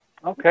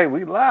Okay,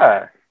 we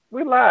live.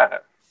 We live.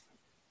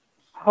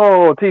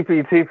 Oh,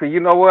 TP, you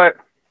know what?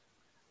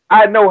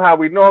 I know how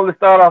we normally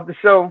start off the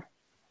show,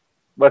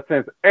 but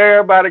since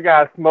everybody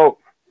got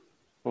smoked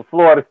from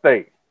Florida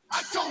State,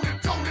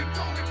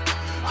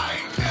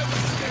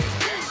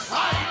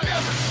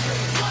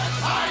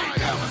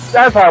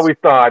 that's how we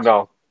starting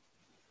off.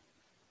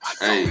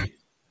 Hey,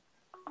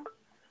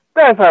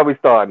 That's how we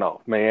starting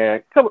off,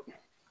 man.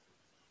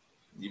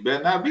 you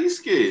better not be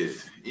scared.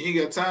 You ain't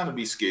got time to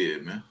be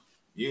scared, man.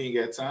 You ain't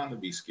got time to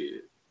be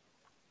scared.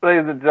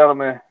 Ladies and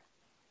gentlemen,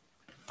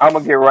 I'm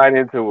gonna get right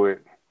into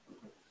it.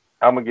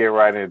 I'm gonna get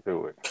right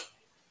into it.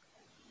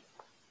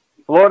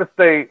 Florida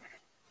State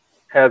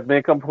has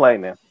been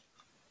complaining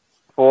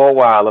for a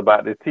while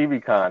about this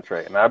TV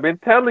contract, and I've been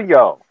telling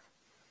y'all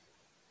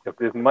if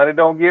this money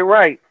don't get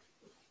right,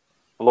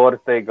 Florida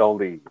State gonna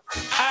leave.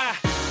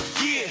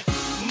 Get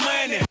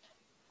money.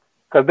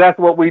 Because that's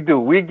what we do.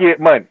 We get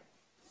money.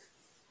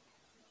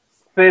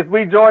 Since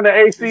we joined the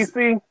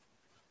ACC,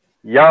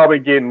 y'all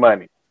been getting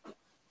money.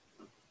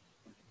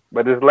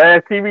 But this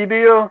last TV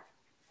deal,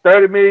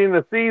 $30 million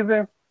a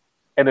season,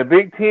 and the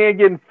Big Ten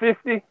getting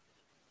 50,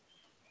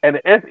 and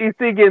the SEC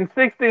getting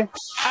 60,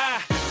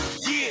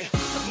 Get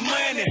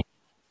money.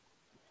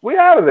 we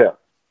out of there.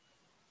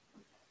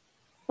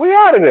 We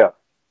out of there.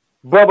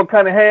 Bubba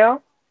Cunningham.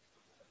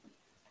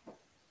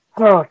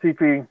 Oh,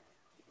 TP.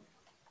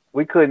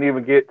 We couldn't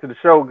even get to the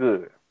show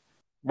good.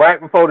 Right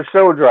before the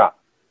show dropped.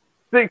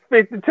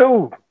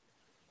 6:52.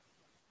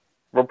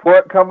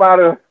 Report come out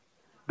of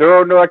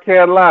Durham, North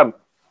Carolina.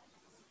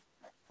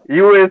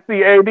 UNC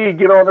AD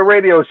get on the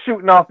radio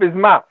shooting off his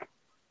mouth.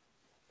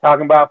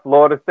 Talking about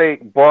Florida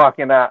State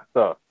barking out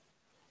stuff.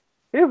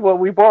 Here's what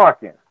we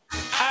barking.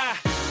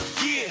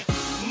 Get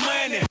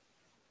money.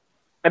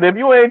 And if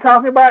you ain't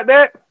talking about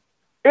that,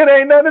 it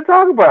ain't nothing to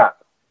talk about.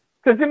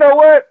 Because you know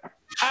what?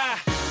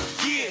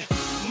 Get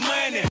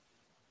money.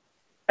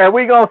 And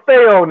we going to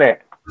stay on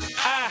that.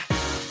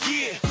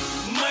 Get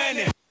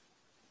money.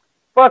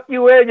 Fuck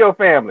you and your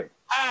family.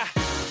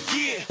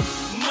 Get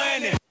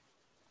money.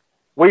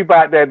 We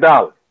bought that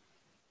dollar.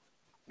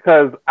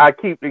 Because I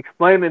keep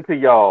explaining to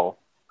y'all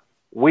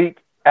week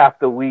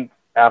after week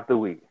after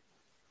week.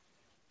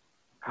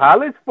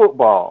 College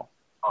football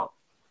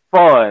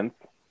funds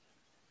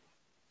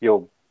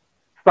your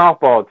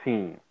softball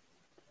team,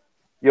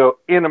 your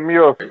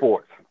intramural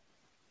sports,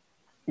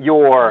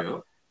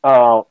 your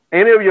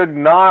any of your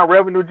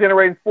non-revenue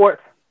generating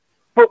sports,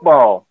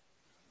 football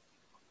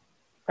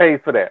pays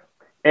for that.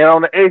 And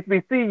on the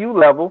HBCU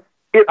level,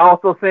 it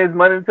also sends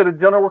money to the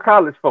general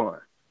college fund.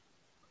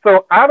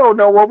 So I don't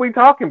know what we're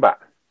talking about.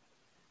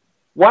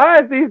 Why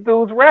is these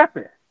dudes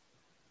rapping?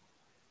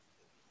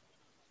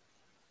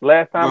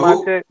 Last time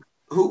I checked.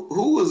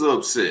 Who was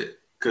upset?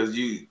 Because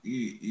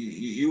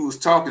you was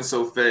talking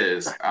so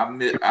fast.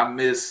 I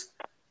miss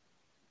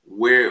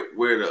where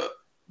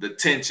the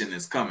tension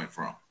is coming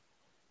from.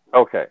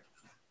 Okay.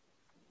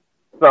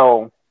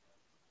 So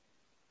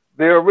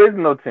the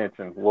original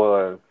tension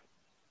was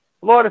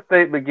Florida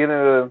State beginning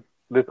of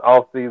this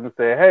offseason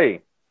said,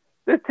 hey,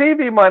 this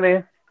TV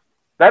money,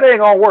 that ain't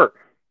gonna work.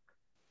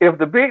 If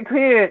the Big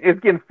Ten is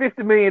getting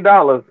 $50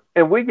 million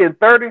and we get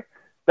 30,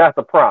 that's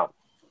a problem.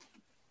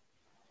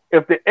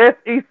 If the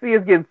SEC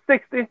is getting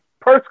 60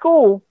 per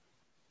school,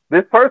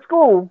 it's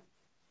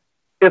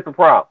a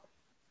problem.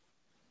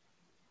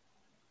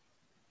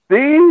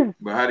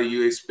 But how do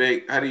you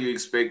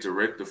expect to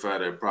rectify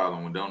that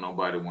problem when don't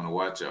nobody want to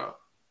watch y'all?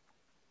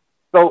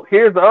 So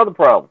here's the other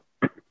problem.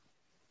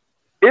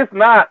 It's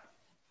not,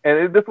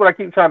 and this is what I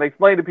keep trying to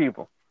explain to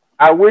people.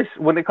 I wish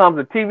when it comes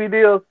to TV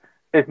deals,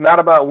 it's not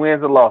about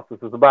wins and losses.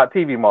 It's about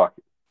TV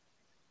market.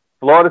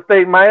 Florida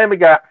State, Miami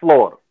got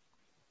Florida.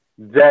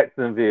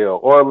 Jacksonville,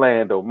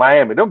 Orlando,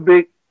 Miami, them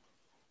big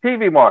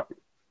TV markets.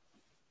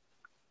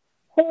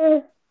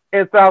 Who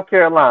in South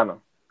Carolina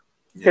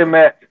can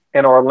match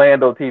an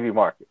Orlando TV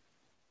market?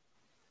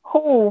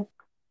 Who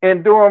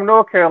in Durham,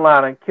 North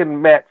Carolina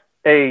can match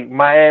a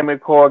Miami,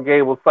 Coral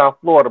Gables, South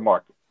Florida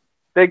market?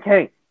 They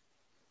can't.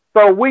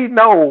 So we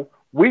know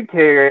we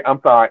carry,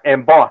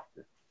 and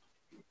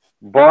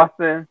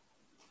Boston,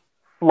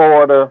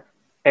 Florida,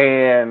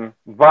 and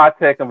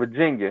Vatech and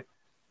Virginia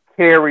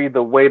carry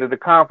the weight of the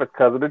conference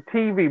because of the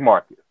TV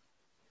market.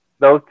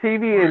 Those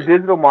TV and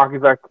digital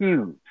markets are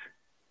huge.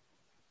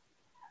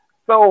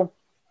 So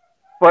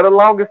for the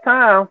longest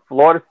time,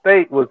 Florida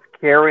State was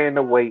carrying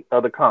the weight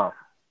of the conference.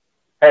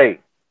 Hey,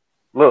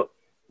 look,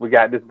 we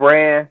got this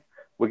brand,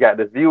 we got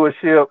this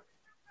viewership.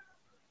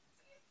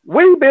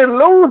 We've been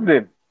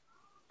losing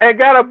and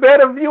got a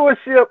better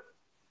viewership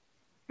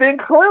than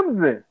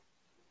Clemson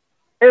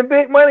in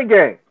big money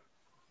games.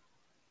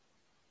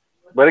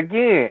 But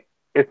again,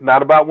 it's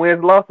not about wins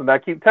and losses. I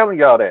keep telling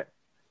y'all that.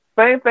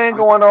 Same thing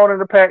going on in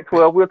the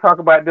Pac-12. We'll talk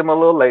about them a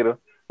little later.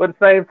 But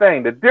the same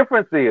thing. The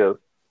difference is,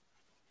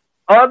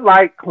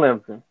 unlike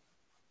Clemson,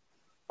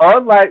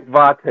 unlike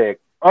Vatech,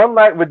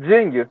 unlike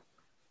Virginia,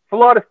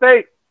 Florida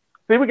State,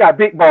 see, we got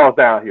big balls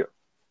down here.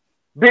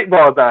 Big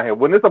balls down here.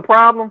 When it's a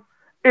problem,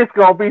 it's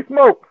going to be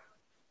smoke.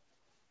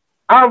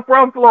 I'm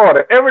from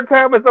Florida. Every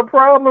time it's a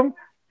problem,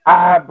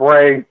 I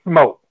bring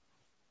smoke.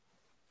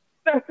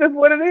 That's just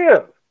what it is.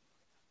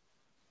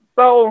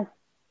 So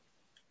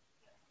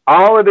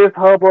all of this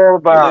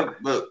hubbub But about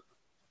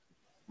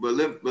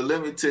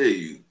let me tell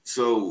you.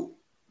 So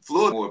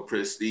Florida more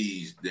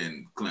prestige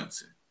than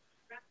Clemson.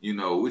 You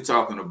know, we're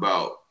talking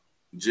about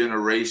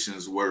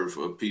generations worth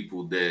of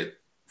people that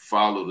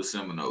follow the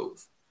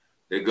Seminoles.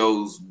 That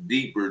goes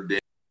deeper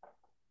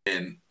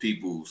than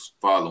people's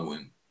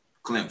following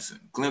Clemson.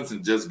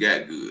 Clemson just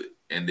got good,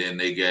 and then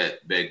they got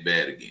back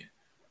bad again.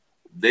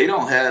 They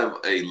don't have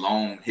a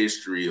long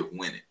history of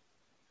winning.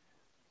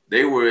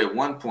 They were at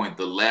one point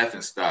the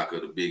laughing stock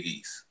of the Big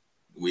East.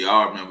 We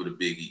all remember the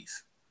Big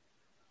East.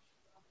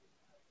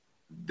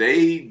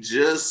 They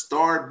just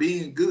started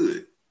being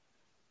good.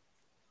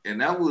 And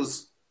that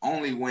was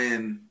only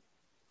when,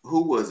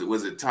 who was it?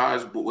 Was it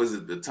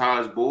the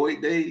Taj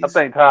Boyd days? I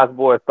think Taj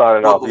Boyd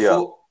started But off,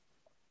 before,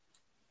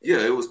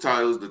 yeah, it was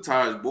the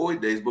Taj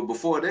Boyd days. But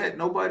before that,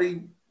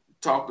 nobody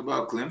talked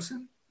about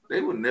Clemson. They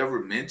were never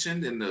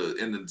mentioned in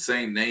the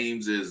same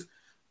names as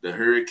the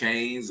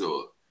Hurricanes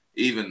or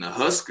even the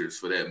Huskers,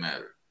 for that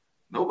matter.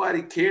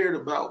 Nobody cared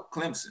about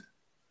Clemson.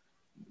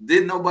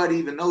 Didn't nobody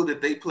even know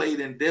that they played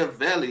in Death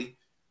Valley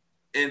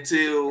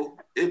until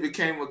it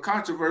became a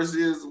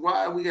controversy as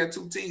why we got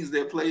two teams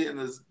that play in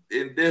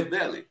Death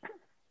Valley.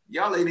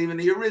 Y'all ain't even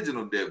the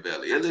original Death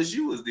Valley.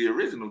 LSU was the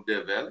original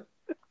Death Valley.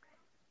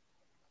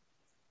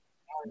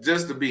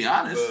 Just to be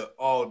honest. But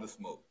all the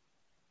smoke.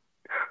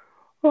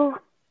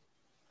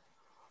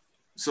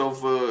 So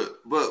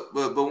but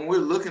when we're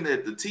looking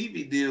at the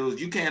TV deals,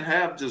 you can't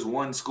have just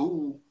one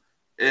school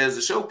as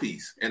a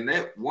showpiece. And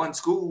that one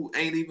school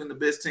ain't even the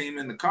best team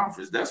in the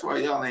conference. That's why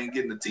y'all ain't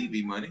getting the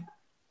TV money.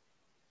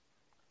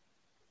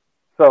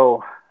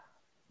 So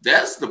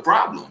that's the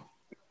problem.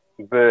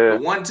 The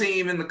one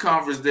team in the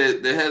conference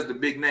that has the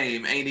big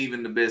name ain't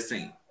even the best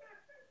team.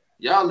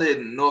 Y'all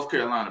letting North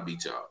Carolina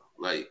beat y'all.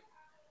 Like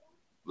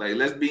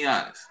let's be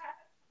honest.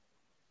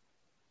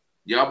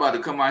 Y'all about to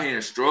come out here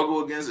and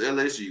struggle against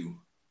LSU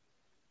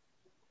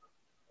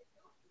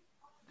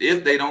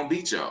if they don't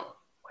beat y'all.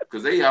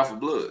 Because they out for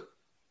blood.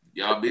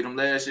 Y'all beat them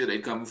last year, they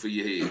coming for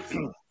your heads.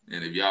 And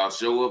if y'all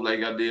show up like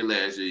y'all did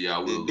last year,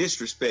 y'all will. The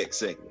disrespect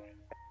segment.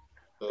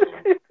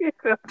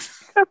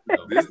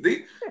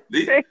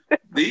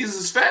 These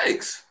is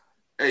facts.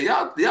 Hey,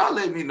 y'all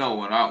let me know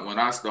when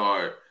I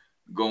start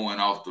going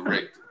off the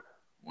rector.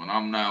 When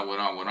I'm not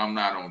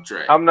on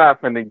track. I'm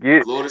not finna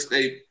get Florida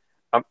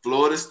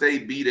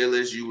State beat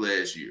LSU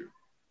last year.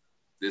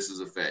 This is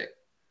a fact.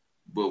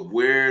 But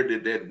where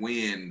did that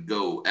win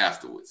go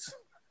afterwards?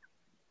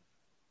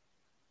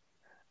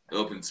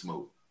 Up in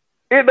smoke.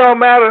 It don't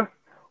matter.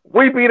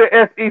 We beat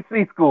a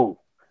SEC school.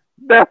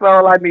 That's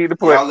all I need to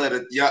put. Y'all let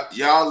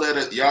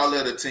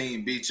a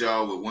team beat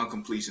y'all with one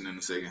completion in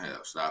the second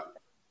half. Stop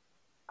it.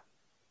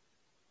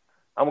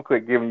 I'm gonna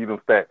quit giving you them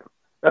stats.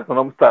 That's what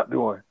I'm gonna stop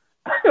doing.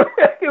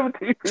 Giving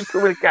to you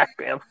too many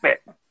goddamn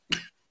stats.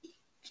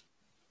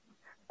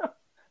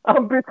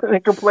 I'm bitching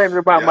and complaining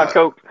about my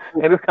coach,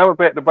 and it's coming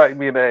back to bite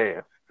me in the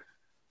ass.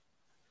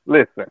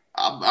 Listen,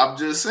 I'm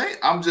just saying,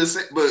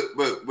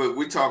 but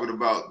we're talking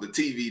about the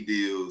TV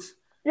deals.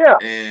 Yeah.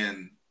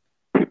 And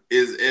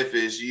is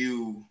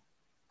FSU?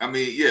 I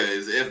mean,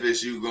 is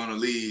FSU going to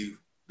leave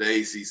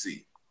the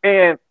ACC?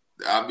 And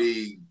I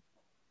mean,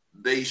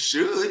 they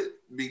should,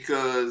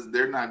 because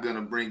they're not going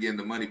to bring in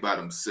the money by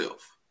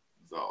themselves.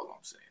 That's all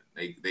I'm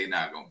saying. They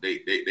not going.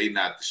 They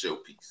not the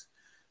showpiece.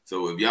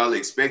 So if y'all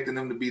expecting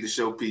them to be the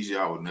showpiece,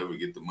 y'all will never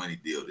get the money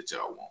deal that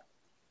y'all want.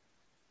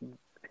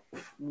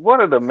 One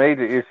of the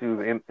major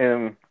issues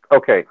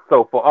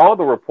so for all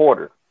the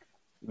reporters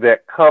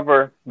that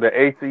cover the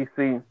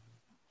ACC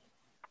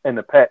and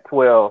the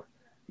Pac-12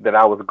 that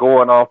I was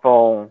going off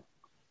on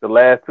the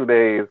last 2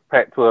 days,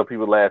 Pac-12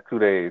 people the last 2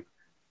 days,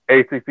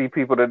 ACC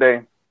people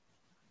today,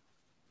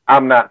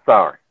 I'm not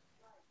sorry.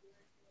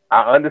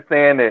 I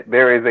understand that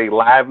there is a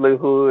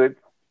livelihood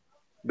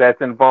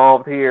that's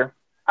involved here.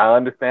 I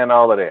understand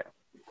all of that.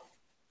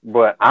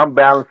 But I'm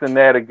balancing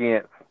that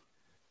against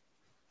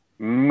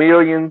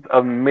millions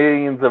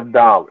of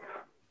dollars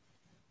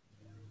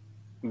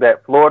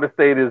that Florida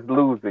State is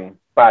losing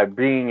by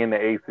being in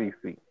the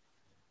ACC.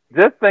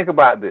 Just think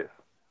about this.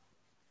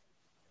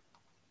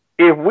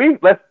 If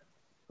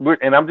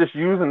and I'm just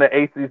using the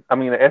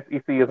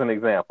SEC as an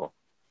example.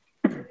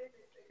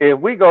 If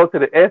we go to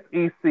the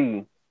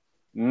SEC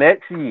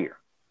next year,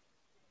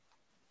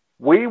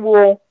 we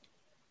will,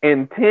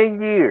 in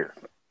 10 years,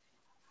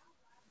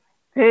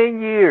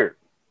 $600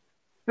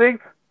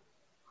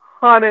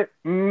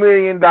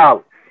 million.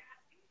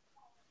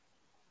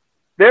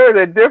 There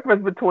is a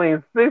difference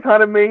between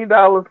 $600 million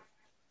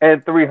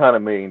and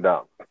 $300 million.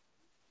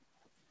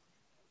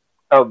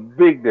 A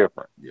big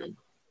difference. Yeah.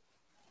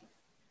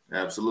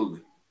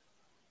 Absolutely.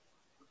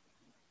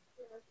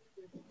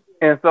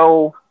 And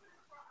so,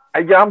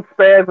 I'm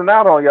spazzing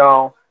out on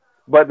y'all,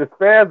 but the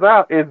spazz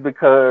out is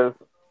because,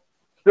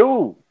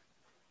 dude,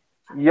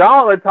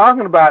 y'all are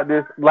talking about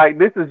this like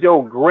this is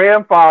your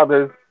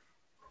grandfather's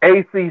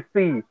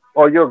ACC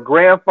or your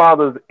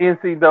grandfather's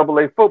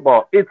NCAA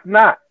football. It's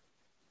not.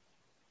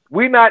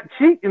 We not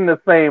cheating the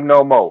same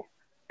no more.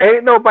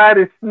 Ain't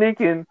nobody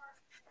sneaking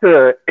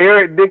to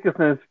Eric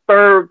Dickinson's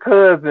third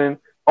cousin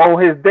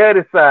on his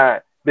daddy's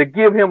side to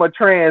give him a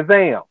Trans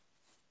Am.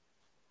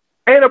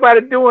 Ain't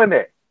nobody doing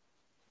that.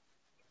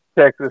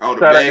 Texas, Oh,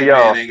 the shout out to bag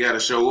y'all. man ain't got to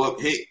show up.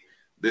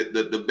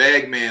 The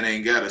bag man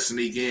ain't got to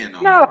sneak in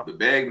on No. him. The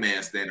bag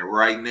man standing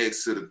right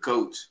next to the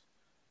coach.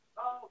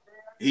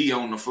 He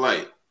on the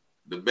flight.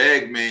 The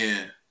bag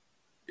man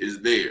is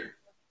there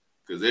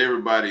because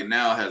everybody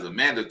now has a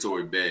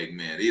mandatory bag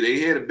man.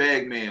 They had a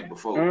bag man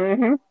before.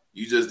 Mm-hmm.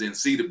 You just didn't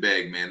see the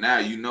bag man. Now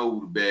you know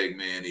who the bag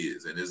man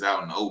is, and it's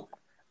out in the open.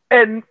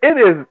 And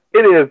it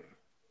is.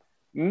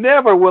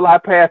 Never will I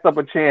pass up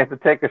a chance to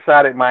take a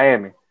shot at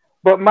Miami.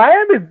 But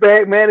Miami's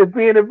bag man is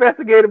being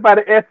investigated by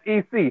the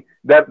SEC.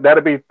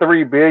 That'll be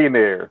 3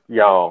 billionaires,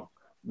 y'all,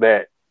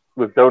 that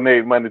was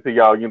donating money to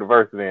y'all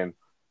university. And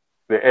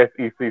the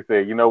SEC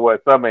said, you know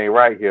what, something ain't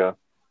right here.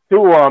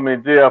 2 of them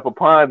in jail for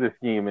Ponzi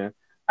scheming.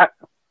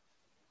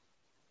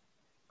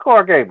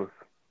 Clark Gables,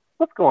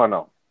 what's going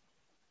on?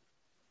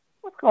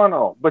 What's going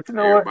on? But you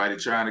know Everybody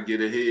trying to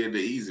get ahead the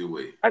easy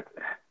way.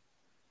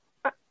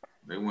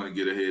 They want to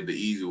get ahead the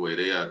easy way.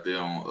 They out there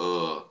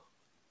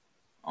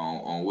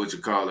on what you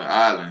call an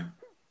island,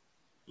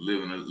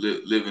 living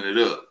it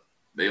up.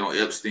 They on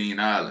Epstein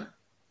Island.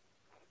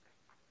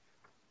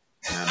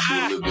 Now do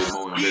a little bit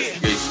more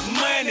investigation.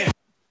 Money.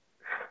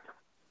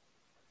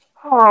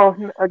 Oh,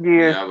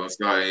 again. Y'all gonna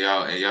start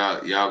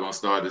y'all gonna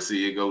start to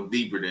see it go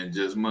deeper than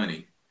just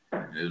money.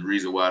 And there's the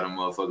reason why them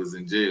motherfuckers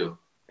in jail.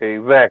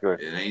 Exactly.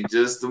 It ain't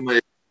just the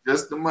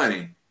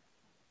money.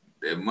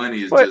 That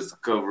money is just to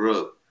cover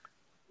up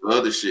the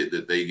other shit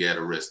that they got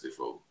arrested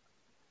for.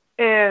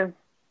 And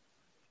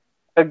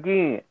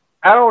again,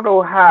 I don't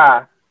know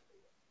how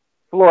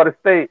Florida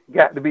State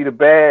got to be the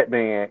bad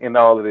man in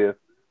all of this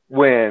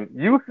when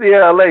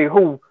UCLA,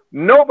 who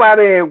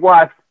nobody ain't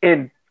watched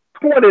in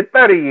 20,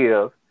 30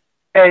 years,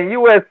 and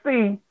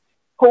USC,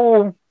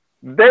 who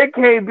they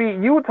can't beat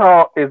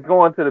Utah, is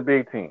going to the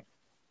Big Ten.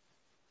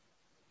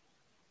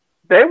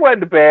 They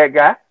wasn't the bad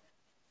guy.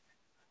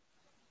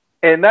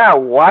 And now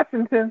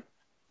Washington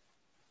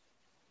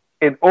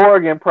and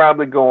Oregon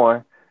probably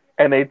going,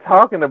 and they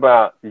talking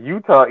about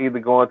Utah either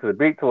going to the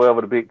Big 12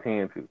 or the Big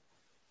 10 too.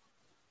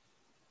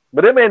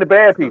 But them ain't the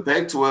bad people.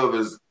 The Pac-12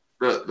 is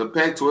the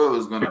Pac-12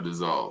 is going to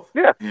dissolve.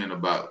 Yeah. In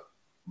about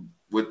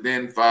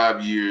within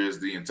 5 years,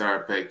 the entire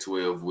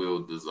Pac-12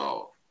 will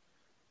dissolve,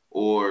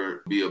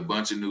 or be a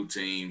bunch of new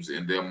teams,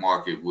 and their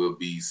market will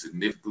be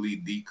significantly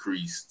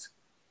decreased,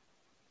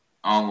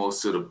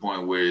 almost to the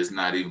point where it's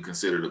not even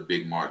considered a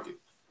big market.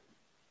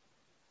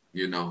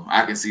 You know,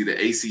 I can see the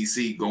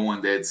ACC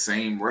going that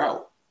same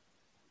route.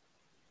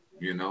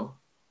 You know,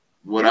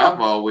 what I've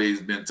always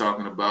been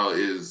talking about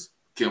is,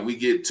 can we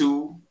get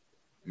 2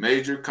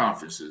 major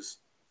conferences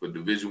for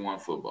Division I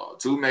football?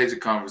 2 major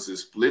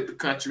conferences, split the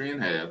country in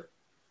half.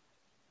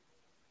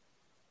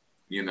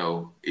 You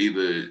know,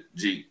 either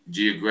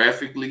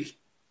geographically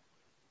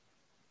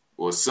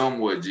or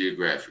somewhat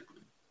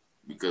geographically.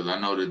 Because I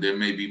know that there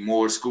may be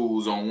more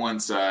schools on one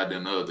side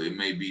than the other. It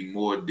may be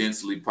more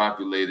densely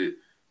populated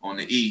on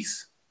the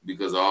east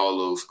because of all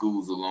those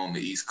schools along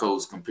the East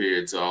Coast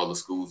compared to all the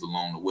schools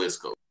along the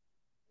West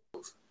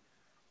Coast.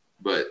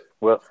 But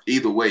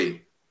either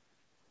way,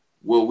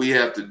 what we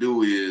have to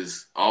do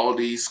is all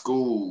these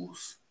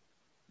schools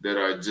that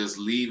are just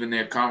leaving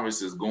their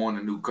conferences, going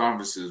to new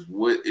conferences,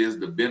 what is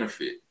the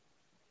benefit?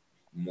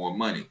 More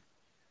money.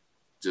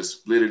 Just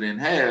split it in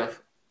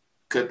half,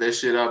 cut that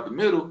shit out the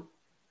middle,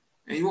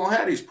 and you won't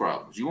have these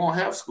problems. You won't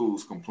have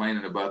schools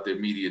complaining about their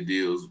media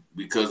deals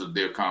because of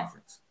their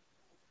conference.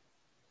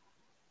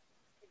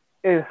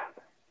 It's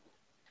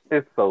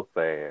so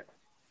sad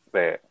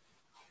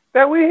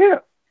that we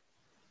here.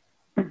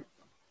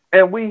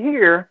 And we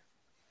here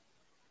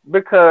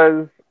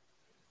because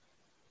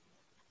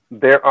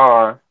there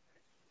are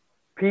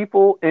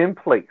people in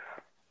place.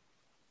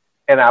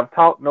 And I've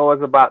talked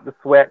noise about the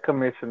SWAT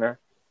commissioner.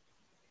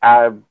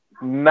 I've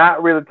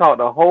not really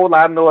talked a whole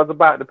lot of noise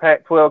about the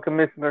Pac-12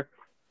 commissioner.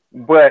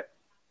 But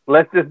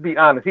let's just be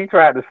honest. He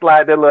tried to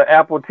slide that little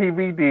Apple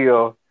TV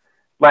deal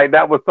like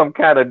that was some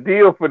kind of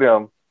deal for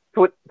them.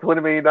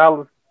 $20 million.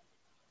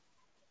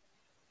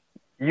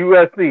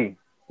 USC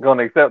going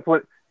to accept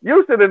 20.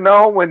 You should have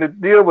known when the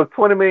deal was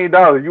 $20 million,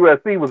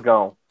 USC was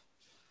gone.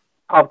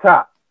 Off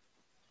top.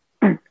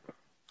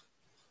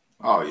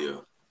 Oh, yeah.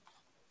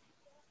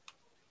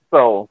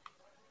 So,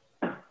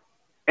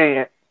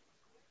 and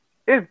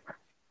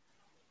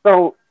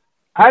so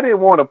I didn't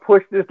want to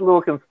push this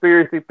little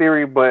conspiracy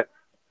theory, but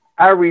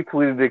I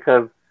retweeted it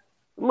because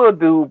little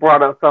dude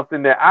brought up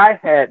something that I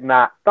had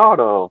not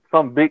thought of,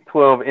 some Big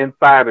 12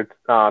 insider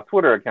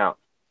Twitter account.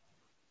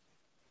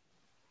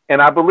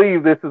 And I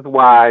believe this is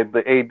why the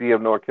AD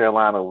of North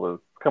Carolina was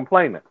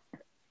complaining.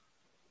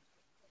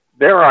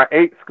 There are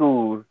 8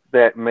 schools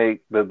that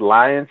make the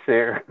lion's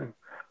share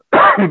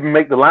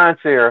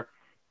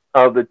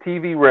of the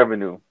TV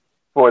revenue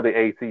for the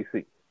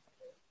ACC.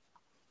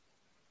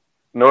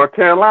 North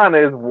Carolina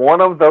is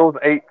one of those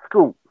 8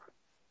 schools.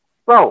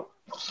 So,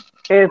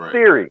 in Right.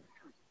 theory,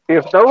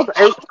 if those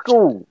 8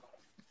 schools,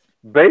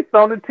 based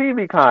on the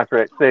TV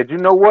contract, said, you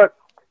know what,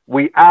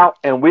 we out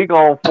and we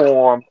gonna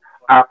form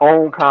our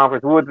own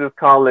conference. We'll just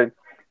call it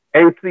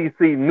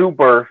ACC New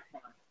Birth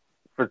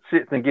for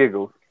shits and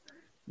giggles.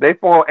 They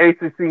form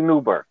ACC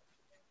New Birth.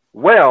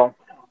 Well,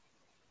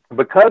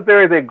 because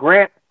there is a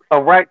grant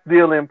of rights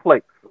deal in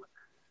place,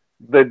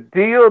 the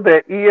deal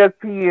that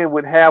ESPN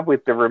would have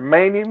with the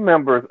remaining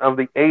members of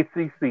the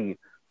ACC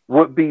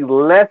would be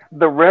less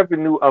the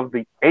revenue of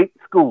the 8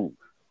 schools.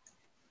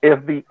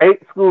 If the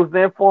 8 schools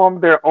then form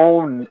their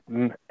own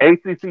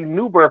ACC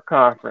New Birth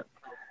Conference,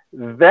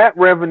 that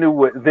revenue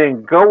would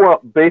then go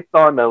up based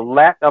on the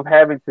lack of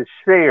having to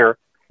share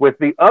with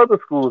the other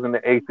schools in the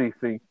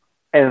ACC,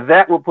 and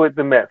that would put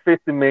them at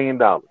 $50 million.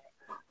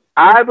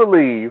 I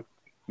believe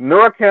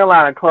North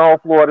Carolina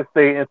called Florida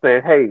State and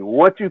said, "Hey,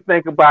 what you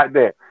think about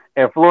that?"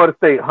 And Florida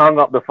State hung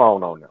up the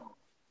phone on them.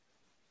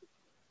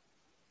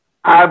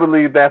 I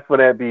believe that's where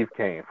that beef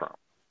came from.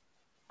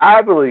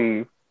 I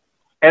believe,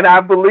 and I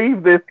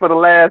believe this for the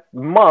last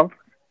month,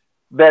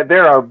 that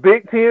there are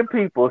Big Ten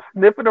people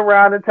sniffing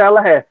around in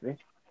Tallahassee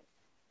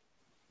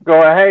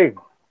going, "Hey,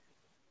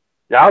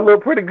 y'all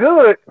look pretty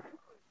good.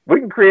 We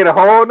can create a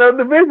whole nother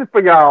division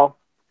for y'all.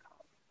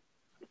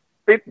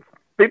 $50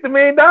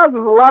 million is a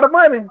lot of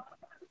money."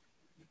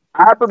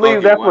 I believe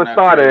Fuck it. that's Why what not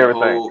started create a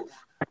everything. whole?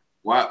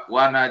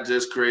 Why not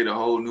just create a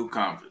whole new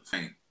conference?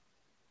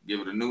 Give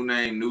it a new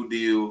name, new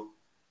deal.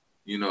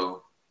 You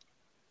know,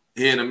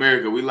 here in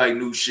America, we like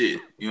new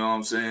shit. You know what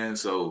I'm saying?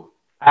 So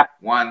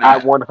why I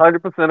not?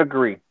 100%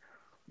 agree.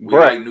 We But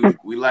like new.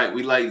 We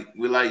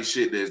like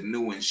shit that's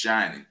new and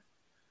shining.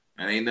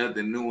 And ain't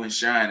nothing new and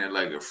shining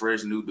like a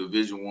fresh new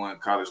Division I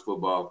college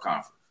football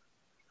conference.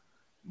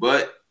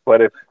 But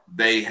if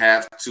they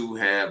have to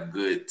have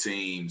good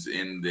teams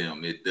in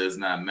them. It does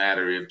not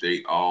matter if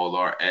they all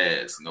are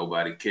ass.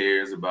 Nobody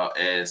cares about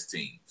ass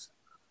teams.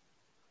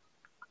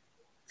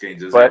 Can't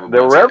just have a the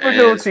bunch of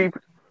revenue ass.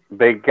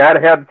 they gotta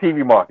have the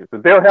TV markets.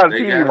 If they don't have the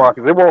They TV got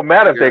markets, it won't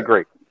matter they if they're got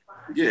great.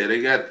 yeah,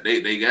 they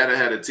gotta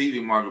have a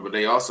TV market, but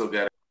they also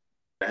gotta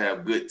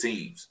have good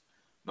teams.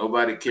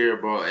 Nobody care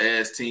about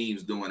ass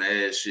teams doing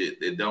ass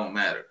shit. It don't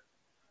matter.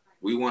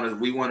 When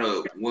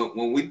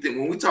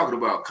we talking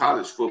about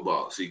college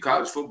football, see,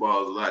 college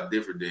football is a lot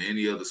different than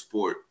any other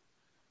sport,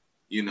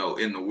 in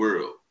the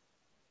world.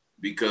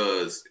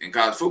 Because in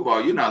college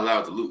football, you're not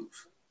allowed to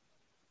lose.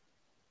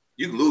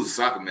 You can lose a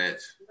soccer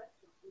match.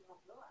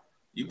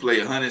 You play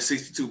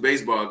 162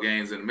 baseball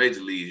games in the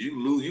major leagues. You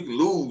can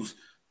lose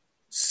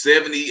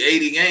 70,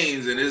 80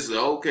 games, and it's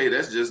okay.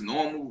 That's just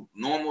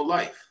normal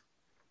life.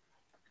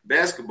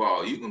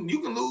 Basketball, you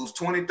can lose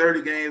 20,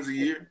 30 games a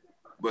year,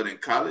 but in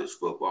college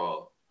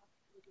football,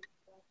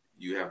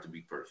 you have to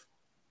be perfect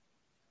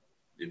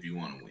if you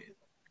want to win.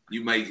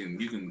 You might can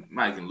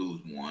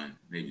lose one,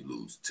 maybe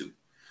lose two,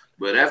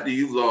 but after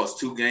you've lost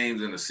 2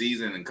 games in a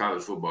season in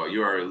college football,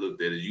 you already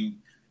looked at it.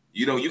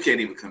 You can't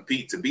even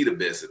compete to be the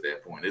best at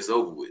that point. It's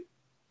over with.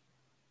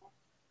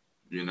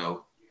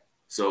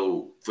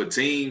 So for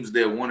teams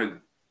that want to,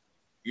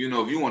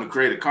 if you want to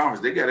create a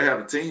conference, they got to have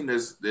a team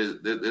that's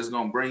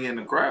going to bring in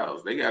the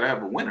crowds. They got to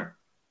have a winner.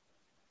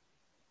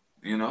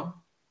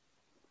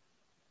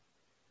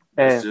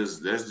 That's And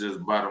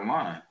just bottom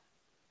line.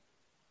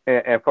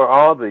 and for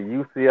all the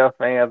UCF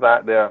fans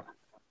out there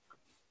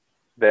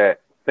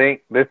that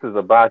think this is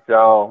about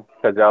y'all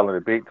because y'all in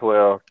the Big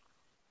 12,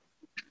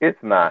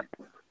 it's not.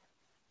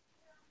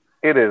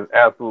 It is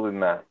absolutely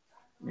not.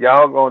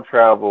 Y'all gonna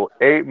travel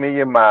 8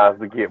 million miles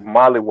to get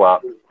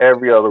mollywopped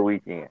every other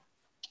weekend.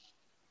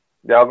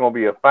 Y'all gonna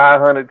be a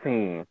 500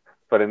 team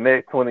for the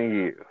next 20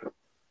 years.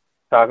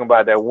 Talking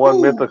about that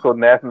one mythical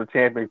national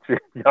championship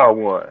y'all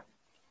won.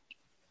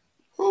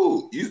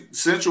 Who? You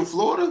Central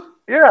Florida?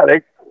 Yeah,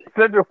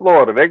 Central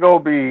Florida. They're gonna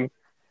be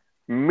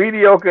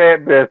mediocre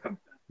at best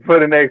for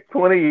the next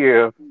 20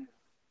 years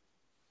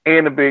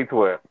in the Big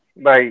 12.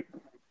 Like,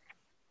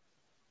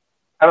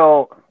 I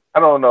don't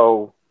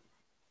know.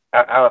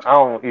 I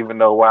don't even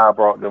know why I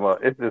brought them up.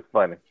 It's just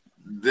funny.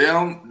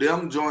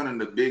 Them joining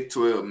the Big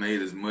 12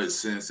 made as much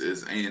sense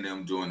as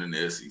A&M joining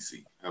the SEC.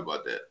 How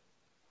about that?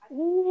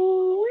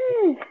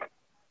 Ooh-wee.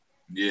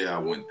 Yeah, I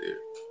went there.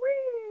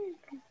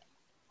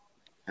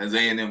 Has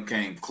A&M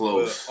came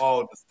close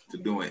to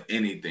doing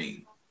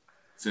anything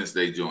since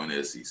they joined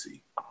the SEC?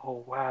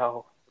 Oh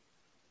wow.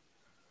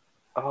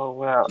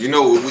 You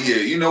know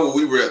what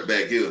we rep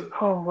back here.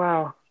 Oh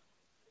wow.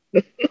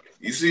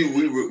 You see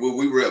what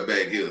we rep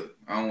back here.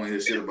 I don't want to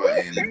hear shit about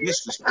A&M.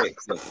 Disrespect.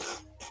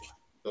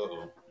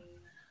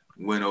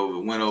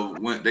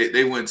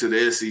 They went to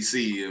the SEC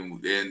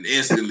and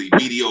instantly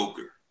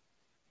mediocre.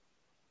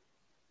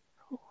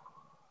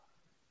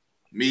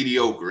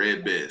 Mediocre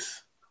at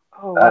best.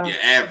 Oh wow.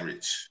 You're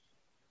average.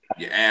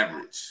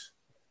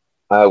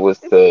 I would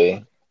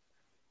say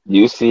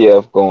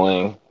UCF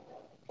going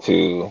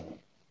to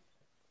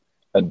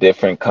a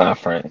different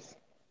conference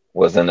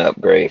was an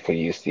upgrade for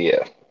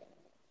UCF.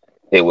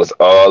 It was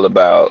all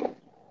about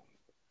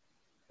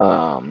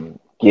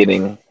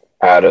getting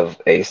out of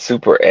a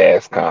super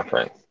ass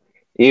conference,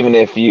 even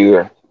if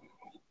you're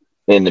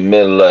in the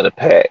middle of the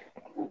pack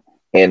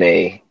in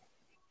a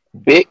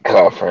big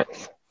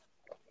conference,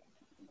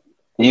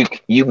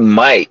 you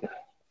might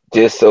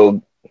just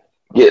so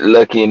get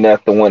lucky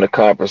enough to win a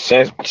conference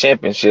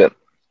championship,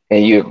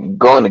 and you're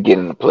going to get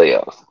in the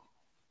playoffs.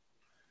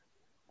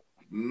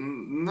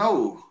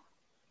 No,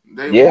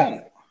 they Yeah,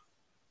 won't.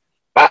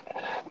 I,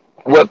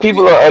 what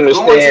people don't Going to the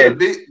understand.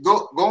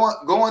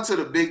 going to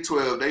the Big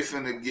 12, they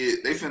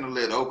finna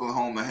let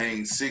Oklahoma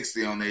hang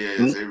 60 on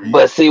their ass every But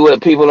year. see,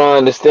 what people don't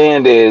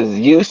understand is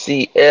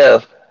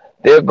UCF.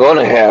 They're going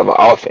to have an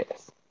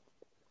offense,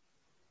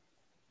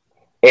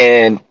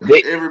 and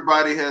they.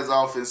 Everybody has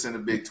offense in the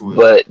Big 12.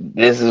 But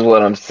this is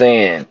what I'm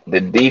saying: the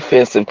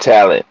defensive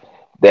talent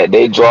that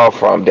they draw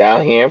from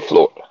down here in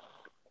Florida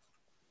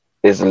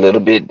is a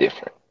little bit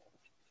different.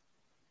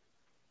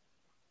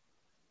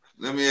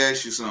 Let me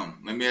ask you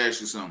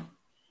something.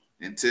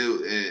 And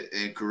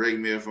correct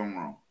me if I'm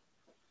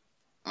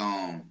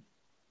wrong.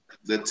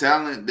 The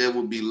talent that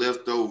would be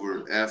left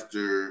over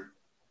after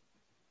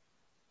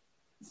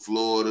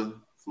Florida,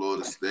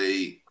 Florida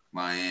State,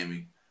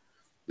 Miami,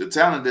 the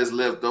talent that's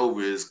left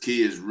over is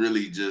kids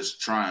really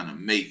just trying to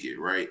make it,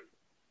 right?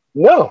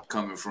 No,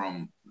 Coming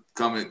from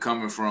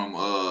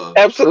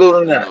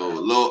absolutely not.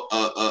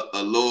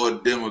 a lower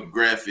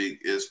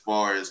demographic as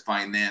far as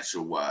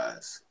financial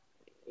wise.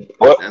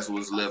 Well, That's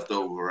what's left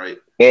over, right?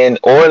 in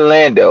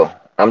Orlando,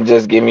 I'm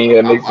just giving you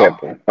an I'm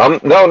example. No.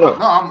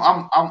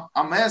 no,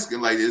 I'm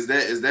asking, like, is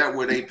that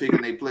where they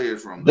picking their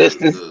players from? This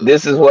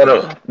is what You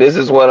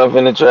know. I'm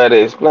going to try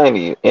to explain to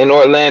you. In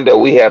Orlando,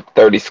 we have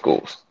 30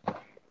 schools,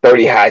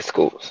 30 high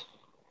schools.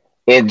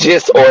 In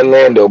just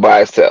Orlando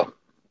by itself,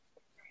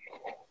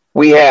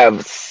 we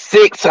have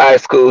 6 high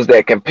schools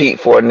that compete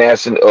for a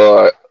national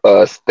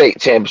or state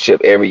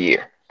championship every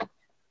year.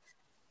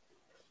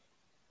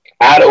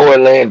 Out of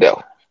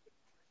Orlando,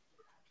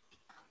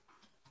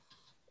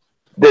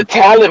 the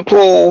talent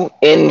pool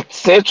in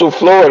Central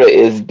Florida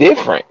is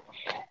different,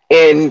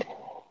 and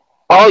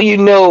all you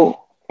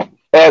know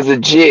as a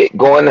jit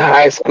going to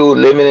high school,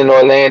 living in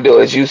Orlando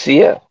is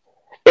UCF.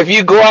 If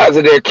you go out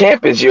to their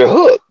campus, you're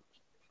hooked.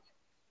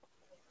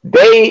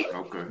 They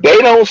Okay. they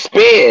don't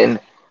spend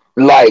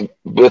like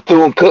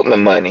Bethune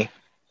Cookman money.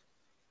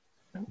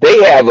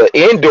 They have an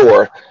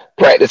indoor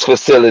practice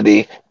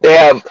facility. They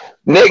have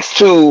next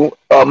to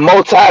a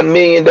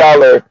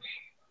multi-million-dollar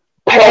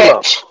Hold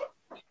up. patch.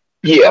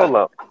 Yeah, Hold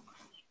up.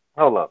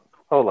 Hold up.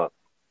 Hold up.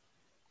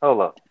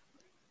 Hold up.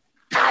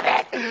 Stop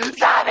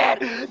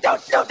it!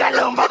 Don't shoot that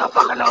little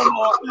motherfucker no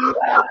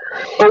more.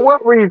 For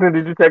what reason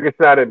did you take a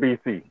shot at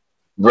BC?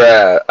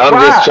 bruh. I'm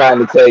just Why? trying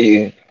to tell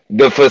you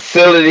the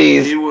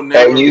facilities He will at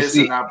never miss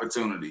UC an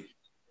opportunity.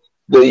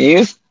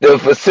 the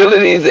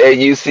facilities at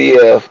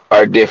UCF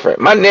are different.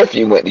 My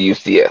nephew went to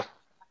UCF.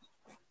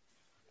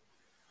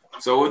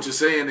 So what you're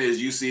saying is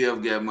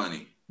UCF got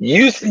money. The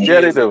UC,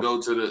 Yeah, they kids that do.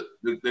 go to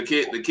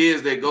the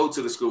kids that go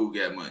to the school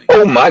got money.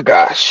 oh my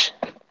gosh,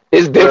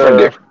 it's different,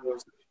 The different.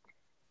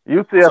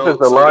 UCF is So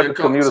the so they're largest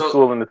com- commuter so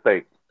school in the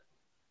state.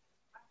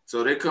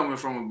 so they're coming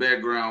from a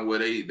background where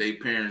they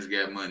parents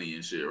got money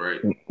and shit,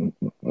 right?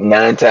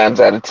 9 times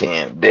out of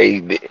 10,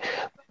 they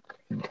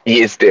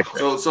it's different.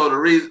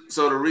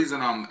 The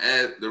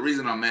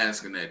reason I'm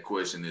asking that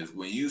question is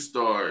when you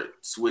start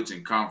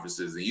switching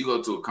conferences and you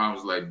go to a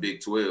conference like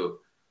Big 12,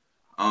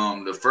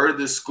 the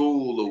furthest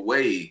school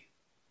away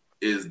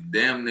is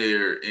damn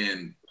near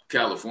in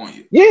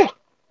California. Yeah,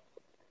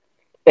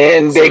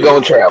 and So they gonna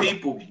your travel.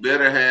 people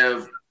better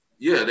have,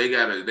 yeah, they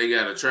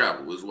gotta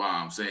travel. Is why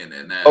I'm saying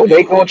that. Now, Oh,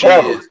 they gonna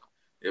travel.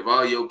 if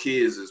all your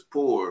kids is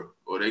poor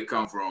or they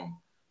come from,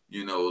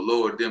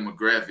 lower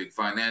demographic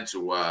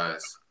financial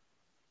wise,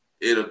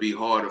 it'll be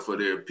harder for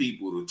their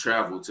people to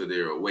travel to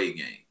their away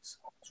games.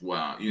 That's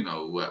why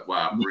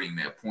why I bring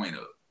that point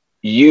up.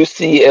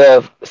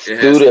 UCF It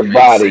has to student make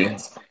body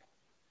sense.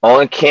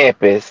 on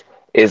campus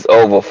is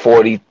over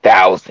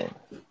 40,000.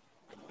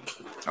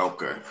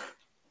 Okay.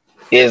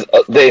 Is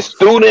the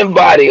student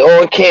body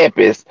on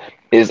campus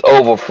is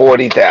over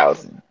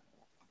 40,000.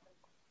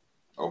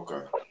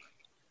 Okay.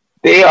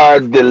 They are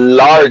the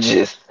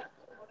largest,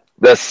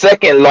 the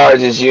second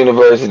largest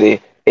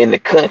university in the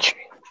country.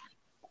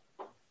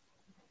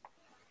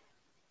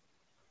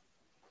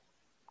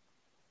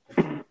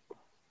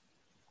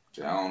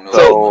 So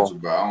So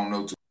I don't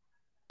know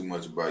too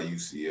much about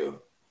UCL.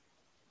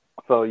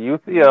 so So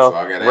UCF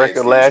I gotta ask record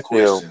these last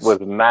year was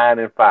questions.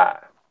 9-5.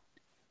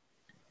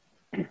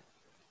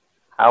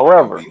 They're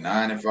gonna However, be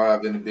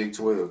 9-5 in the Big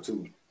 12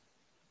 too.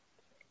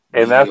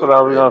 and that's what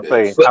I was Mediocre at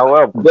gonna say. best. but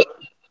However, but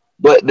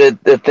but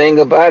the thing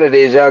about it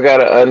is y'all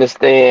gotta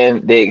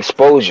understand the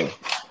exposure.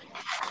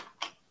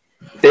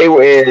 They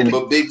were in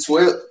But Big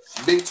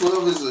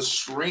 12 is a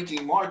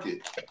shrinking market,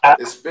 I,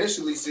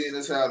 especially seeing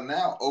as how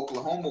now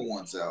Oklahoma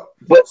wants out.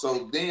 but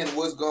So then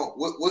what's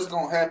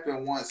gonna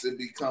happen once it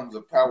becomes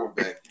a power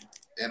vacuum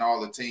and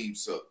all the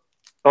teams suck?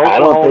 I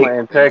don't think Oklahoma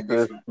and They're gonna be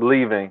Texas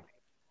leaving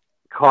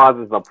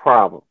causes a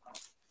problem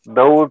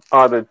those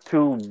are the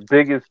two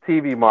biggest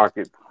TV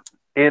markets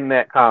in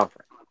that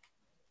conference.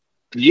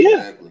 Yeah.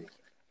 Exactly.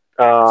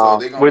 So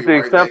they're gonna With be the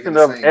right back in exception the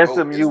of same boat,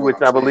 SMU, is what which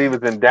I'm I believe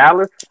saying. is in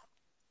Dallas.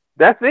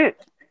 That's it.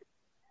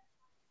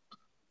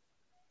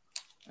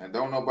 And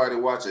don't nobody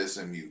watch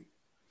SMU.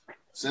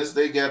 Since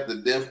they got the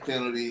death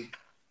penalty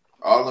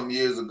all them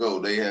years ago,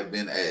 they have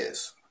been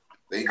ass.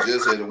 They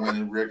just had a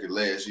winning record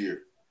last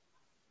year.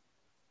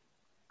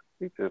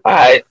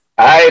 I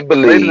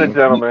Ladies and believe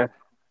gentlemen,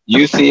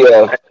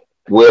 UCF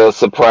will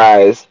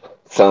surprise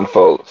some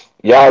folks.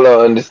 Y'all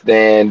don't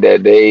understand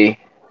that they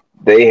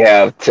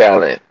have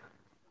talent.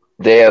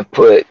 They have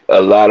put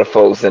a lot of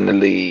folks in the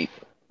league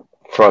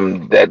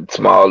from that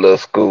small little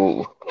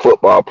school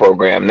football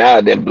program. Now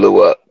it then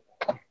blew up.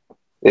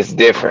 It's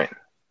different.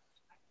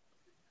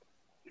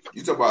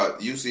 You talk about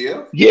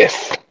UCF?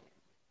 Yes,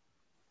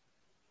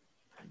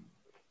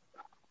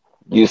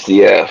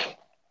 UCF.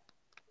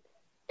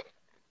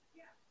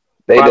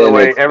 They by the done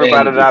way,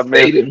 everybody expanded that the I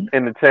missed stadium.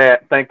 in the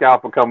chat, thank y'all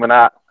for coming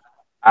out.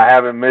 I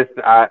haven't missed.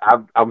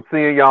 I'm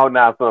seeing y'all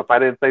now. So if I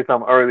didn't say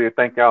something earlier,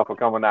 thank y'all for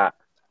coming out.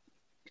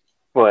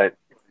 But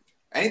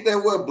Ain't that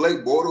where Blake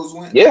Bortles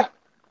went? Yeah.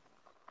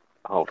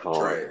 oh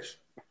Lord,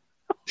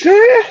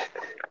 Trash.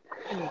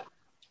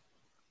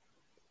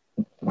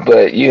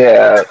 But you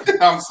have.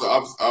 I'm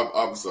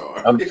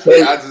sorry. I'm Yeah,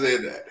 saying. I just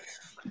said that.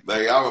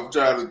 Like I'm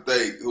trying to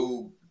think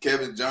who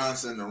Kevin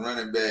Johnson, the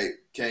running back,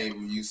 came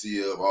from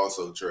UCF,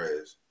 also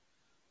trash.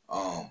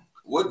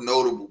 What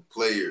notable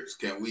players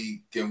can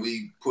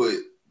we put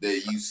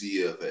that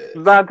UCF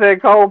has? Dante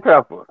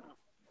Culpepper.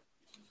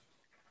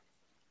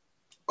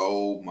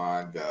 Oh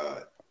my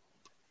God.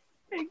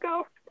 There you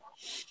go.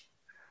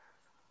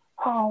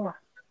 Oh,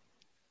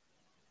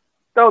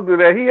 don't do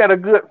that. He had a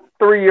good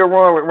 3-year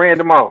run with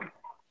Randy Moss.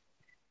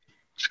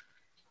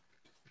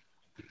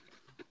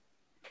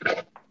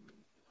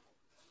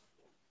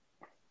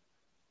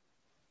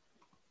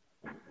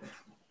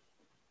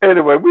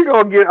 Anyway, we're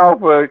gonna get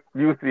off of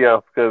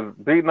UCF because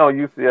beating on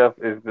UCF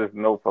is just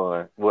no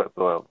fun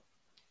whatsoever.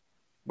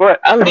 But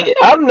I mean,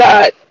 I'm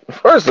not.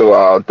 First of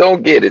all,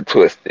 don't get it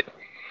twisted.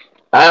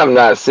 I'm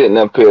not sitting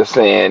up here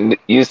saying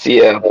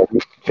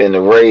UCF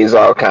finna raise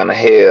all kind of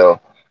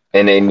hell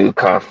in a new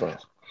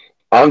conference.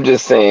 I'm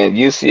just saying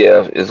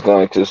UCF is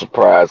going to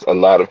surprise a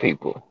lot of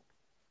people.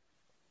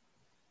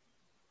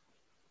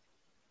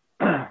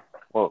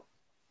 well,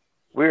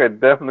 we are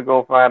definitely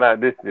gonna find out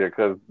this year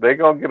because they're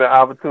gonna get an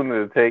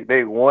opportunity to take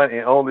their one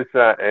and only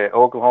shot at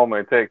Oklahoma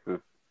and Texas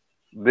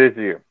this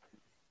year.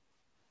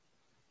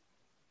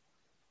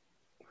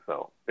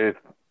 So it's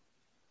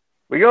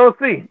we're gonna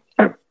see.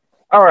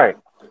 All right.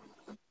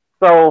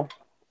 So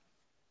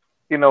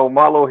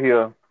Marlo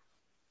here,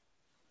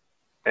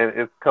 and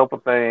it's a couple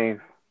things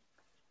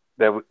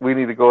that we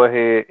need to go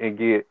ahead and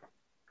get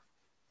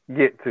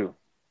to.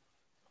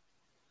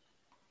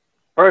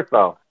 First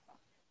off,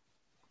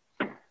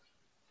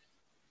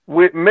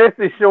 with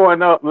Messi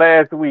showing up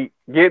last week,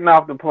 getting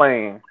off the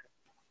plane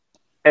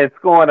and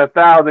scoring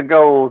 1,000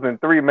 goals in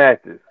 3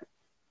 matches,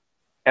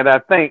 and I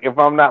think, if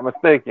I'm not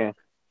mistaken,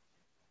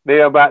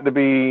 they're about to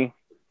be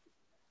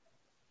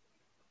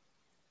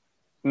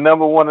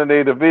number one in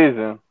their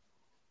division.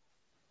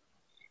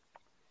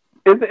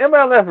 Is the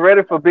MLS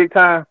ready for big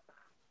time?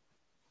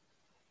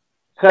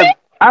 Because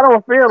I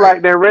don't feel like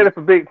Hey, they're ready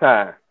for big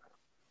time.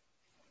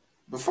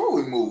 before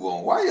we move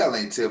on, why y'all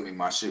ain't tell me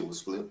my shit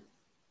was flipped?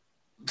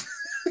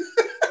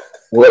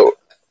 Well,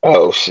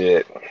 oh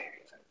shit.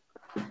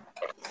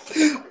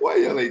 Why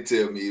y'all ain't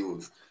tell me it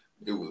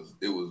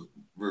was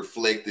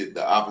reflected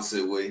the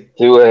opposite way?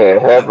 See what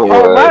had Thank happened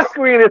Oh, y'all. my was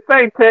screen is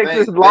St.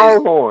 Texas Thank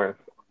Longhorns.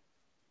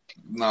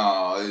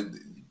 no,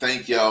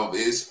 thank y'all.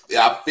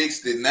 I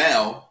fixed it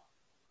now.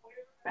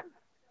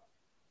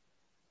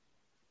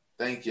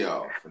 Thank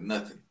y'all for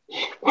nothing.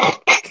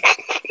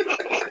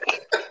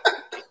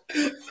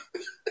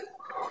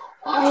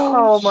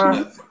 Oh For my.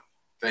 nothing.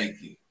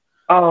 Thank you.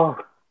 Oh,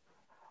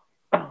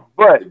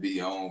 but It be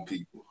your own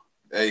people.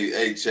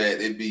 Hey, Chad,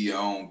 it be your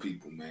own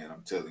people, man.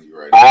 I'm telling you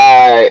right now. It be your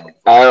I own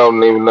I folks.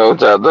 don't even know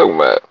what y'all talking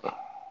about.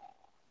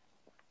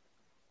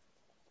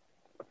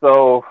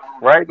 so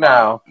right My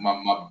now,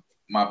 my my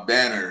my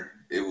banner,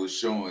 it was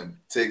showing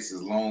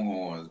Texas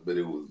Longhorns, but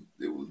it was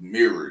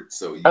mirrored,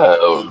 so you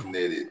looking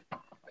at it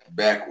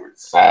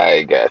backwards.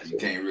 I got You you.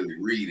 can't really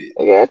read it.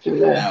 I got you But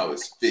there. now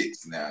it's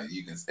fixed. Now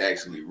you can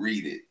actually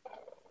read it.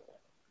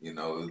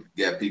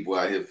 Got people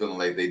out here feeling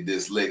like they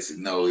dyslexic.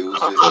 No, it was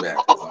just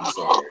backwards. I'm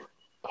sorry.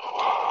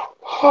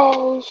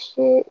 Oh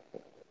shit.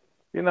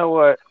 you know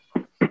what?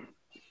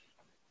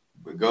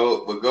 But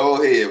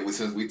go ahead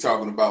since we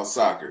talking about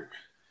soccer.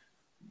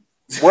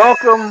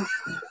 Welcome,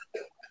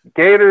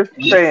 Gators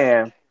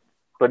fan,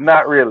 but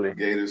not really.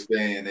 Gators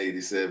fan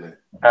 87.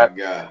 Uh, My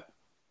God.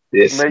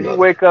 This May you mother.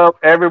 wake up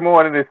every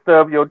morning and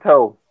stub your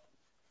toe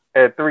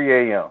at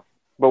 3 a.m.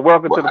 But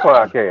welcome to the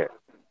Wow. podcast.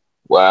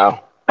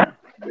 Wow.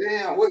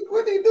 Damn, what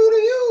did he do to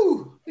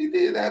you? He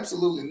did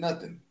absolutely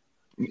nothing.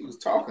 He was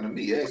talking to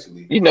me,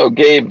 actually. You know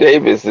Gabe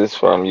Davis is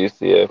from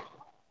UCF.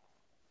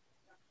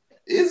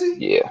 Is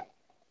he? Yeah.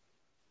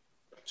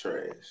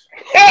 Trash.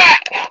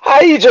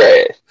 How you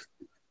trash?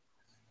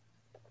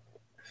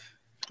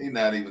 He's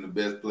not even the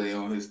best player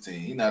on his team.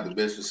 He's not the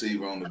best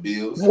receiver on the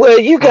Bills. Well,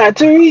 you got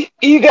Stephon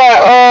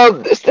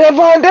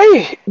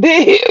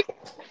Diggs.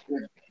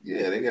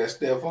 Yeah, they got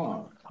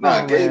Stephon.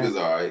 Nah, Oh, Gabe man. is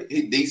all right.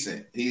 He's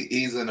decent.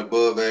 He's an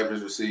above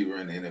average receiver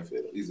in the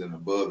NFL. He's an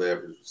above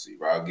average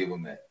receiver. I'll give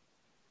him that.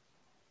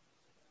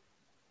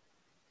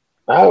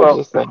 I was Well,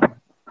 just saying.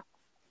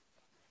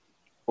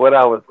 what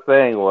I was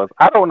saying was,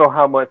 I don't know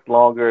how much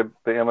longer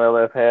the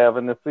MLS have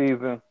in the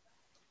season,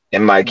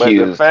 And my but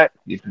the cues. fact,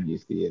 If you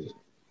see it.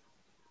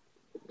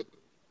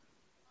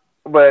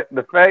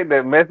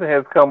 that Messi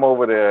has come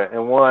over there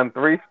and won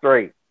 3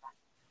 straight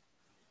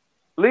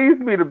leads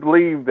me to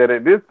believe that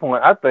at this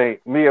point, I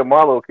think Mia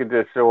Marlowe can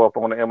just show up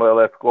on the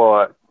MLS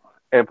squad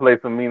and play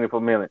some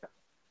meaningful minutes.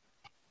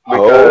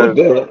 Because Hold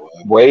up.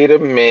 Wait a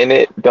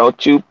minute.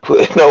 Don't you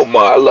put no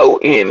Marlowe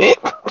in it.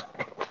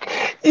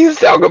 You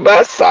talk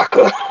about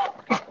soccer.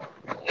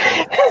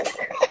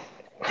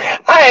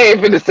 I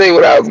ain't finna say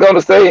what I was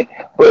gonna say,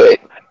 but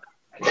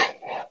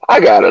I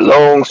got a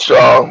long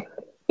straw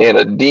in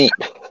a deep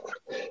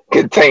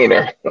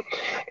container.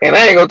 And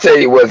I ain't gonna tell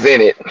you what's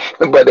in it,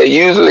 but they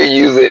usually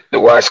use it to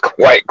wash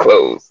white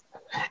clothes.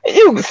 And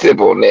you can sip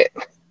on that.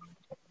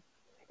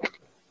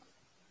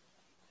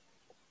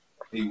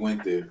 He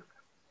went there.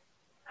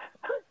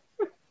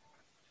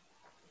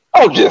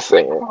 I'm just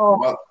saying.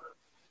 oh,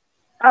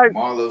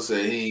 Marlo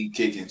said he ain't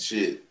kicking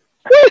shit.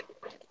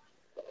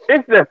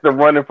 it's just the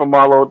running for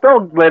Marlowe.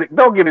 Don't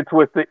get it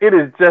twisted. It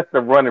is just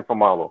the running for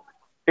Marlowe.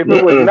 If it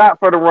was Mm-mm. not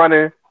for the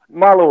running,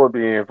 Marlowe would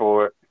be in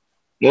for it.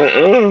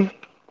 Mm-mm.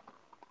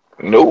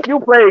 Nope. You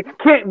play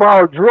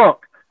kickball drunk.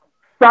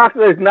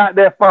 Soccer is not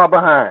that far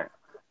behind.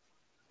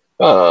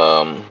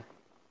 Um,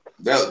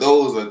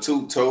 Those are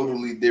two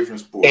totally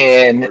different sports.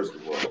 and First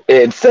of all,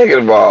 and second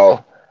of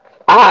all,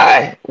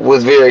 I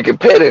was very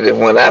competitive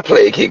when I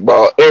played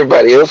kickball.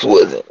 Everybody else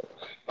wasn't.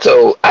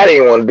 So I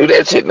didn't want to do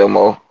that shit no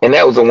more. And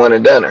that was a one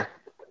and doneer.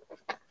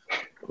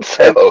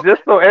 And So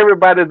just so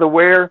everybody's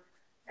aware,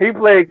 he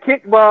played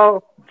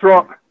kickball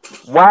drunk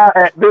while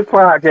at this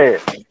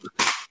podcast.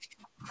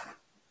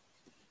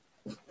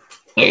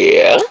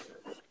 yeah.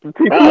 You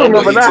Oh,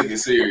 but remember he that? took it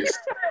serious.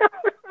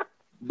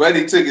 But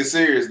he took it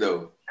serious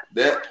though.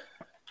 That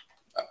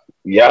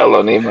Y'all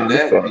don't even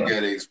that you understand.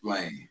 gotta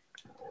explain.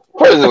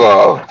 First of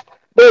all,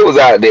 they was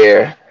out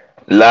there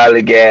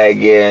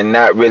lollygagging,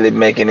 not really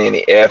making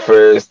any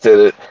efforts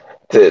to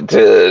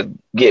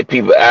get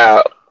people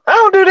out. I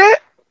don't do that.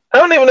 I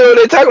don't even know what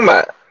they're talking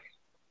about.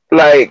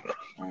 Like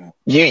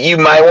you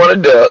might want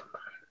to duck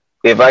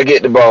if I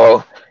get the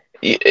ball,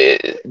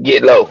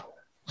 get low.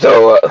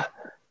 So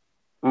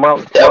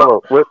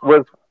Marlo,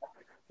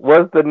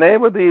 was the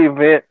name of the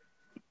event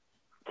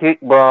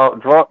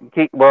kickball, drunk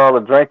kickball, or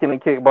drinking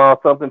and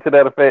kickball, something to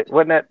that effect?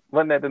 Wasn't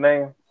that the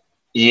name?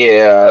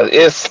 yeah,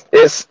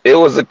 it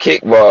was a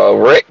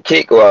kickball, rec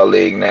kickball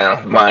league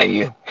now, mind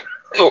you.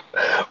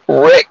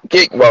 Rec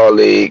kickball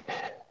league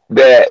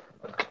that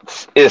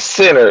is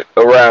centered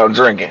around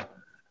drinking.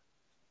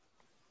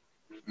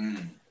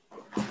 Mm.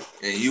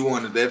 And you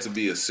wanted that to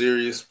be a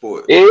serious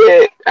sport.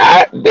 They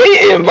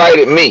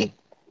invited me.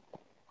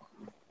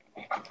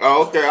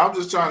 Oh, okay. I'm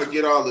just trying to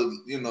get all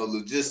the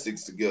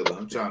logistics together.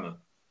 I'm trying to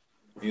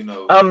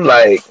I'm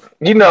like,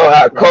 you know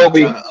how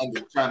Kobe,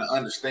 trying to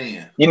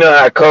understand. you know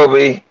how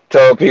Kobe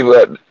told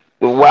people,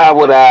 why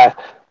would I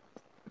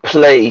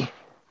play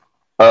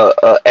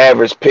a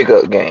average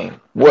pickup game?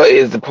 What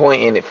is the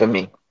point in it for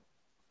me?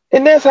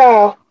 And that's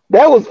how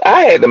that was.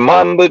 I had the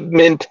Mamba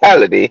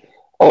mentality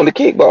on the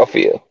kickball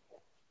field.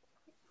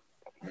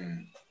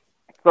 Mm.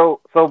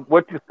 So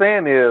what you're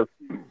saying is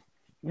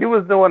you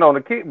was doing on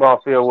the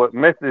kickball field what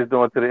Messi is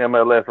doing to the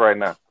MLS right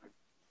now.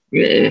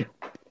 Mm-mm.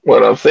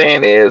 What I'm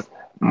saying is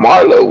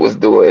Marlo was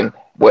doing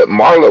what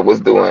Marlo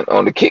was doing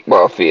on the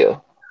kickball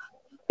field,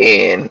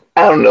 and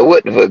I don't know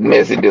what the fuck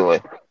Messi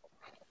doing.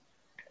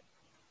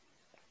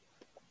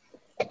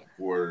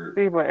 Word.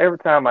 Even every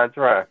time I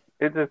try,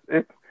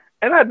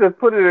 and I just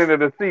put it in there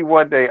to see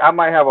one day. I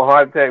might have a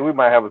heart attack. We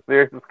might have a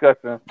serious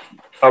discussion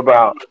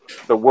about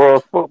the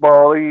World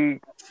Football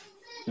League,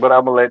 but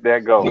I'm gonna let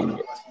that go.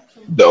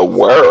 The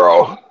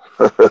world.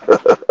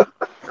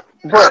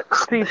 But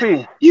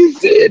TP, You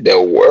said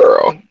the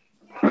world.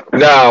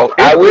 Now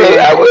I it's been.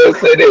 will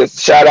say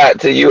this. Shout out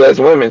to U.S.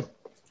 women.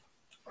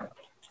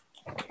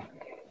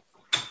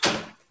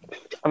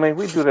 I mean,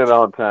 we do that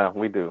all the time.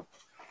 We do.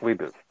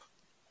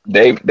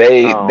 They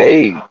they Um,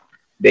 they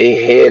they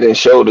head and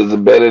shoulders are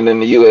better than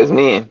the U.S.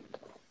 men.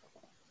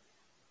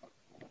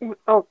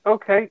 oh,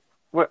 okay.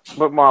 But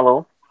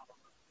Marlo,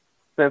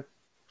 since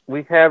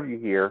we have you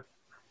here,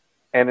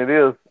 and it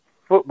is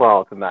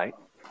football tonight,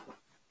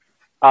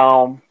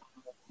 um,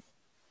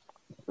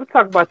 let's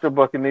talk about your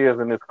Buccaneers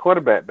and this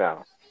quarterback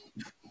battle.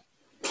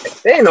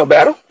 There ain't no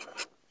battle.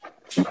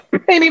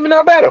 Ain't even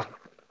no battle.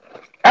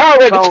 I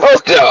already So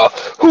told y'all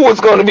who was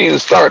going to be the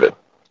starter.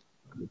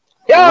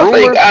 Y'all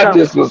think rumors I come.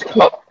 just was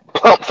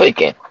pump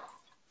faking?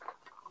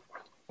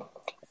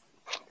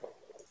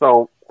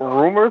 So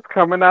rumors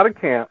coming out of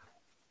camp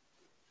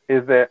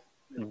is that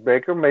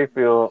Baker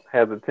Mayfield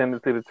has a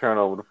tendency to turn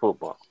over the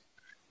football.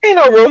 Ain't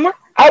no rumor.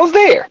 I was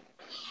there.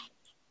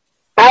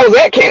 I was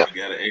at camp. We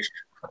got an extra.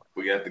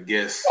 We got the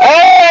guest.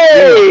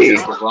 Hey,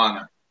 Guest of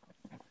honor.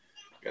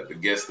 Got the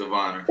guest of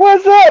honor.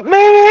 what's up,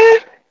 man?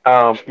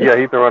 Yeah,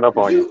 he throwing up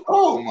on you.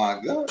 Oh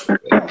my god.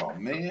 Oh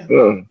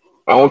man.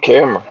 On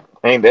camera.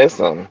 Ain't that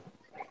something?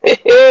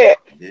 Yeah.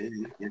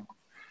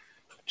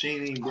 She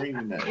ain't even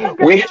bring me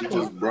that. She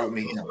just brought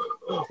me him.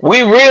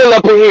 We real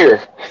up in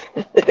here.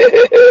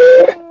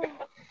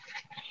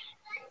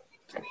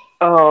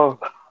 Oh,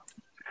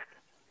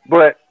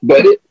 but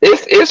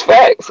it's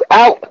facts.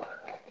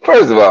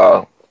 First of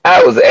all,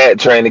 I was at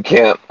training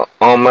camp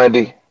on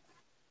Monday,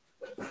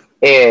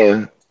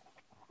 and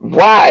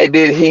why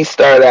did he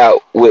start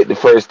out with the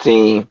first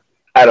team?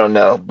 I don't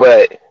know,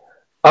 but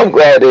I'm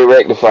glad they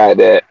rectified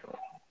that.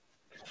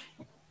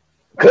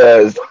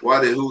 Cause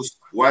why did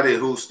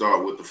who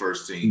start with the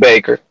first team?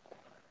 Baker.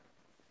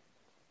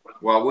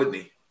 Why wouldn't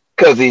he?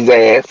 Cause he's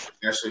ass.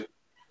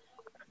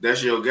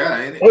 That's your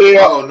guy, ain't it?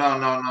 Yeah. Oh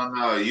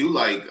no. You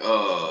like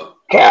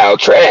Kyle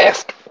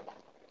Trask.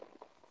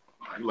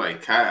 You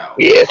like Kyle.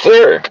 Yes,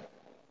 sir.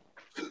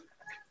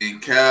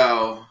 And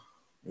Kyle,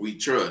 we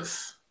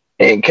trust.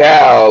 And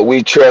Kyle,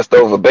 we trust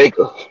over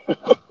Baker.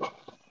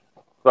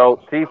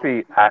 So,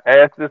 TP, I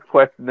asked this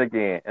question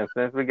again, and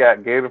since we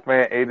got Gator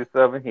Fan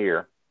 87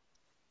 here,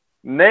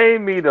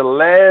 name me the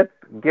last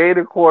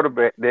Gator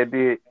quarterback that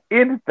did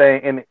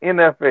anything in the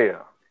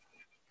NFL.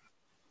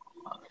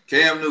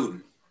 Cam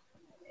Newton.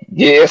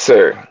 Yes,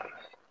 sir.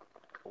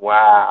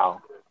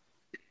 Wow.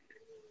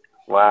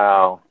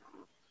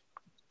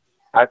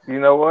 You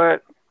know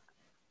what?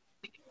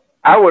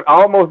 I would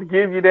almost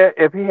give you that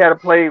if he had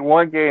played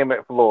one game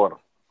at Florida.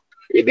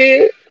 He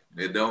did.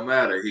 It don't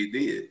matter. He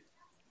did.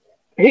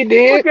 He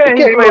did. What game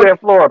he played at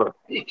Florida?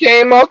 He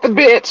came off the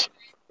bench.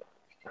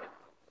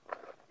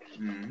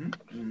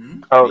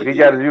 Oh, he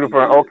got his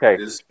uniform. Okay.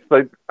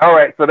 So, all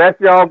right. So that's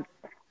y'all.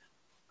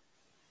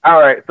 All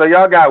right. So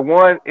y'all got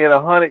one in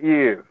 100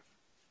 years.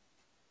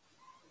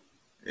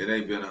 It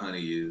ain't been 100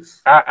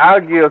 years. I'll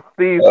give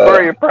Steve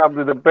Spurrier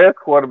probably the best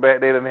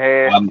quarterback they done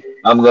had.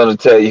 I'm going to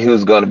tell you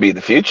who's going to be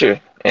the future.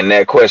 And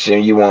that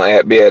question, you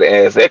won't be able to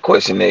ask that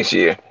question next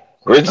year.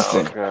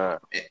 Richardson. Oh, God.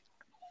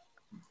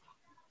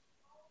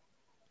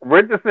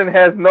 Richardson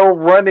has no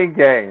running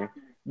game.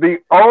 The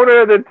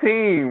owner of the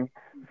team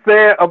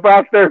said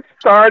about their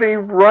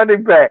starting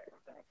running back,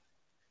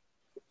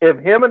 if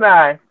him and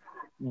I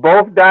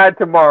both died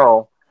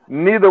tomorrow,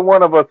 neither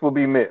one of us will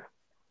be missed.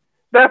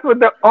 That's what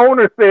the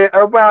owner said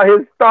about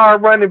his star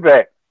running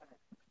back.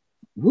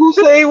 Who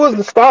said he was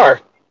the star?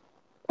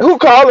 Who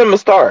called him a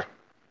star?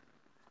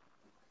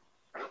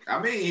 I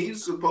mean,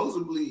 he's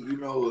supposedly,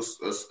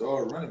 a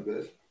star running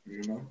back.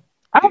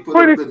 I'm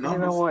pretty. You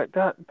know what?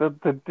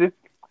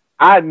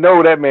 I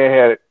know that man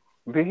had it.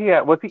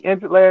 Was he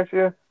injured last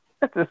year?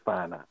 Let's just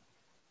find out.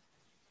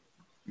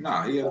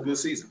 Nah, he had a good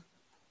season.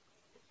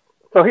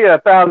 So he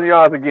had 1,000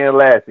 yards again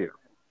last year.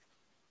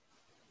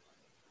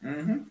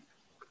 Mm-hmm.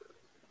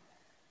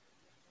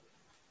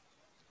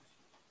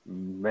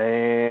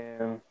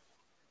 Man.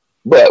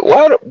 But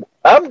what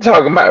I'm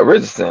talking about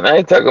Richardson. I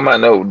ain't talking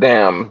about no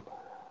damn.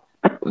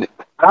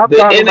 I'm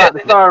talking about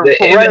the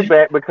starting running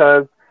back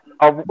because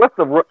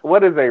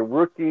what is a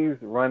rookie's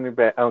running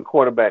back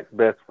quarterback's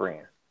best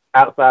friend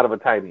outside of a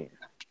tight end?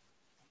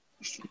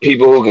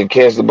 People who can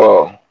catch the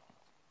ball.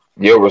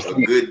 A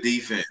good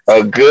defense.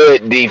 A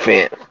good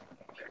defense.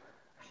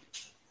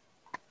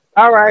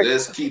 All right.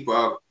 Let's keep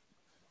the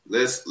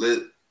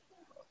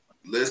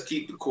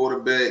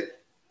quarterback,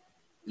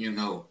 in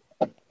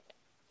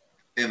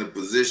a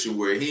position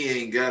where he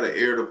ain't got to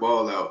air the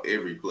ball out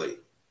every play.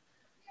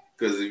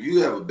 Because if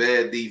you have a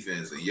bad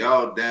defense and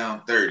y'all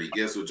down 30,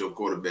 guess what your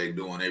quarterback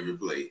doing every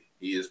play?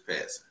 He is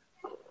passing.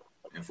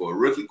 And for a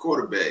rookie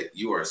quarterback,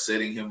 you are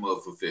setting him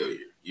up for failure.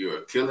 You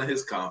are killing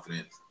his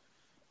confidence.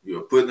 You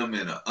are putting him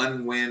in an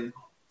unwin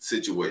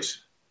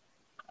situation.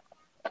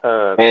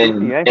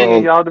 Ain't he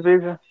in y'all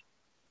division?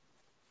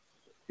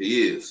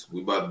 He is.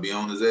 We about to be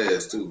on his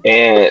ass too.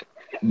 And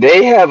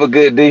they have a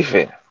good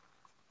defense.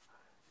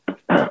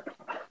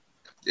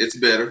 It's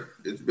better.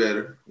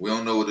 We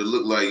don't know what it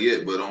look like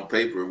yet, but on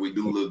paper we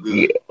do look good.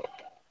 Yeah.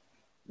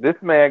 This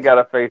man got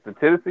to face the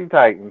Tennessee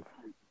Titans,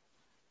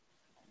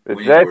 the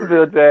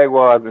Jacksonville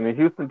Jaguars, and the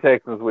Houston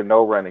Texans with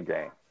no running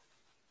game.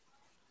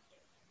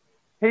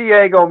 He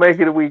ain't gonna make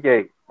it to week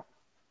 8.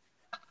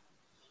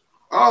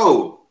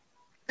 Oh,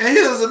 and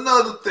here's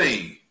another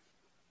thing.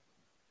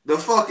 The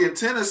fucking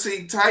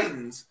Tennessee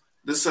Titans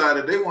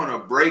decided they want to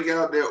break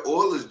out their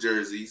Oilers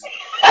jerseys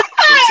for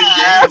 2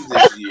 games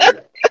this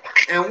year,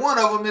 and one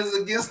of them is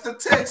against the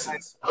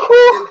Texans.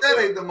 If that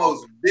ain't the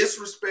most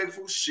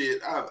disrespectful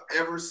shit I've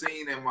ever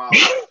seen in my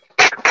life.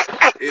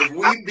 If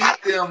we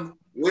beat them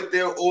with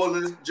their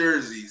Oilers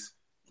jerseys,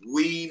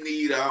 we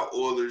need our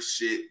Oilers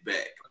shit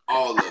back.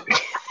 All of it.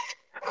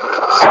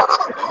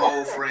 The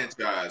whole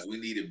franchise, we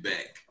need it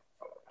back.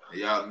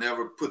 Y'all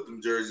never put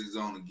them jerseys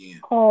on again.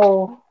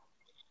 Oh.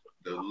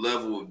 the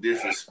level of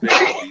disrespect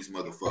with these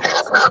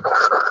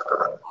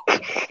motherfuckers.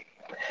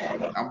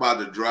 I'm about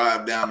to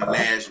drive down to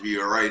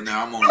Nashville right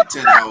now. I'm only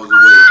 10 hours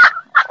away.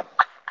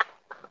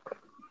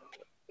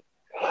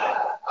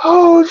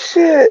 Oh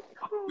shit!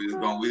 We're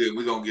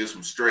gonna get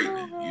some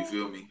straightening. You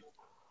feel me?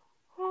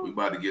 We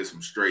about to get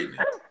some straightening.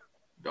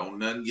 Don't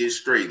nothing get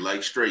straight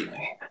like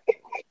straightening.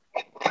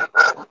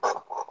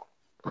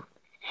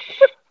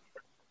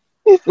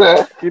 He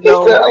said, You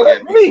know, They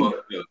like got me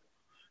fucked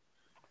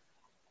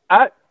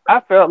up. I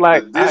felt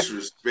like The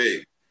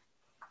disrespect.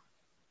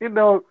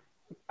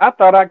 I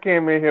thought I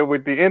came in here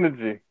with the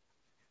energy.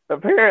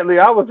 Apparently,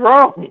 I was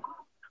wrong.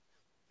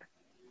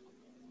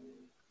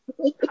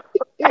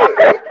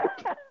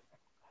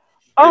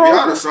 If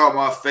y'all have saw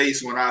my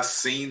face when I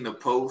seen the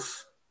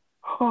post,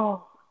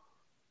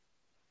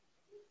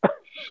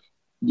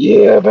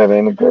 yeah, that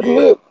ain't a good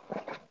look.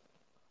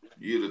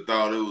 you'd have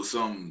thought it was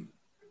something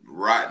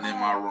rotten in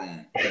my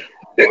room.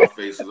 My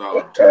face was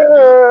all turned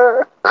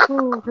up.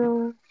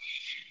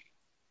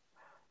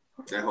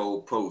 That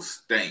whole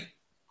post stank.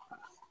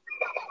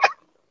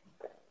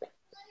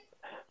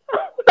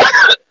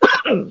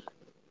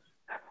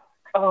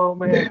 Oh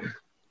man.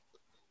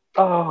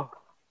 Oh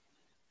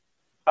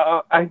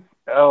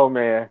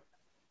man.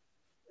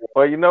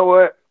 Well, you know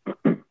what?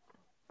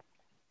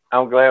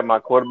 I'm glad my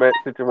quarterback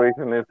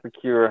situation is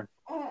secure.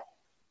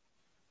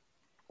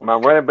 My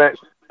running back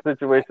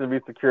situation will be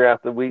secure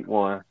after week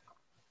 1.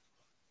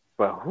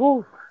 But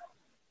whew.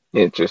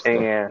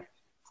 Interesting. And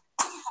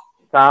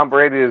Tom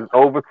Brady is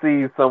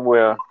overseas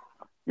somewhere.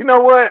 You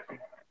know what?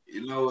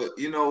 You know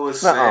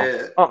what's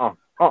sad?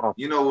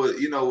 You know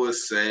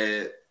what's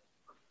sad?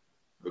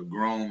 A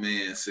grown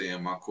man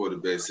saying my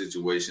quarterback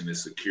situation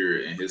is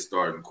secure and his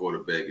starting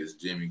quarterback is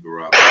Jimmy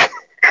Garoppolo.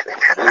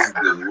 This is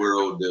the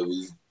world that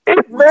we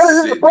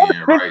sitting in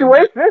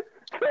right now.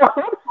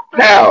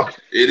 How?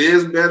 It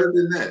is better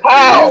than that.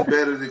 How? It is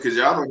better than because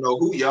y'all don't know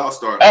who y'all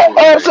starting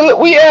quarterback.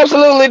 Absolutely, we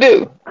absolutely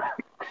do.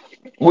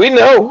 We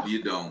know.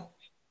 You don't.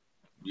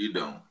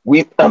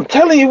 I'm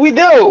telling you, we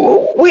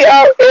know.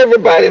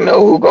 Everybody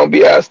know who's gonna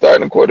be our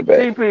starting quarterback.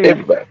 CP,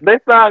 Everybody. their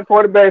starting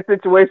quarterback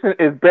situation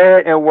is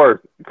bad and worse.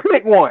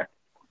 Pick one.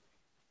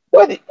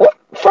 What?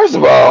 First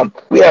of all,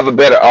 we have a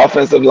better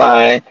offensive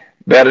line,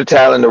 better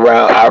talent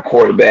around our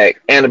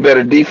quarterback, and a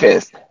better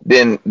defense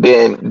than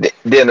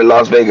the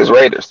Las Vegas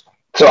Raiders.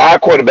 So our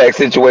quarterback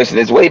situation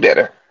is way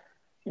better.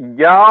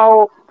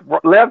 Y'all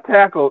left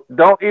tackle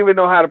don't even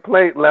know how to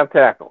play left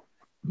tackle.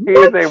 He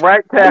is a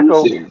right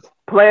tackle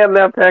playing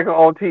left tackle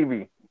on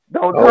TV.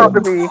 Don't talk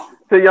to me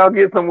till y'all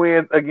get some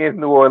wins against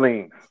New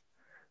Orleans.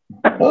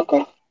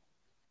 Okay.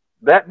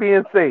 That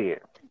being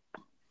said,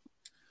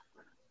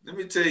 let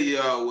me tell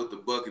y'all what the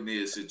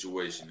Buccaneers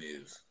situation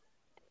is.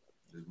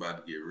 It's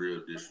about to get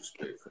real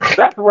disrespectful.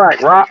 That's right,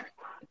 Rock.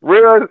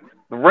 Real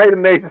Raider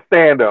Nation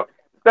stand up.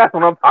 That's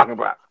what I'm talking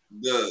about.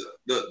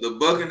 The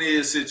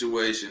Buccaneers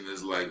situation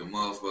is like a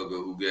motherfucker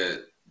who got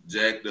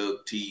jacked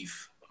up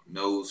teeth,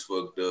 nose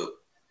fucked up,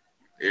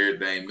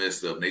 everything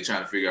messed up. And they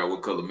trying to figure out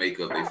what color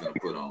makeup they finna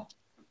put on.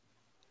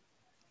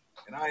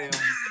 And I am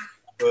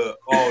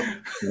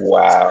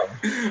wow.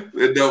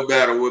 It don't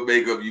matter what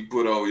makeup you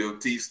put on, your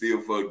teeth still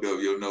fucked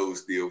up, your nose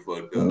still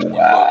fucked up.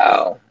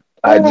 Wow.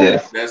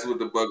 That's what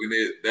the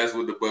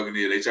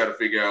Buccaneers. They try to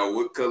figure out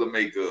what color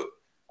makeup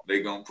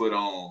they gonna put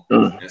on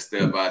and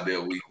step out there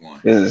week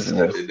 1.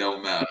 It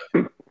don't matter.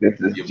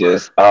 This is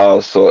just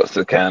all sorts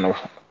of kind of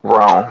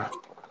wrong.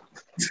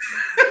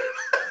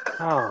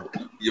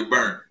 You're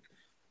burnt.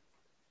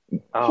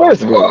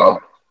 First of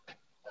all,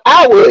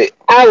 I would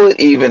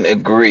even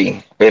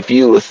agree if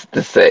you was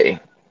to say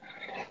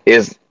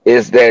is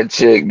that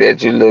chick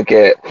that you look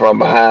at from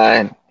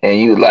behind and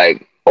you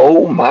like,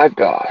 oh my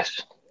gosh,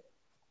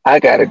 I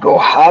gotta go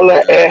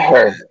holler at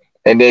her,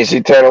 and then she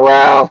turn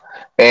around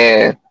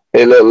and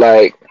it looked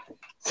like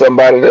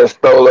somebody that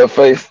stole her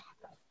face.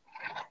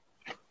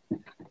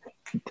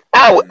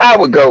 I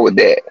would go with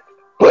that,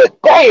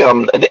 but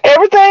damn,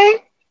 everything.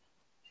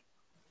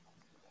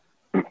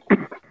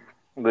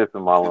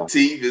 Listen, Marlon. The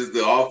teeth is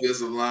the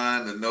offensive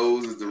line. The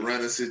nose is the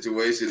running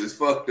situation. It's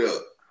fucked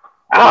up.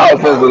 I don't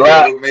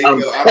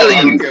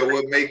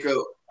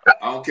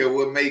care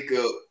what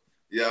makeup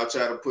y'all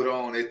try to put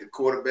on at the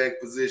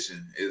quarterback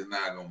position. It's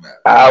not gonna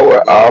matter.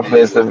 Our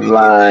offensive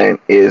line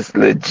is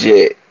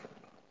legit.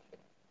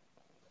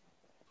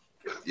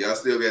 Y'all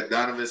still got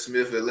Donovan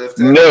Smith at left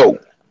tackle? No,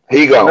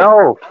 he gone.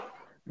 No,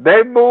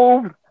 they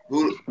moved.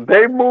 Who's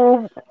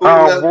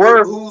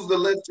the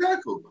left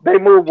tackle? They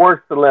moved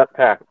worse to left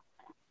tackle.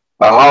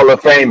 A Hall of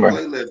Famer.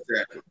 Play left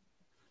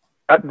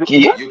tackle.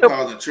 You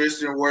calling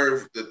Tristan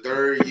Wirth the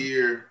 3rd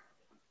year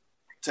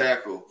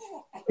tackle?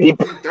 He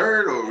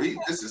third or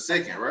this is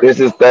second, right? This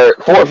is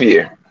 4th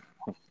year.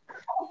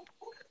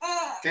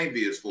 Can't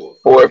be his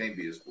fourth. Fourth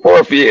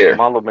year.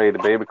 Marlo made the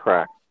baby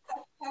cry.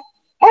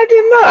 I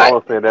did not.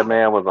 Marlo said that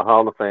man was a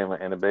Hall of Famer,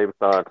 and the baby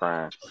started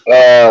crying.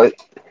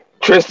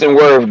 Tristan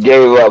Wirth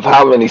gave up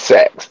how many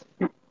sacks?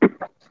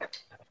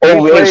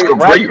 Over his career.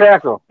 Right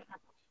tackle.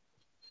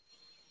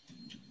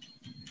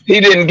 He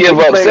didn't He give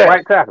up played sacks.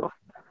 right tackle.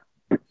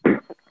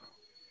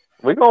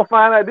 We're gonna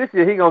find out this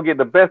year. He gonna get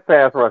the best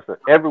pass rusher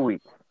every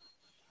week.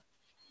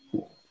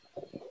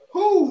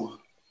 Who?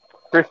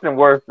 Christian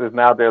Wirfs is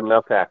now their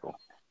left tackle.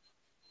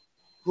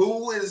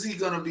 Who is he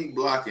gonna be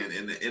blocking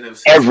in the NFC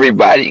South?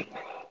 Everybody.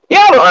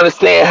 Y'all don't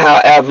understand how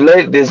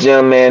athletic this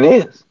young man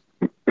is.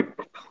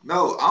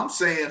 No, I'm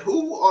saying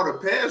who are the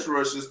pass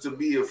rushers to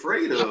be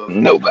afraid of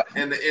Nobody.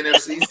 in the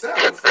NFC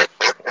South?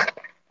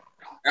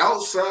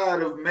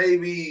 Outside of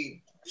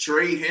maybe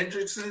Trey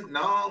Hendrickson?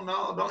 No,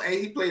 don't.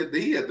 Hey,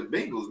 he at the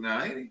Bengals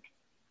now, ain't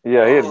he?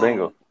 Yeah, he's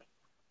Bengals.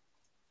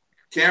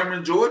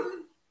 Cameron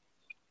Jordan?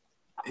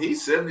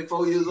 He's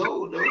 74 years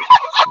old, though.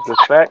 The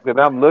fact that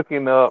I'm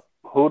looking up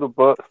who the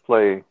Bucks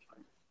play,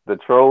 the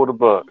troll the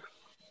Bucks,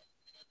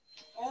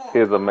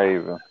 is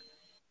amazing.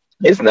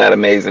 It's not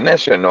amazing.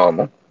 That's your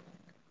normal.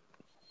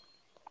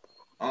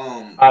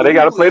 They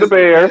got to play the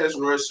Bears. Pass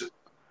rusher?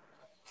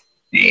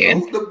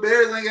 And The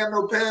Bears ain't got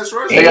no pass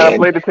rusher. They got to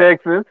play the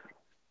Texans.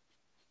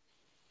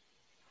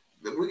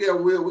 We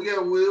got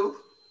Will.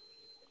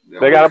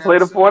 They got to play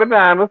the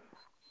 49ers.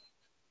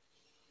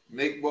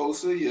 Nick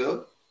Bosa, yeah.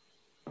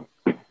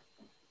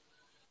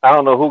 I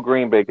don't know who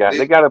Green Bay got.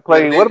 They got to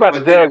play. What about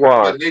the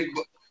Jaguars?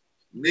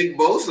 Nick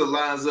Bosa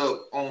lines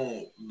up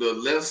on the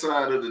left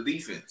side of the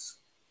defense.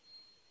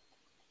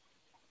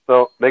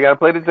 So they got to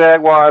play the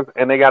Jaguars,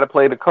 and they got to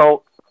play the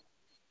Colts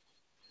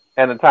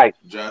and the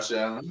Titans. Josh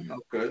Allen,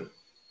 okay.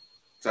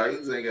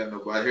 Titans ain't got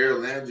nobody.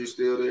 Harold Landry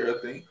still there, I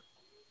think.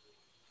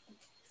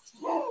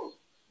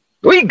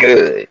 we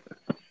good.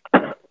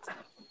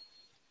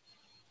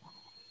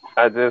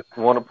 I just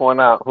want to point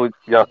out who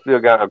y'all still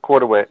got a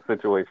quarterback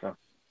situation.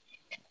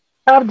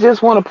 I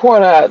just want to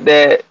point out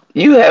that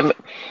you haven't.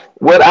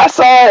 What I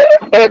saw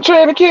at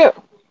training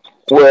camp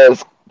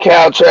was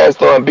Cal Trask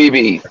throwing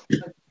BBs.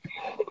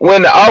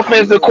 When the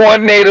offensive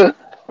coordinator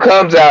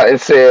comes out and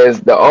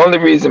says the only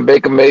reason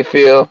Baker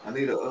Mayfield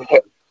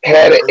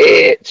had an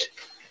edge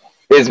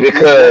is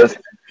because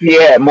he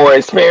had more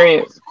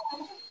experience,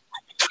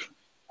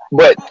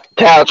 but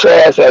Cal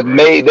Trask has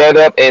made that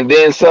up and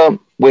then some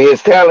with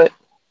his talent.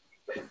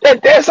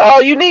 That's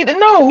all you need to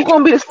know. Who's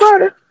gonna be the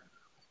starter?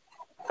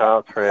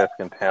 Kyle Trask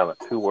and talent.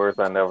 2 words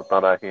I never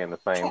thought I'd hear in the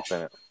same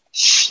sentence.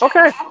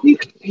 Okay.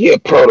 He a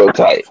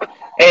prototype.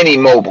 And he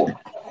mobile.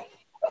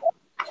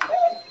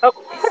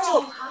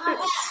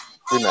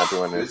 We're not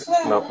doing this.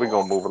 No, we're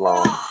going to move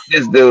along.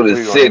 This dude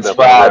is We're gonna end up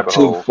in a 6'5", rabbit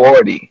hole.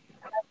 240.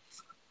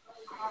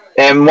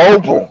 And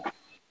mobile.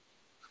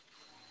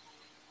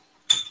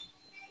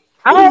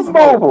 How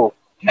mobile?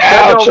 That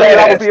Kyle don't mean I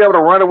would Trask. be able to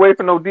run away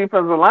from no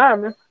defensive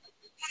linemen.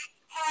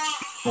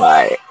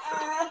 Right.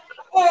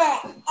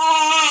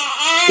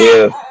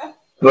 Yeah.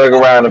 Look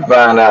around and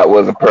find out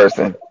was a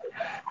person.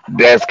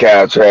 That's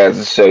Kyle Trask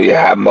to show you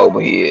how mobile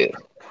he is.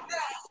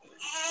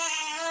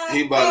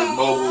 He about as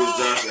mobile as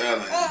Josh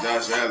Allen. And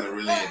Josh Allen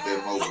really ain't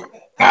that mobile.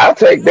 I'll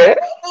take that.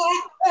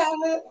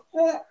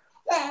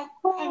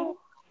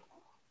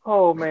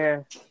 Oh,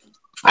 man.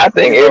 I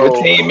think every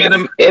team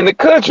in the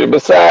country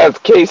besides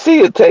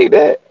KC will take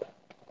that.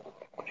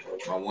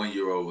 My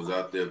 1-year-old was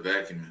out there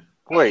vacuuming.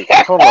 Wait,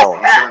 hold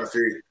on.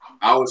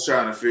 I was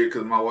trying to figure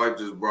because my wife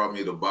just brought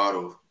me the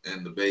bottle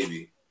and the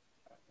baby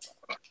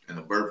and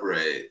the burp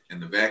rag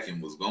and the vacuum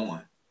was going.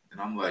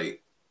 And I'm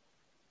like,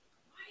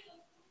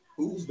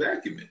 who's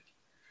vacuuming?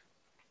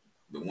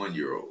 The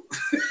 1-year-old.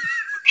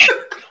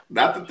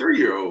 Not the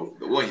 3-year-old,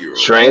 the 1-year-old.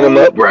 Train them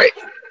up right.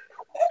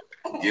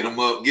 Get them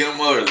up, get them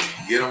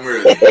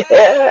early.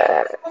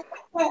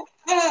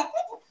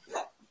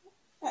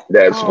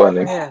 That's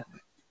funny. Man.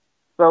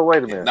 So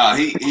wait a minute. Nah,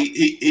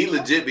 he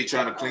legit be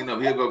trying to clean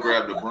up. He'll go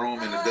grab the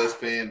broom and the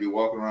dustpan, be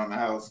walking around the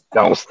house.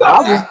 Don't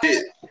stop him.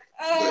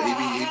 But he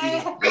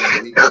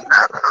be.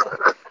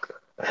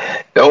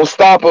 Don't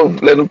stop him.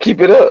 Let him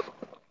keep it up.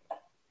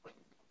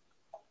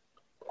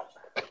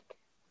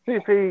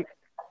 CP,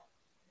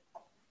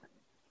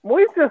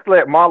 we just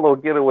let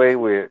Marlo get away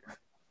with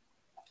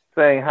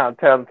saying how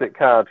talented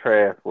Kyle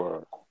Trask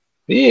was.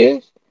 He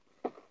is.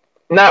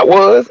 Not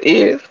was,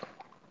 is.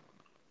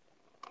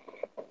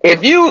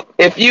 If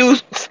you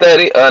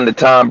study under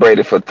Tom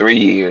Brady for 3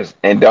 years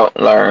and don't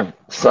learn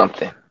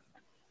something,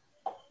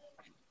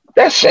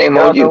 that's shame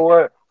on you. Know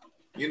what?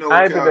 You know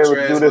I what ain't been Kyle able to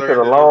Trask do this in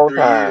learned a long 3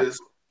 time. years?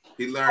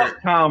 He learned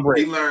Tom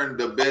Brady. He learned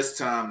the best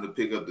time to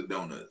pick up the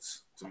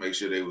donuts to make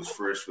sure they was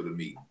fresh for the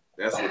meeting.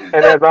 That's what he And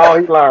that's all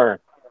he learned.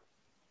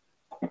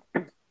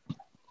 As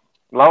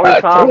long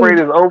as Tom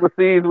Brady is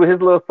overseas with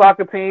his little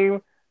soccer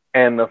team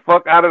and the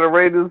fuck out of the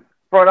Raiders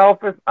front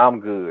office, I'm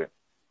good.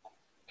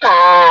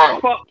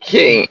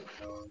 King.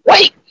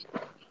 Wait.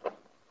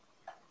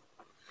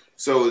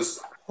 So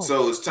is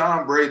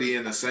Tom Brady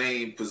in the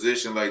same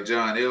position like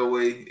John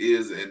Elway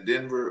is in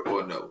Denver,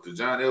 or no? Because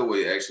John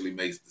Elway actually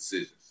makes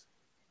decisions.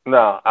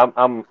 No,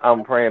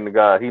 I'm praying to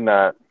God he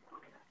not.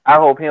 I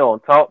hope he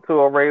don't talk to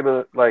a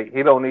Raider. Like,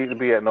 he don't need to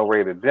be at no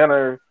Raider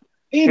dinner.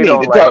 He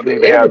don't need to talk to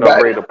need to have no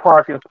everybody. Raider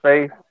parking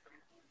space.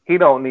 He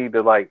don't need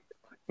to like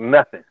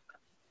nothing.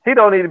 He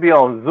don't need to be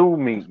on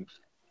Zoom meetings.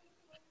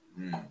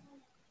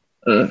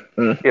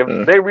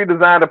 If they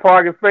redesign the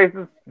parking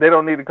spaces, they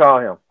don't need to call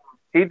him.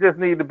 He just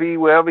need to be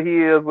wherever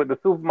he is with the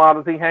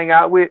supermodels he hang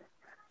out with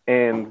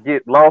and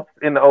get lost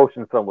in the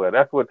ocean somewhere.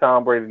 That's where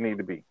Tom Brady need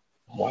to be.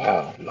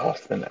 Wow,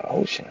 lost in the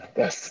ocean.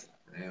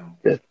 Damn,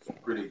 That's it's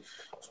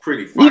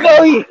pretty you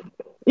final.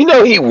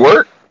 know he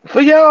worked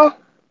for y'all.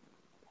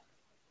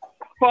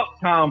 Fuck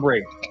Tom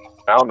Brady.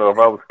 I don't know if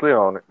I was clear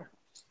on it.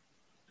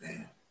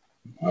 Damn.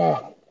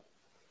 Oh,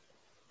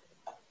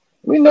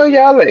 we know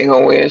y'all ain't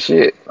gonna win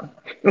shit.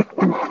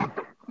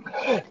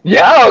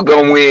 Y'all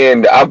gonna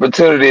win the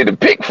opportunity to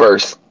pick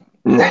first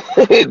in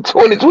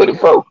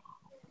 2024.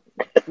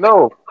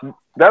 No,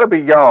 that'll be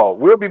y'all.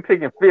 We'll be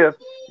picking fifth.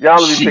 Y'all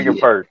will be picking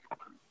Shit. first.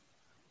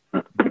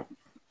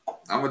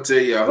 I'm gonna tell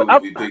y'all who will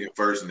be picking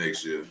first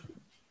next year.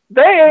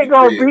 They ain't Be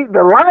gonna clear. beat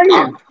the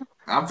Lions.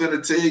 I'm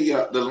gonna tell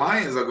you the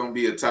Lions are gonna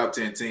be a top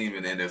 10 team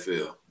in the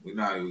NFL. We're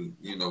not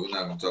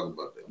gonna talk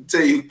about that. I'm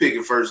tell you who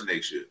picking first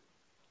next year.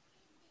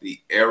 The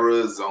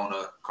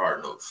Arizona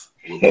Cardinals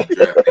will be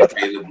drafting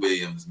Caleb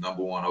Williams,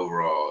 number 1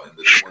 overall in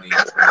the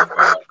 2025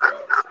 draft.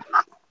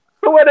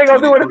 So what they gonna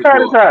do with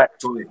the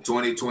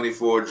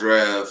 2024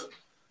 draft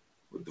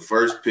with the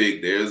first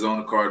pick, the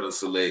Arizona Cardinals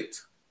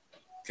select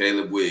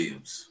Caleb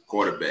Williams,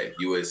 quarterback,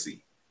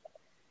 USC.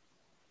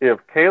 If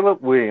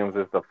Caleb Williams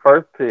is the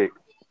first pick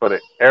for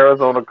the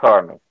Arizona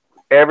Cardinals,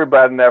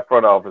 everybody in that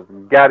front office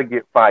got to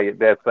get fired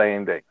that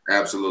same day.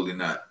 Absolutely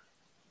not.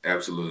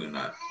 Absolutely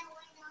not.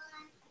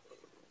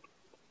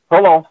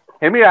 Hold on.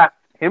 Hear me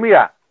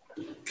out.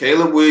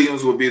 Caleb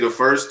Williams will be the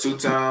first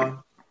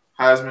 2-time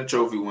Heisman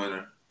Trophy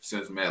winner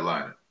since Matt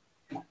Leinart.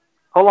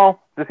 Hold on.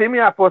 Just hear me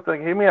out for a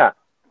second. Hear me out.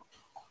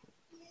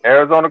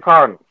 Arizona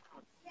Cardinals.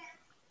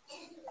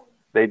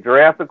 They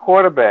draft a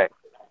quarterback,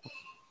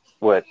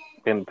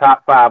 in the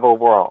top 5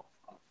 overall.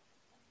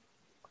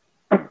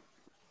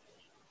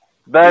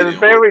 The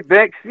very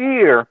next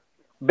year,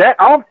 that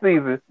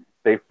offseason,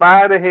 they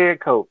fire the head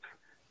coach,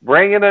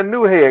 bring in a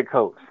new head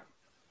coach,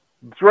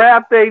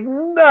 draft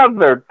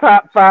another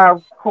top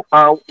 5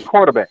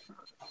 quarterback.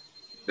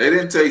 They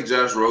didn't take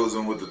Josh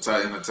Rosen in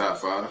the top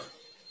 5.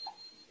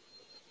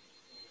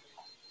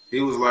 He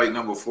was like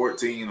number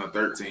 14 or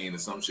 13 or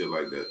some shit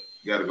like that.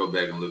 You got to go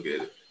back and look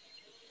at it.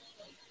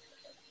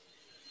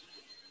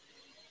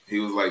 He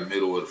was like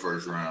middle of the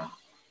first round.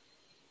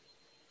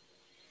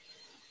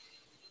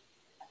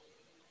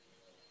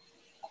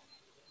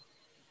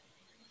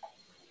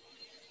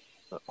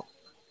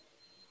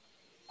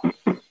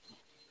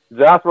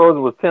 Josh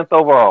Rosen was 10th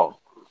overall.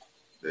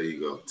 There you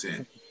go,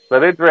 10. So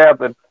they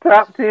drafted a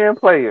top 10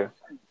 player.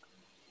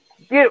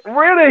 Get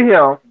rid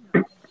of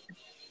him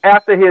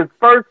after his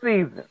first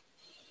season.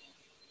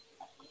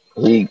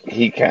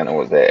 He kind of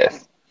was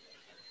ass.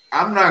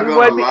 I'm not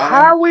gonna lie.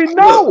 How we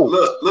know?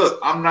 Look.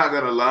 I'm not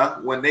gonna lie.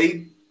 When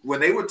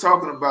they were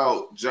talking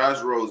about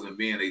Josh Rosen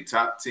being a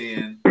top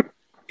 10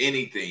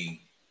 anything,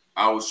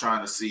 I was trying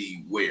to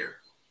see where.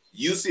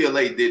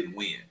 UCLA didn't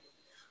win.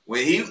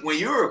 When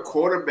you're a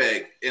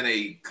quarterback in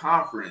a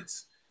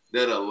conference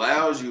that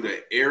allows you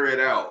to air it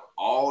out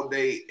all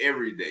day,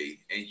 every day,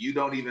 and you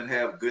don't even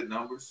have good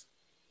numbers,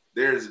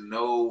 there's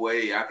no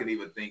way I can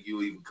even think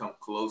you'll even come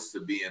close to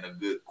being a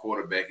good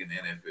quarterback in the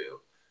NFL.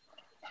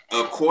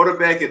 A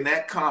quarterback in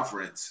that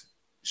conference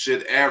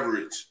should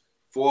average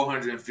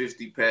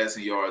 450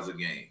 passing yards a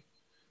game.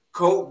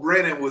 Colt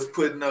Brennan was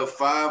putting up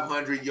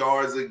 500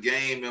 yards a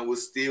game and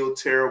was still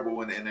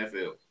terrible in the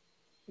NFL.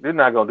 You're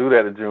not going to do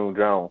that to June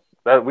Jones.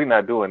 We're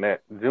not doing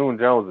that. June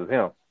Jones is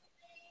him.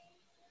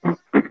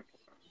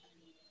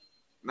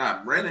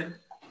 Not Brennan.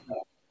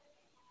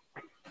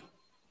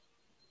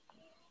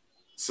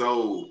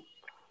 So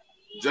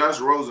Josh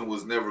Rosen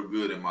was never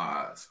good in my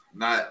eyes.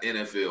 Not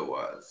NFL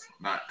wise,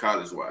 not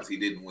college wise. He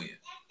didn't win.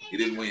 He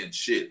didn't win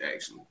shit,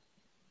 actually.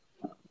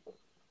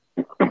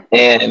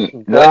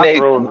 And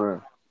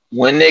Rosen.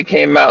 when they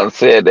came out and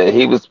said that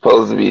he was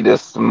supposed to be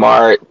this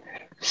smart,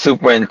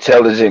 super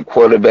intelligent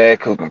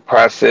quarterback who can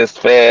process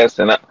fast,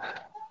 and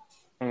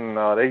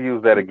no, they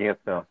used that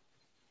against him.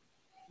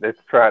 They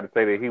tried to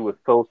say that he was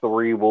so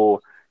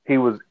cerebral. They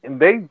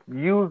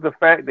used the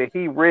fact that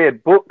he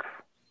read books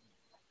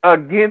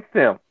against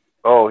him.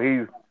 Oh,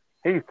 he's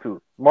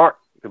too smart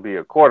to be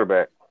a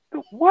quarterback.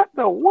 What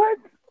the what?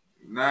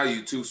 Now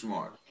you too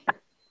smart.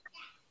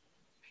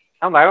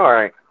 I'm like, all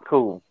right,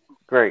 cool,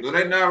 great.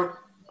 But now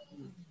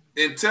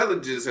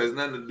intelligence has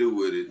nothing to do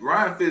with it.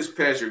 Ryan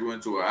Fitzpatrick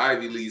went to an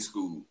Ivy League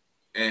school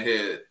and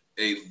had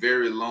a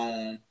very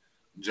long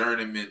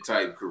journeyman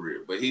type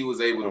career, but he was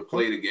able to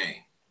play the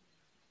game.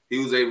 He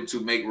was able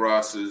to make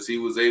rosters. He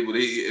was able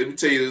to. Let me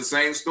tell you the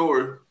same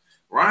story.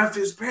 Ryan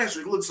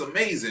Fitzpatrick looks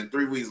amazing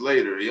 3 weeks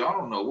later. Y'all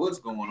don't know what's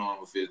going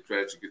on with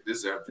Fitzpatrick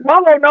this afternoon.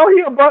 Mama know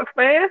he a Bucks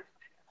fan.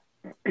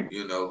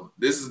 You know,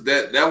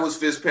 that was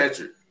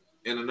Fitzpatrick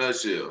in a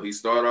nutshell. He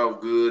started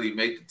off good. He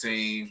made the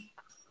team.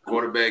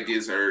 Quarterback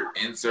gets hurt.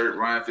 Insert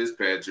Ryan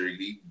Fitzpatrick.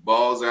 He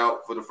balls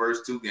out for the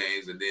first 2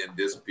 games and then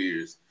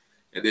disappears.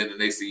 And then the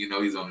next thing you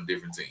know, he's on a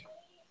different team.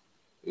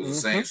 It was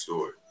the same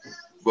story.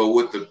 But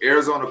what the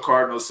Arizona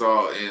Cardinals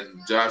saw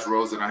in Josh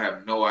Rosen, I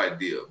have no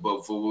idea.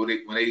 But for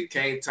when they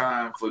came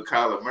time for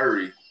Kyler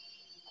Murray,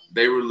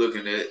 they were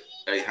looking at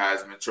a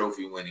Heisman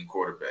Trophy winning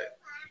quarterback.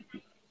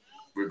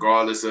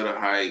 Regardless of the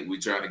height, we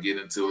trying to get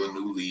into a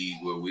new league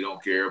where we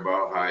don't care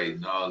about height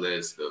and all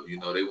that stuff. You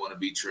know, they want to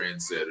be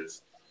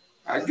trendsetters.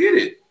 I get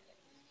it.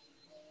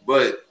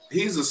 But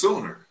he's a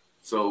Sooner,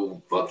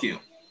 so fuck him.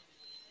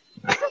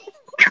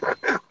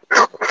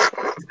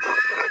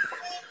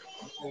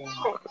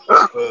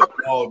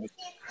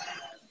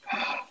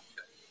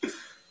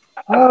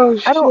 Oh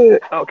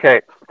shit!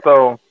 Okay,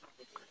 so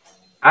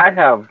I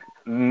have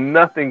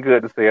nothing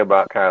good to say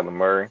about Kyler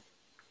Murray.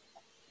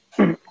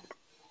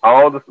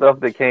 All the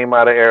stuff that came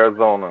out of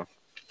Arizona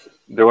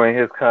during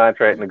his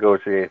contract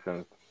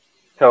negotiations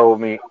told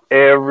me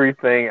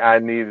everything I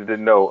needed to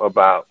know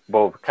about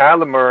both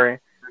Kyler Murray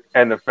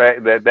and the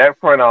fact that that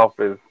front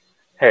office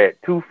had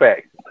two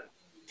factions.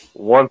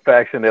 One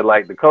faction that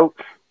liked the coach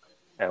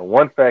and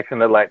one faction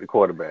that liked the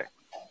quarterback.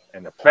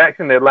 And the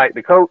faction that liked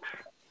the coach,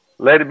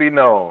 let it be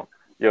known,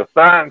 your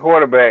starting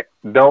quarterback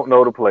don't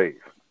know the plays.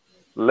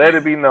 Let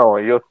it be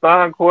known, your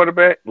starting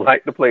quarterback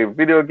like to play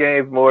video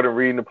games more than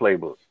reading the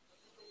playbook.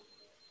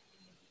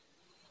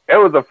 It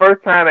was the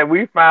first time that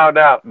we found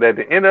out that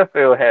the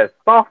NFL has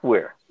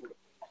software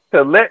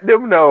to let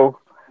them know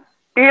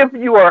if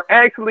you are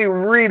actually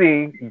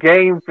reading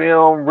game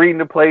film, reading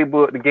the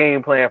playbook, the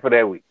game plan for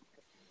that week.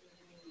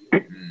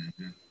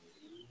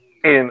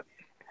 And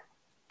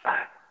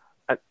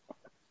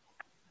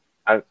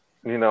I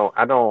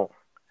don't.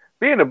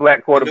 Being a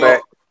black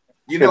quarterback,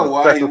 you know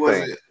why he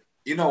wasn't. Thing.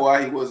 You know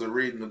why he wasn't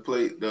reading the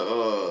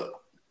playbook.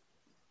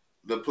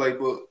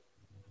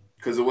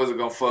 Because it wasn't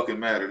gonna fucking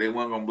matter. They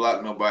weren't gonna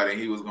block nobody,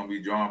 and he was gonna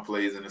be drawing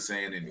plays in the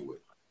sand anyway.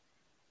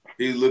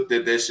 He looked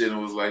at that shit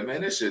and was like,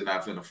 "Man, this shit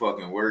not finna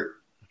fucking work.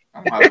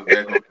 I'm hopping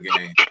back on the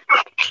game."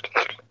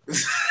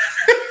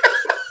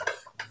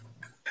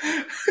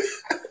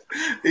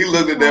 He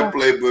looked at that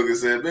playbook and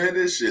said, "Man,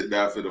 this shit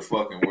not finna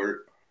fucking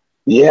work."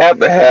 You have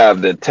to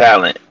have the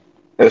talent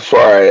as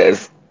far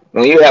as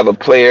when you have a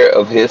player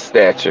of his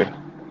stature.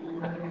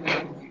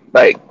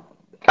 Like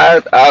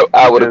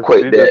I would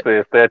equate you that. just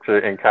said stature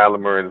and Kyler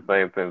Murray in the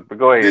same sentence. But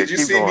go ahead. Did you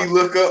keep see going. me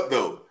look up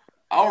though?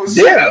 I was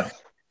A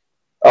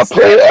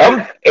player,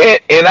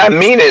 and I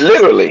mean it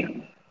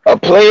literally. A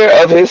player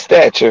of his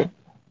stature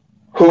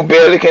who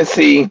barely can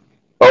see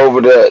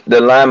over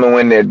the linemen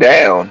when they're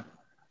down,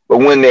 but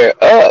when they're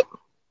up,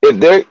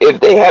 if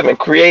they haven't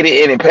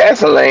created any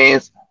passing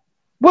lanes,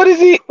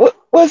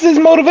 what's his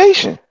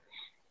motivation?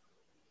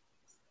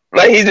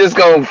 Like he's just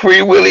gonna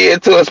free willy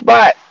into a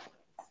spot.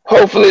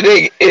 Hopefully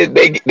they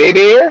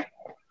there.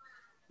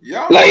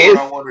 Y'all know what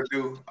I want to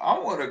do? I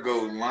want to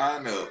go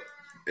line up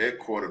at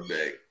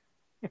quarterback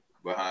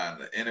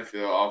behind the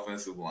NFL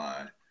offensive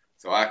line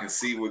so I can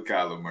see what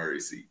Kyler Murray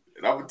sees.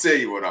 And I'm going to tell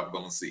you what I'm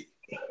going to see.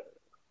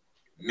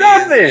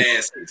 Men's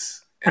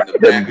asses and the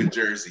back of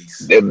jerseys.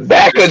 The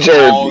back of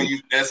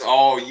jerseys. That's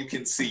all you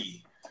can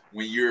see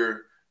when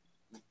you're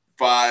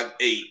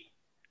 5'8",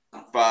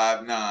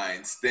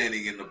 5'9",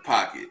 standing in the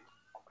pocket.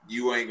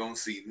 You ain't going to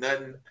see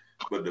nothing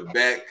but the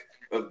back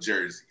of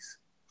jerseys.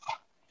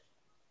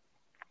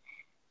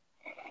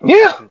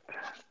 Yeah.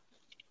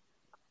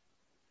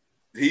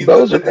 He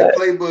looked at the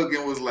playbook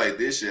and was like,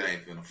 "This shit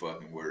ain't finna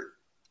fucking work.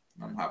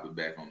 I'm hopping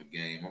back on the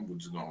game. I'm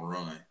just gonna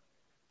run.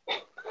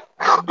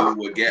 I'm gonna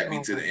do what got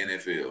me to the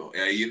NFL."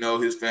 And you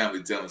know his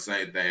family tell him the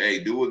same thing.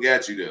 Hey, do what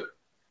got you there.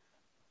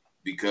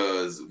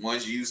 Because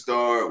once he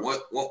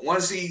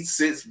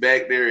sits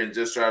back there and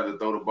just tries to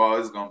throw the ball,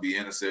 it's gonna be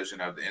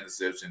interception after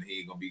interception.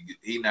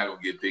 He not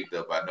gonna get picked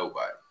up by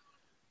nobody.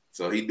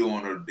 So he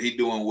doing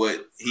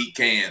what he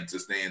can to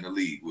stay in the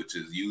league, which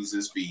is use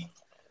his feet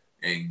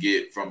and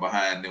get from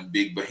behind them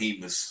big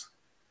behemoths,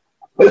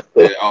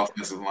 that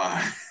offensive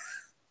line.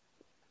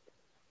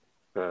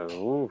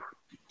 Ooh.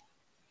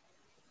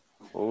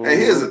 Hey,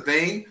 here's the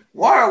thing.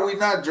 Why are we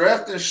not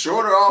drafting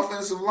shorter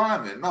offensive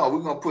linemen? No, we're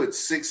gonna put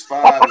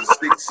 6'5" and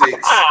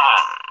 6'6"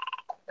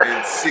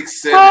 and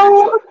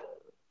 6'7".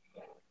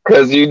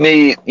 Because you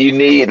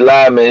need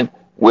linemen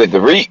with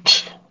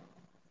reach.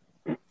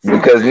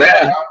 Because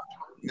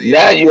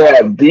now you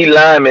have D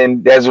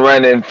linemen that's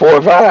running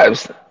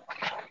 4.5s.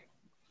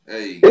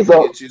 Hey, it's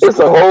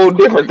a whole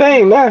different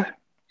thing now.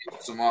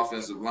 Some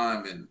offensive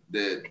linemen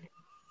that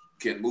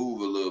can move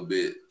a little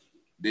bit,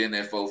 then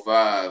that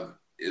 4.5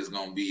 is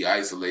gonna be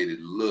isolated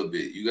a little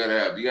bit. You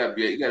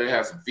gotta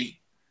have some feet.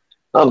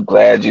 I'm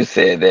glad you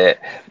said that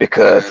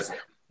because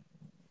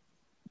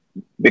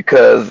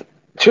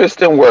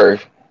Tristan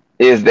Wirth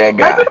is that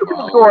guy.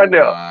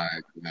 My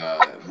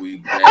God.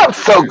 I'm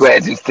so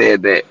glad you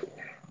said that.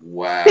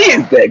 Wow. He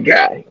is that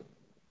guy.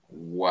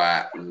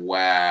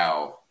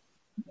 Wow.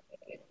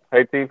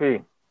 Hey,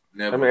 TP.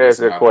 Let me ask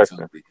you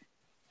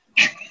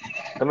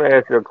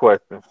a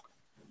question.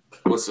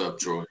 What's up,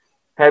 Troy?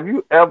 Have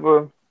you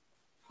ever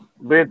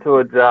been to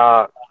a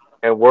job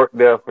and worked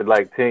there for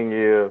like 10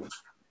 years,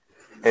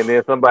 and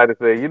then somebody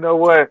said, "You know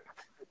what?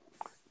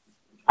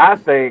 I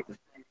think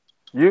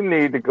you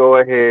need to go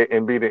ahead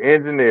and be the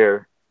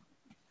engineer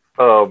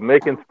of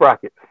making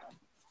sprockets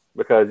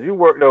because you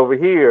worked over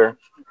here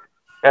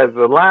as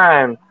a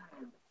line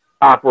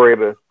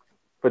operator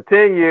for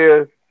 10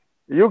 years.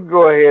 You can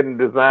go ahead and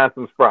design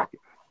some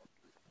sprockets.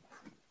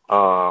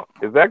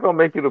 Is that gonna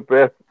make you the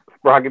best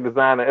sprocket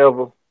designer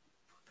ever?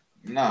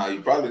 Nah,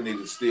 you probably need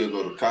to still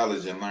go to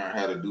college and learn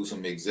how to do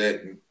some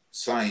exact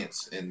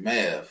science and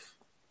math.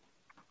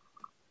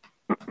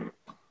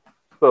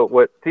 So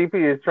what TP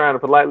is trying to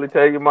politely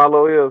tell you,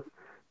 Marlo, is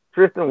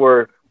Tristan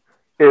Wirth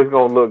is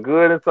gonna look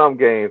good in some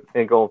games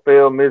and gonna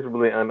fail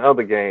miserably in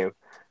other games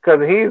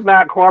because he's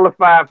not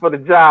qualified for the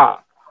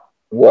job.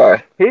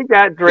 Why? He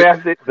got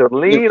drafted to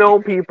He, lean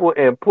on people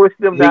and push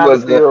them he down the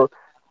was the field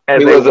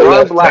as he a was a run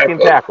left blocking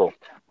tackle. tackle.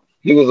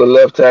 He was a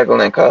left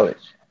tackle in college.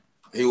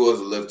 He was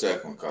a left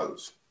tackle in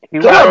college.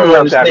 He So I was a don't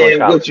left tackle in understand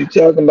college. what you're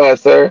talking about,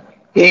 sir.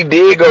 He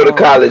did go to Oh,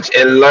 college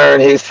and learn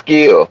his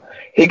skill.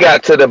 He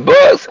got to the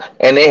Bucks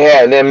and they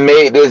had them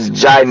made this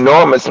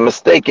ginormous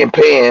mistake in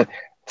paying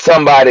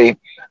somebody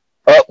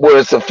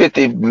upwards of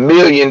 $50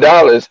 million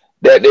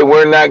that they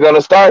were not going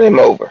to start him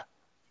over.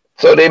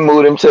 So they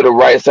moved him to the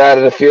right side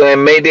of the field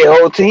and made their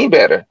whole team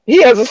better.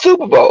 He has a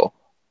Super Bowl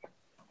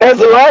as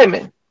a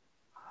lineman.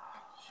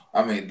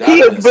 I mean,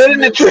 He Donovan has been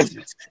in the Smith is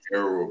trenches.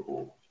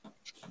 terrible.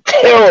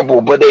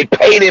 Terrible, but they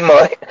paid him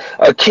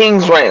a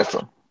king's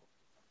ransom.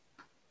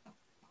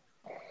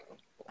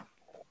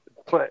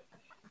 but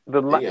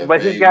He got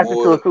but he paid got you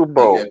to a more. Super He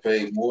Bowl. got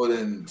paid more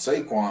than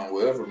Saquon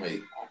will ever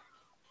make,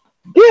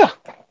 Yeah.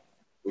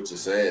 which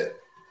is sad.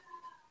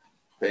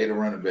 Pay the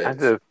running I backs.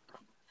 just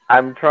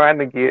I'm trying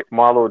to get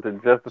Marlo to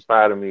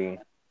justify to me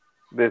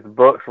this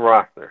Bucks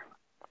roster.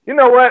 You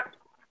know what?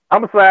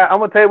 I'm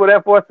gonna table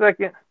that for a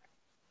second.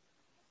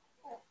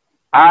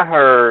 I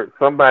heard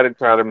somebody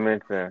try to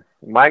mention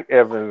Mike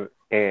Evans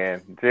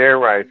and Jerry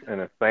Rice in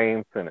the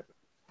same sentence,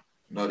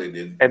 No, they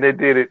didn't. and they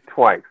did it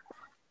twice.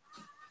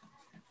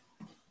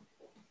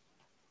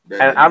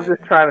 That And didn't I'm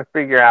just happen. trying to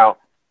figure out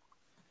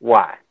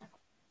why.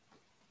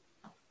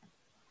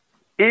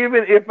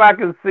 Even if I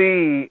can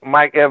see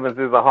Mike Evans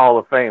is a Hall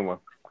of Famer,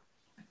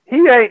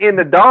 he ain't in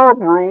the dog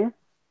room.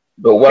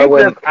 But He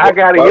just I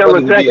got a why yellow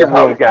wouldn't he be jacket a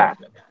Hall room of guy.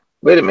 Famer?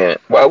 Wait a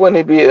minute. Why wouldn't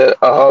he be a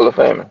Hall of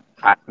Famer?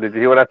 Did you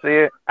hear what I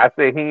said? I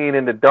said he ain't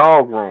in the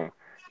dog room.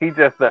 He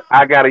just a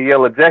I got a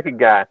yellow jacket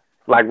guy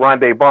like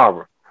Rondé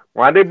Barber.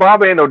 Rondé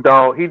Barber ain't no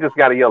dog. He just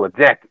got a yellow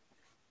jacket.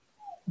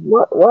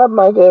 Why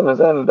Mike Evans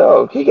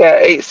underdog? He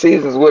got 8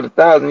 seasons with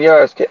 1,000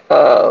 yards,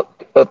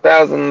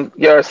 1,000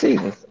 yard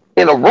seasons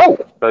in a row.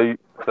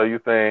 So you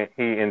saying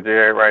he in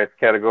Jerry Rice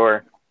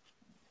category?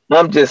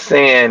 I'm just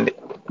saying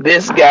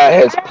this guy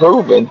has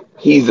proven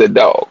he's a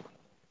dog.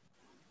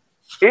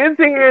 Is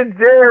he in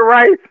Jerry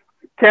Rice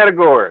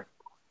category?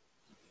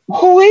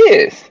 Who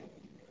is?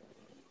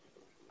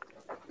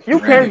 You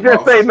Randy can't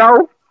just Moss, say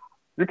no.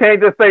 You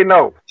can't just say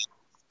no.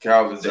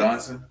 Calvin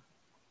Johnson.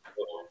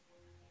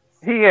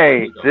 He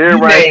ain't Jerry You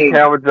Rice, named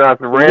Calvin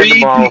Johnson, Randy three.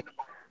 Moss.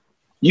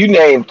 You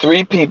named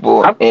 3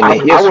 people I, in I,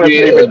 the I wasn't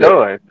history even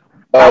done.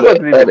 I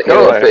wasn't of even the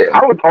done.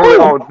 I NFL. was only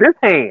Who? on this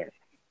hand.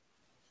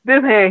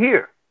 This hand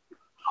here.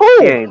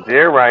 He Who? ain't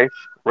Jerry Rice,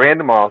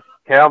 Randy Moss,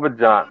 Calvin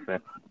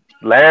Johnson,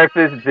 Larry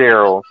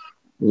Fitzgerald.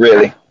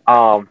 Really?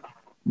 Um,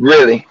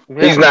 Really?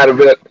 He's yeah. not a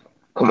vet.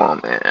 Come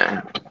on,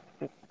 man.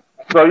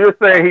 So you're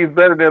saying he's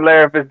better than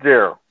Larry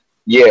Fitzgerald?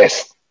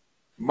 Yes.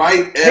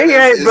 Mike He Evans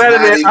ain't is better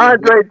not than even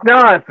better Andre than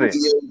Johnson.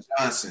 Julio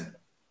Johnson.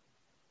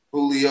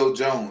 Julio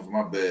Jones,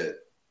 my bad.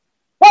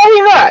 Why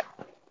he not?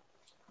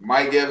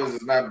 Mike Evans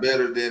is not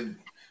better than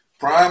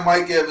prime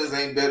Mike Evans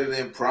ain't better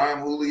than prime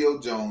Julio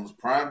Jones,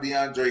 prime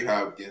DeAndre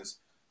Hopkins,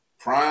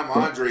 prime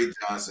Andre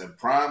Johnson,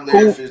 prime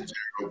Larry Who?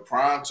 Fitzgerald,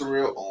 prime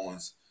Terrell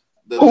Owens.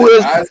 Who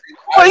is?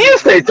 Well, you Isaac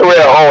say Bruce.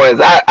 Terrell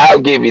Owens.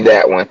 I'll give you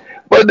that one.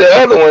 But the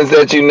other ones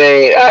that you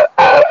named,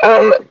 I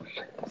don't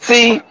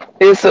see.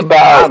 It's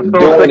about I'm so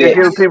doing sick of it.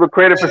 giving people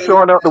credit for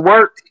showing up to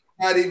work.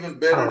 Not even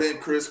better than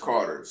Chris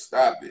Carter.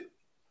 Stop it.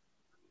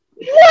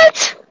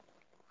 What?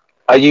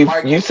 Are you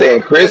Michael,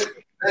 saying Chris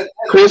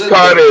the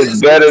Carter is list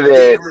of better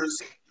than?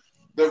 receivers,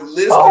 the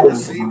list of Oh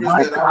receivers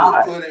my that I would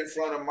God! put in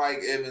front of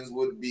Mike Evans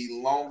would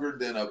be longer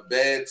than a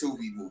bad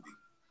Tubi movie.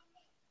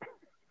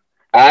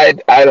 I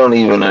don't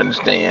even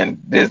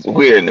understand this.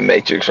 We're in the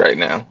Matrix right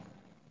now.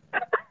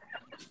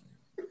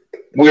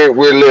 We're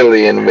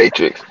literally in the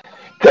Matrix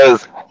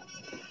because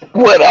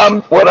what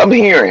I'm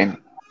hearing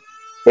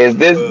is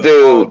this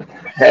dude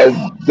has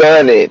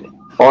done it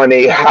on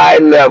a high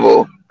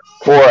level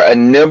for a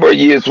number of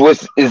years,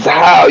 which is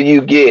how you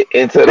get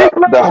into He the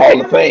played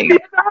Hall of Fame. $10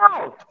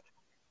 million.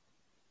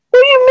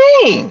 What do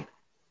you mean?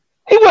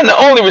 He wasn't the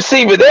only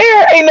receiver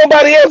there. Ain't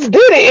nobody else did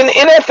it in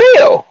the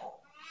NFL.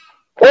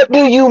 What do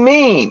you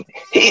mean?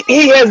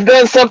 He has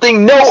done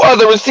something no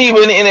other receiver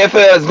in the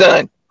NFL has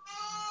done.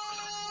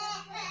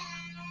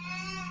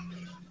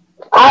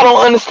 I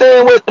don't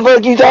understand what the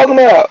fuck you talking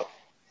about.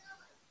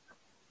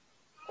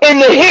 In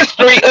the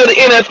history of the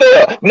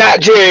NFL, not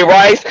Jerry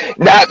Rice,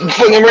 not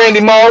fucking Randy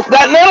Moss,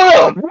 not none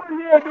of them. What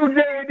year do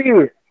Jerry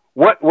did?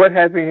 What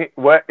has he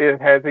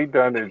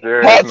done that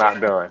Jerry has Has not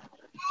done?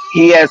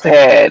 he has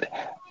had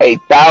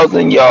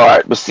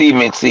 1,000-yard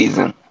receiving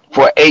season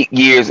for 8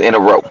 years in a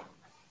row.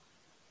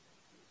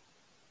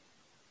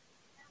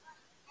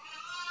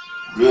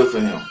 Good for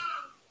him.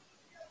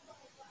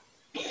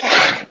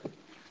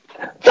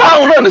 So I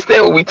don't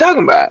understand what we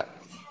talking about.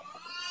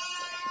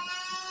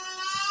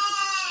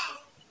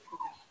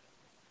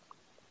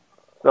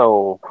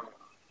 So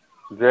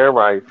Jerry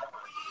Rice.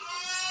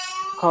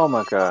 Oh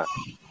my God.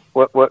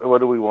 What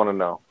do we want to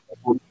know?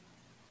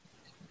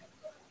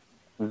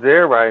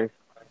 Jerry Rice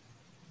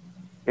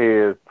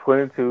is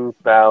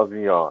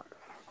 22,000 yards.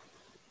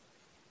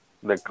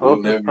 The Will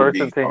closest never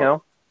person be to caught.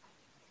 him.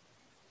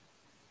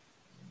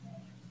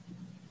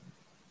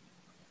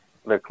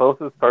 The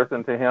closest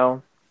person to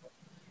him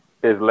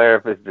is Larry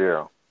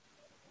Fitzgerald.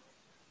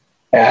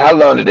 And how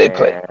long did they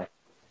play?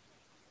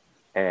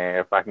 And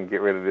if I can get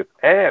rid of this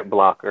ad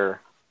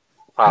blocker,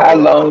 I How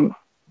will. long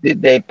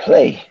did they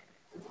play?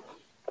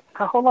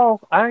 Hold on,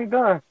 I ain't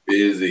done.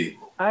 Busy.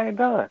 I ain't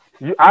done.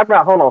 I'm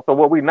not. Hold on. So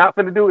what we not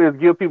gonna do is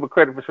give people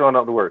credit for showing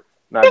up to work.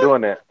 Not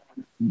doing that.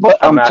 But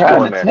I'm I'm not trying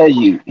doing to that. tell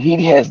you,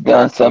 he has done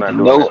I'm not something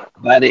doing that.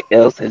 nobody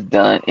else has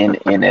done in the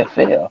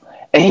NFL.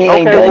 And he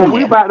ain't Okay, well done we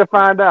yet. about to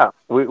find out.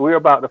 We're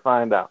about to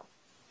find out.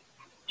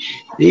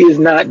 He is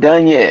not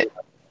done yet.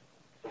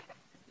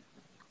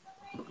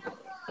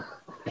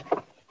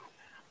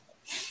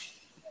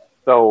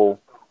 So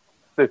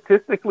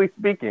statistically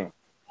speaking,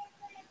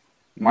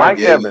 Mike Mike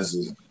Evans, Evans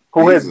is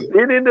who has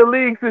been in the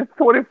league since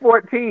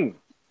 2014,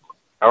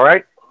 all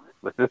right,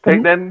 let's just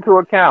take that into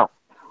account,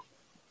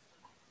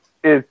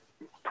 is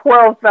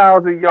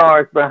 12,000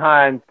 yards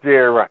behind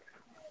Jerry Rice.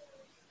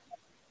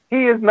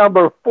 He is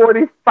number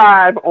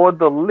 45 on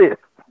the list.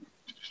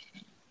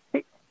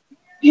 He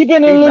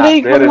been He's in the not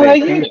league for better than what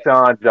years?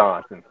 Keyshawn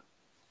Johnson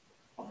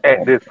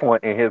at this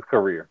point in his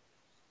career.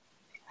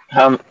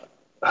 You're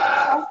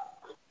So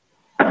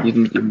you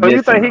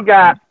missing think he him.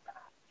 got,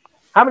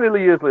 how many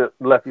years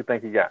left you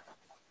think he got?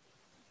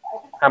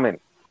 How many?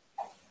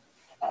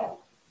 Who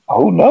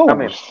How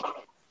many? knows?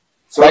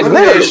 So Like let me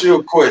ask literally, you a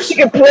he question.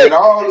 can play. In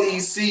all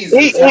these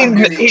seasons,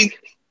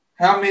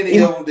 how many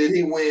He's of them did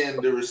he win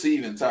the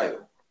receiving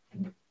title?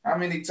 How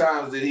many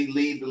times did he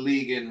lead the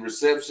league in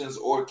receptions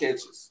or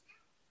catches?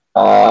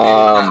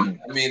 Or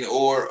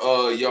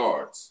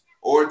yards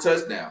or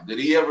touchdown? Did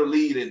he ever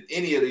lead in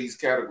any of these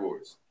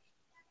categories?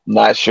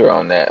 Not sure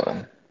on that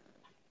one.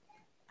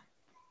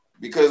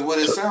 Because what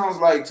it sounds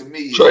like to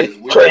me Trey, is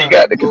we're you trying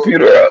got to the go.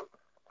 computer up.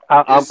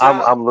 I'm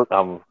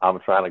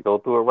trying to go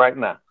through it right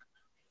now.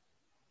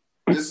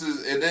 This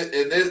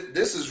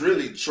is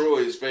really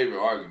Troy's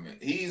favorite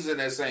argument. He's in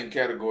that same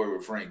category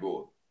with Frank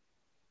Gore.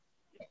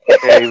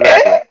 Yeah,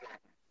 exactly.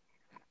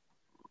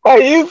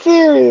 Are you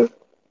serious?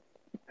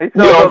 He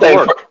shows up to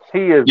work.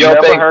 He is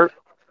never hurt.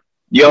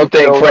 You don't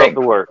think Frank?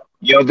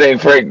 You don't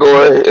think Frank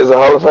Gore is a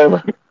Hall of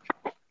Famer?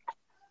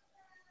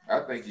 I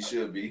think he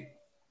should be.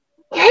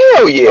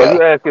 Hell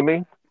yeah!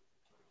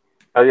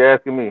 Are you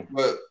asking me?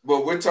 But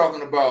we're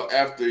talking about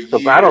after year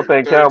Because I don't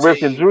think Cal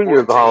Ripken 13, Jr.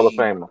 is a Hall of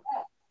 14. Famer.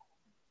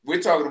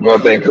 We're talking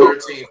about year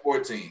 13,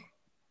 14.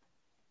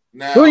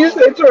 Now, who you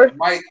said, Troy?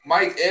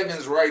 Mike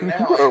Evans right now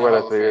You ain't heard a what I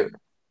Hall of said. Famer.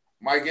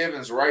 Mike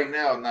Evans right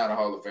now not a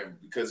Hall of Famer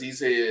because he's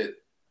had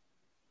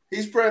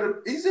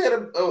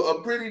a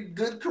pretty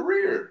good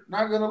career.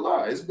 Not gonna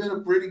lie, it's been a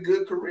pretty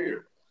good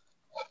career,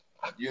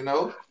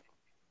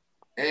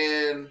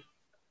 and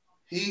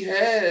he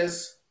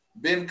has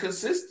been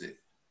consistent.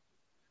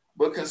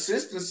 But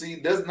consistency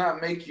does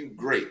not make you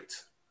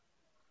great.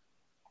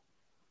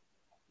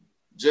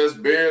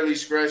 Just barely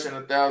scratching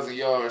 1,000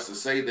 yards to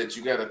say that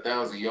you got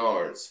 1,000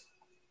 yards,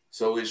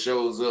 so it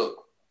shows up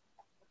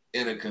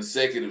in a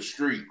consecutive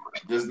streak,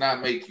 does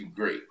not make you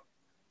great.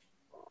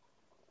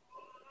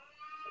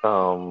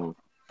 I'm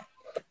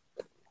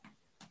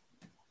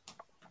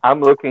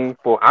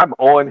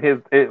on his,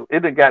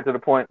 it got to the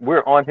point,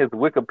 we're on his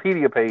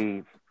Wikipedia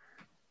page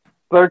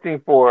searching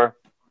for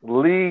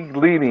league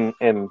leading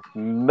and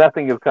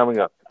nothing is coming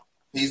up.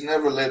 He's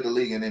never led the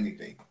league in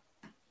anything.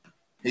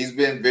 He's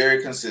been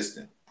very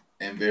consistent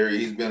and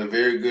he's been a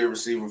very good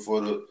receiver for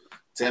the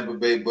Tampa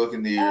Bay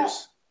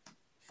Buccaneers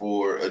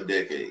for a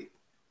decade.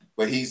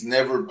 But he's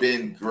never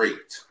been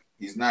great.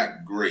 He's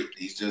not great.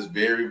 He's just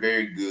very,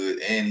 very good,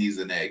 and he's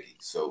an Aggie.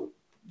 So,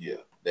 yeah,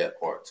 that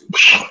part too.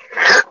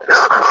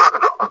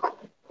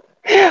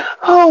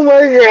 Oh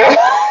my God!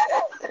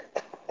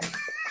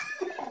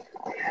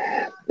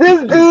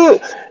 This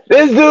dude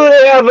didn't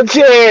have a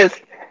chance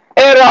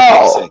at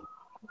all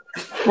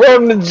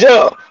from the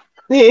jump.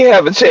 He didn't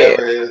have a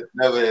chance.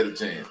 Never had a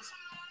chance.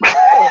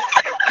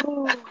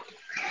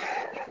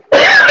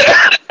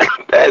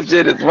 That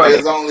shit is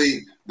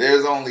funny.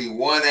 There's only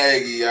one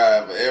Aggie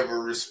I've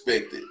ever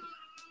respected.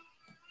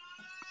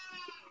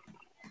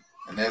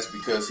 And that's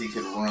because he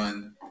could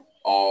run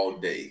all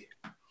day.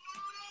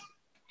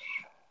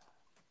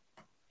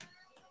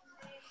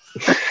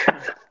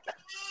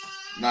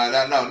 No,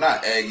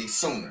 not Aggie,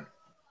 Sooner.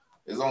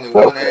 There's only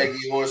one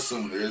Aggie or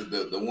Sooner.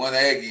 The one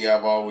Aggie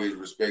I've always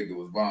respected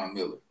was Von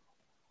Miller.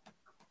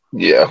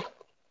 Yeah.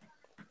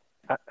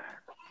 I,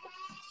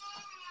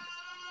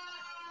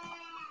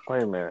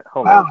 wait a minute.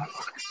 Hold Wow. on.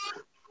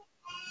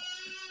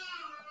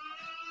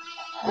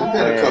 There's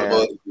been a couple Man,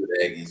 other good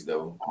Aggies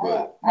though,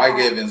 but Mike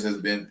Evans he's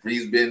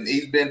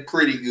been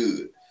pretty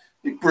good.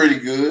 He's pretty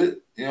good.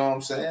 You know what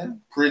I'm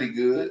saying? Pretty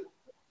good.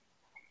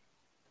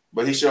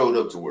 But he showed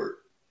up to work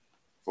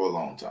for a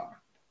long time.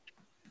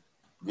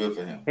 Good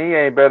for him. he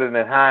ain't better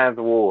than Hines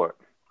Ward.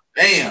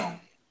 Damn.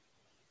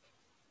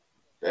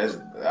 I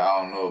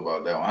don't know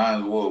about that one.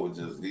 Hines Ward was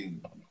just we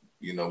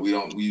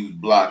was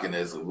blocking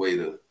as a way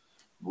to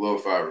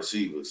glorify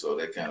receivers. So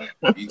that kind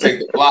of you take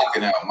the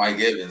blocking out, Mike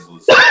Evans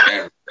was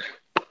average.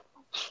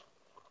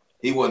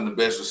 He wasn't the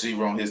best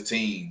receiver on his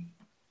team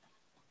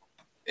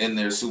in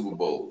their Super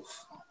Bowls.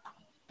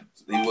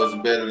 He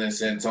wasn't better than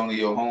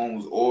Santonio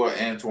Holmes or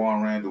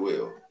Antoine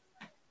Randall,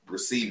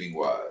 receiving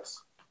wise.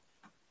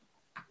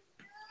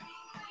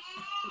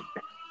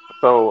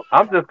 So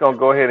I'm just gonna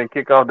go ahead and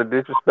kick off the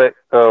disrespect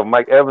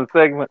Mike Evans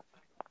segment.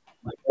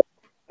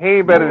 He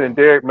ain't better than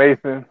Derek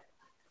Mason.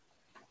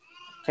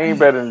 He ain't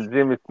better than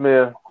Jimmy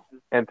Smith,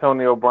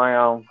 Antonio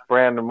Brown,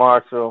 Brandon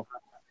Marshall.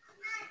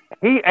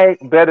 He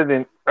ain't better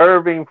than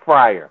Irving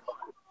Fryer.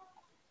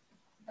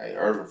 Hey,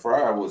 Irvin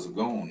Fryer was a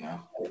goon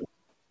now.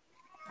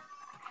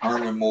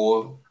 Herman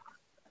Moore.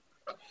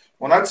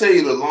 When I tell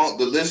you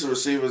the list of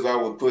receivers I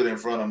would put in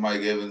front of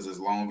Mike Evans is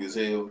long as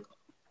hell.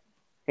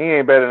 He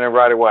ain't better than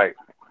Roddy White.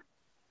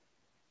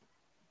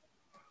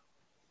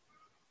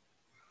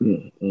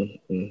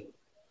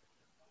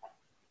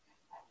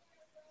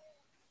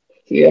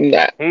 See, I'm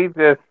not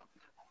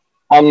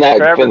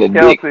Travis finna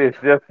dig. Kelce is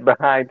just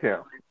behind him.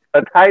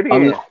 A tight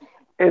I'm end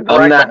is I'm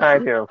right not.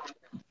 behind him.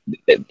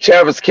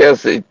 Travis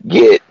Kelce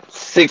get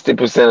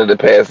 60% of the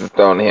passes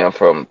thrown to him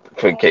from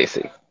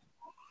KC.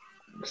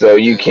 So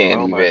you And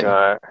can't Oh my even.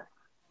 God.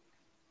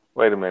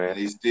 Wait a and minute.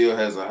 he still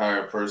has a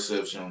higher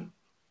perception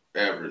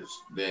average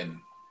than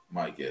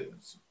Mike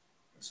Evans.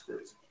 That's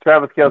crazy.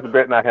 Travis Kelce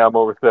better not have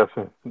more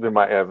receptions than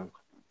Mike Evans.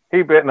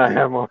 He better not He,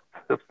 have more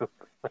receptions.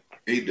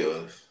 he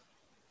does.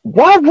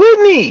 Why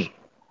wouldn't he?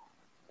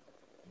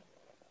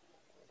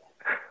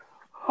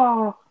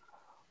 Oh,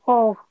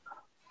 oh,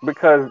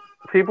 because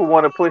people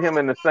want to put him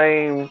in the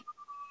same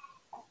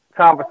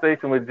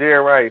conversation with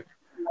Jerry Rice,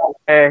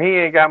 and he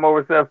ain't got more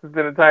receptions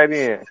than a tight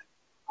end.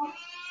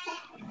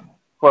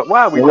 But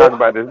why are we talking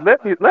Well, about this?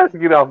 Let's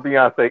get off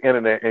Beyonce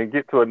internet and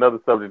get to another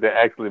subject that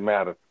actually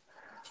matters.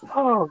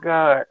 Oh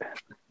God,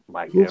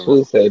 Mike this Evans.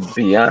 was a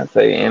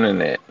Beyonce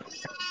internet.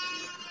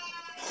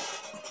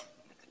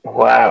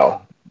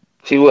 Wow.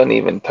 She wasn't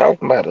even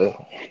talking about us.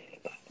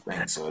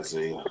 Thanks,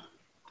 Isaiah.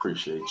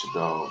 Appreciate you,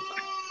 dog.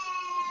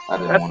 I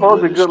didn't That's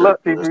want to supposed wear to be this good shirt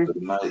luck, the rest TG. of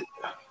the night.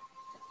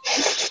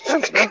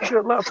 That's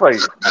good luck for you.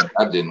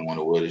 I didn't want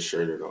to wear this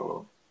shirt at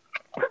all.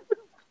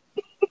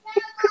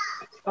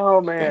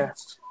 Oh man.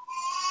 Thanks.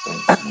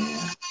 Thanks,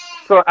 man.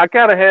 So I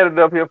kind of had it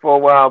up here for a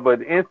while, but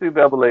the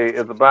NCAA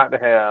is about to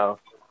have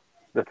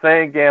the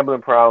same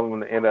gambling problem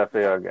the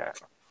NFL got.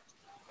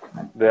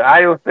 The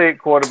Iowa State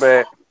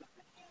quarterback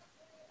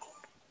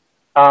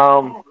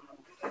um,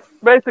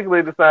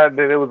 basically decided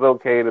that it was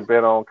okay to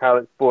bet on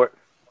college sports.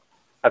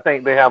 I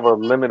think they have a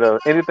limit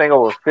of anything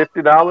over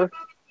 $50,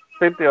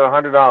 $50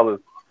 or $100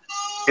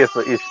 is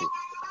an issue.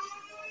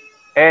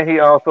 And he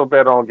also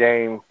bet on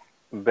games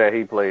that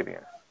he played in.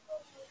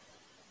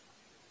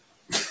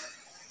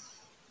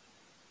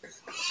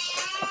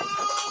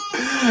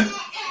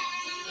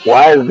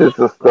 Why is this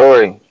a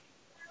story?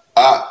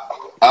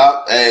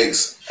 I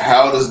asked,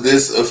 how does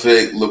this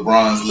affect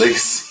LeBron's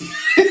legacy?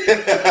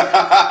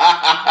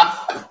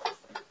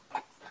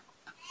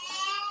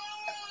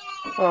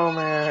 Oh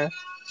man.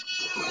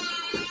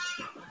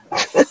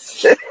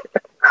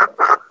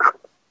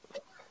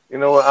 You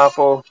know what,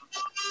 Apple?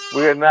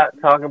 We are not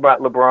talking about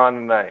LeBron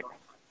tonight.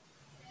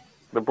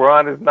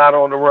 LeBron is not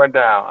on the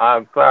rundown.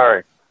 I'm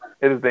sorry.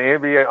 It is the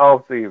NBA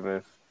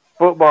offseason.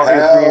 Football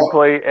is being how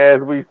played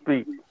as we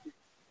speak.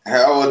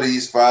 how are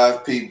these 4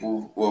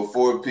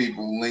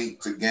 people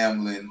linked to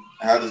gambling?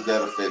 How does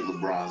that affect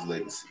LeBron's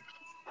legacy?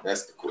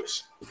 That's the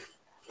question.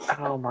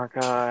 Oh my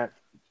God.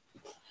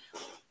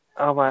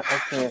 Oh my,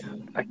 I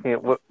can't. I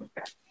can't.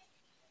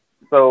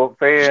 So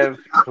fans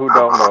who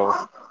don't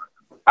know,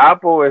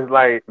 Apple is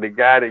like the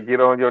guy that get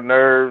on your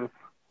nerves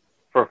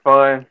for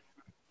fun.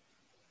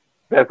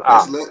 That's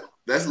That's Op.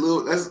 that's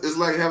little. That's it's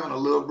like having a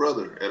little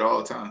brother at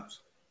all times.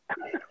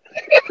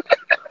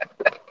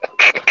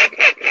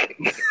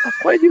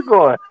 Where you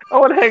going? I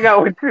want to hang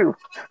out with you.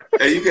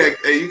 Hey,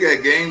 you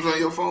got games on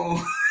your phone.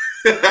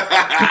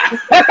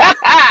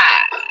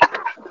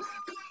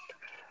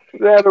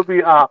 That'll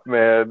be Op,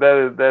 man.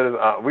 That is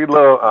Op. We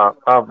love Op.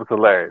 Op is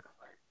hilarious.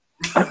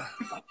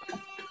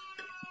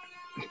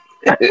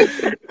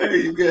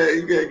 Hey, you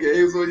got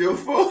games on your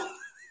phone.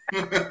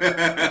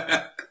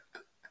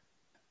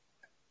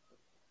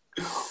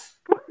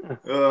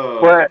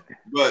 uh,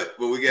 But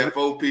but we got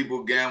 4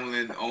 people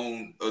gambling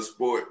on a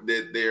sport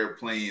that they're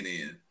playing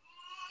in.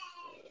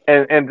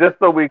 and just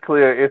so we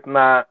clear, it's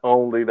not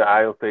only the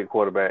Iowa State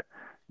quarterback.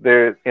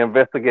 they're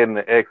investigating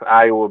the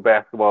ex-Iowa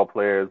basketball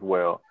player as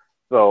well.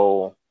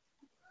 So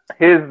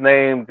his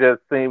name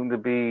just seemed to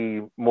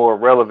be more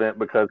relevant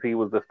because he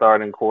was the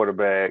starting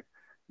quarterback.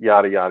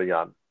 Yada yada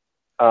yada.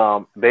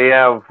 They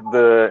have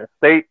the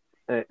state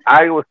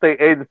Iowa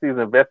state agencies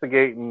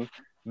investigating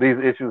these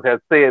issues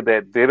have said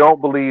that they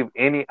don't believe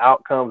any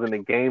outcomes in the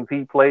games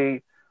he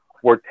played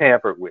were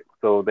tampered with.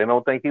 So they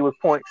don't think he was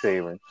point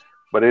shaving,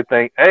 but they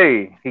think,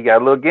 hey, he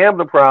got a little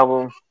gambling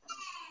problem.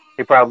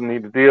 He probably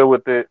need to deal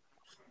with it.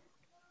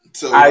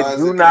 So I why is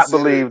do it not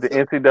believe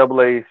considered? the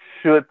NCAA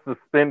should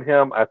suspend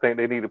him. I think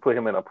they need to put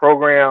him in a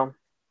program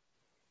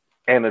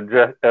and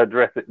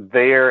address it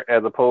there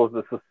as opposed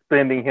to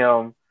suspending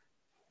him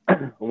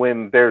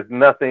when there's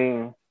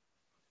nothing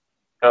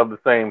of the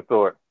same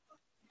sort.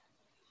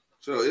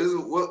 So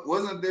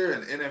wasn't there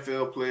an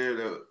NFL player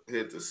that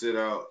had to sit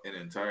out an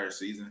entire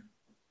season?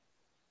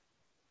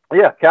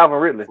 Yeah, Calvin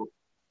Ridley.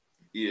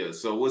 Yeah.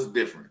 So what's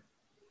different?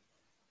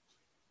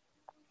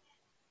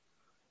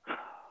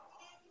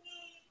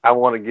 I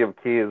want to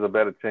give kids a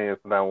better chance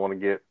than I want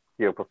to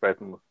give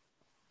professionals.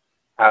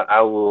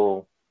 I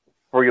will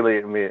freely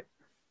admit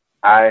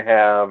I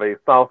have a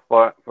soft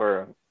spot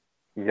for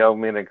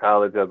young men in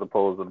college as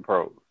opposed to the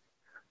pros,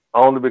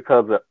 only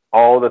because of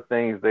all the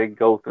things they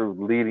go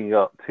through leading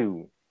up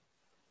to.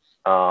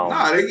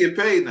 Nah, they get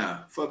paid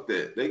now. Fuck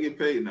that. They get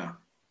paid now.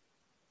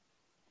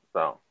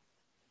 So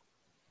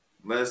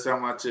last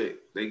time I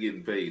checked, they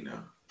getting paid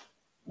now.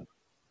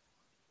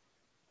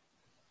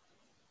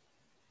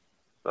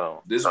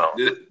 So this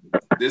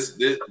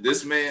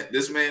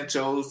man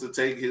chose to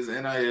take his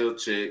NIL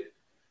check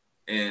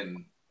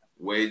and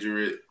wager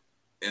it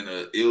in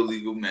an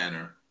illegal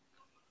manner.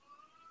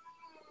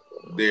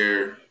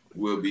 There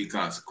will be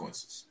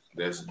consequences.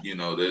 That's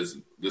there's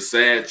the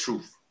sad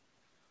truth.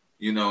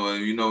 And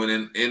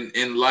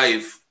in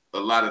life, a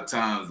lot of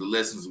times the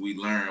lessons we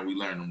learn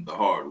them the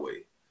hard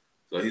way.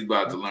 So he's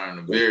about to learn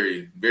a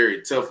very,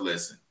 very tough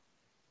lesson.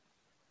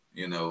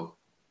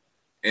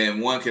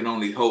 And one can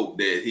only hope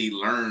that he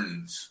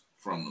learns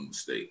from the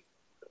mistake.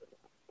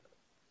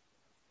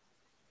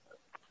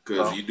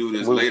 Because you do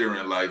this later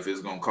in life,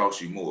 it's gonna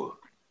cost you more,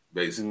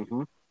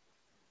 basically.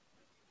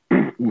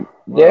 Mm-hmm.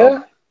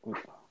 Yeah,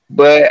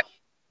 but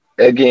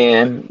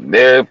again,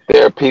 there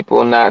are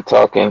people not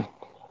talking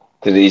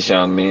to these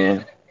young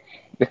men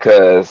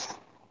because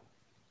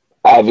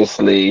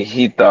obviously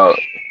he thought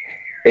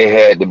it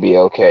had to be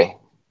okay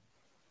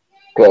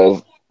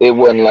because it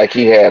wasn't like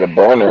he had a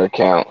burner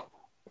account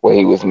where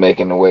he was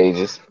making the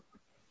wages.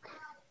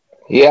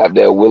 He out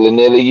there willy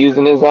nilly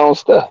using his own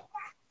stuff.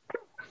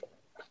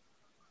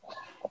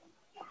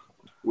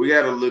 We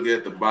got to look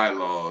at the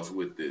bylaws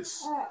with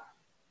this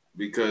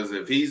because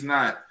if he's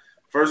not,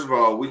 first of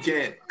all, we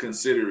can't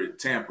consider it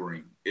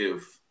tampering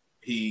if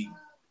he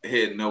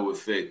had no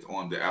effect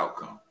on the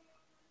outcome.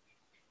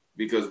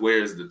 Because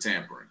where's the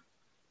tampering?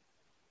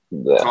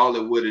 Yeah. Call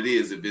it what it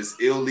is. If it's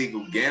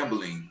illegal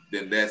gambling,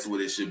 then that's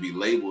what it should be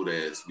labeled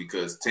as.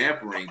 Because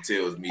tampering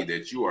tells me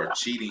that you are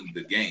cheating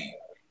the game,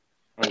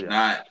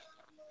 not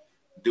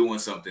doing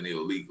something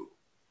illegal.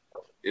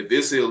 If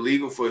it's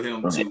illegal for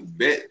him to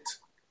bet,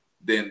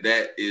 then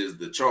that is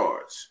the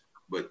charge.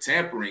 But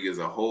tampering is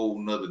a whole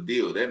nother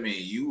deal. That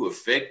means you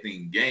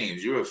affecting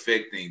games. You're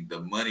affecting the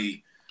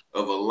money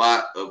of a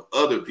lot of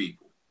other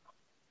people.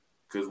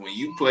 Because when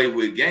you play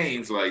with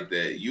games like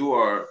that, you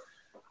are,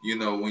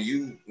 when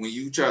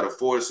you try to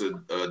force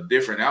a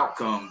different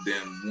outcome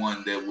than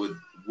one that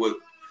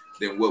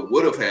what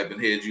would have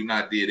happened had you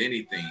not did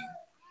anything,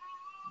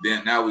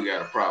 then now we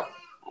got a problem.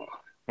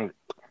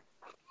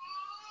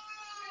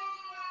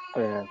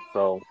 Yeah.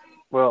 So,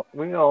 well,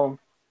 we'll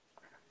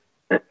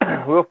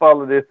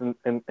follow this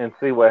and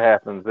see what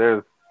happens.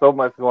 There's so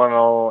much going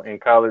on in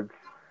college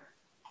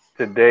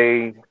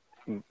today.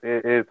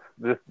 It's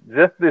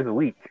just this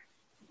week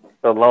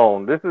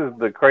alone. This is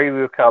the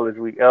craziest college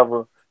week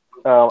ever.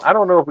 I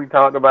don't know if we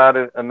talked about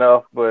it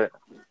enough, but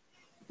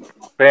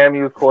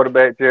FAMU's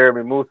quarterback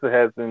Jeremy Musa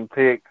has been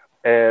picked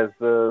as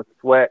the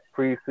SWAC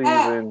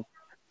preseason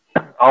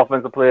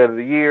offensive player of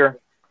the year.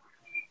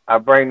 I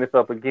bring this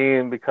up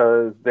again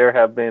because there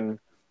have been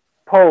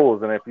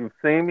polls, and if you've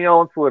seen me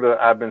on Twitter,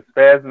 I've been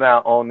spazzing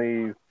out on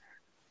these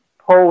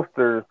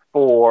posters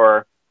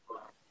for.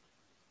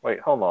 Wait,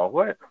 hold on.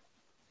 What?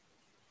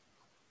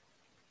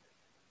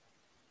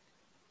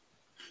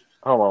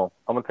 Hold on.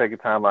 I'm gonna take a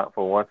time out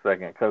for 1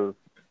 second because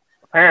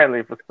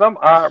apparently, for some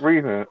odd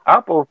reason, I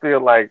both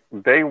feel like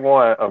day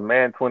one of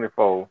Man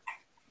 24,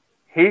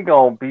 he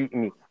gonna beat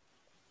me.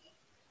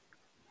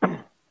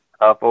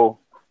 Uppo,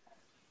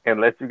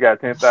 unless you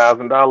got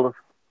 $10,000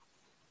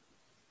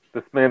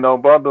 to spend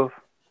on bundles,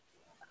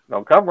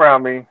 don't come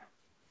around me.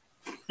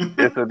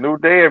 It's a new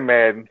day in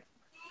Madden.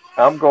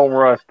 I'm gonna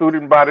run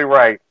student body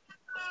right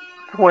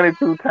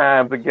 22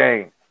 times a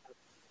game.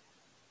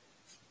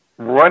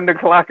 Run the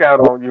clock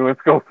out on you and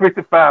score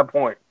 55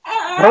 points.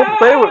 Don't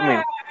play with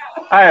me.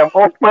 I am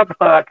on my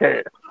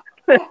podcast.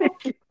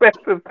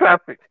 Expensive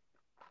topic.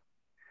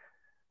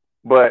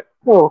 But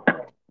the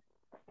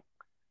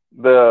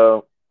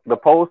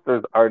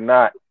posters are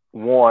not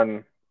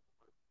one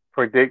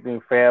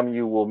predicting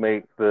FAMU will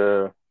make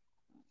the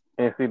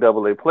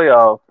NCAA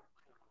playoffs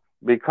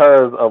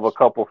because of a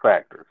couple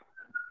factors.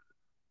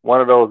 One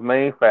of those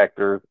main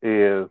factors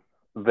is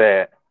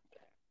that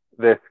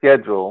their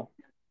schedule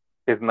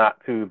is not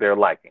to their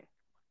liking.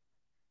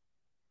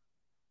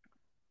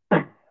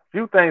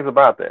 Few things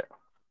about that.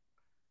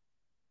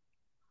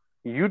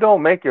 You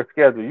don't make your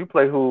schedule. You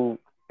play who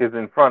is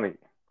in front of you.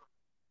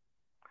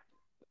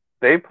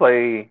 They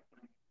play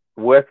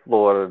West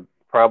Florida,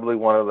 probably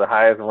one of the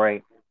highest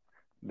ranked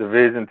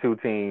Division II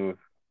teams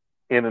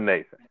in the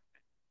nation.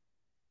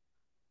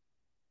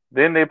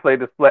 Then they play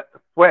the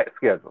SWAC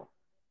schedule.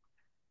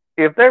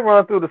 If they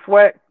run through the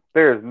SWAC,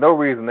 there is no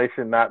reason they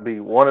should not be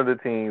one of the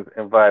teams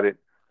invited.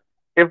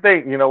 If they,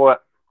 you know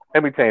what?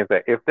 Let me change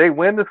that. If they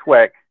win the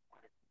SWAC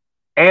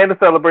and the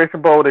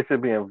Celebration Bowl, they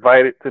should be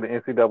invited to the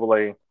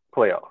NCAA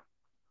playoffs.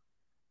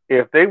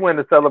 If they win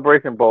the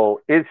Celebration Bowl,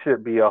 it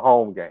should be a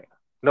home game.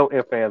 No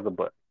ifs, ands, or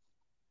buts.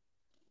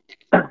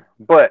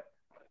 But,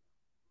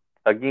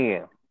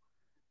 again,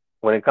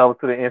 when it comes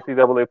to the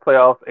NCAA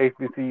playoffs,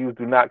 HBCUs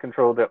do not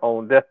control their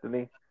own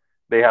destiny.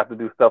 They have to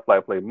do stuff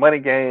like play money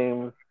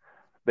games.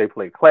 They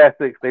play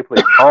classics. They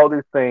play all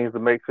these things to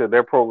make sure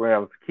their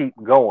programs keep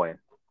going,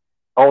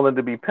 only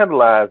to be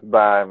penalized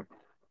by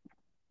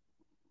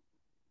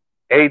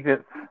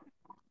agents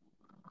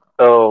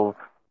of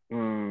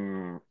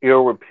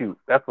ill repute.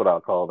 That's what I'll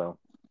call them.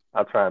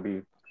 I'll try and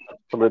be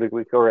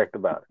politically correct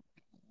about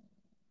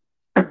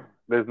it.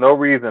 There's no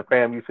reason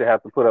FAMU should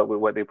have to put up with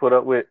what they put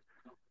up with.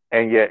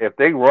 And yet, if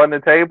they run the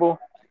table,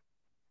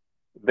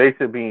 they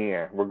should be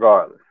in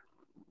regardless.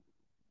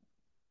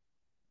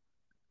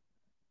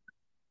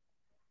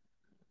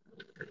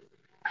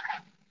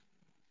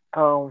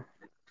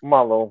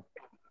 Marlo,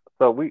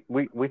 so we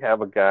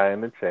have a guy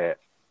in the chat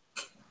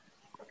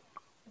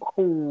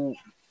who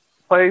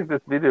plays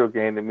this video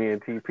game that me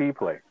and TP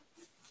play.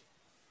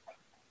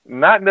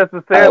 Not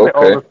necessarily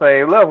on the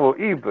same level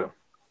either.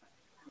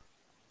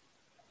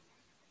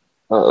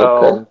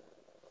 So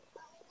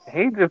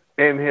he just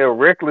in here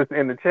reckless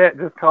in the chat,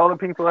 just calling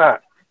people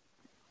out.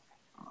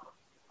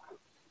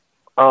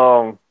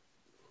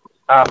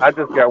 I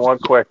just got one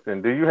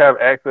question. Do you have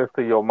access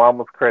to your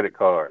mama's credit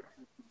card?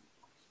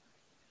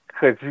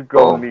 Cause you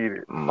gonna need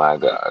it. My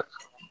God.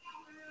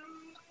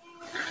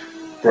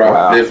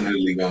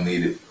 Definitely gonna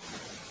need it.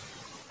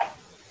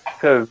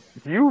 Cause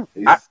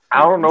I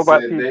don't know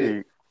about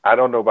TP. I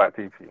don't know about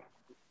TP.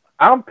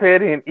 I'm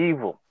petty and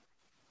evil.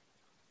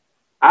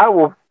 I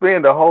will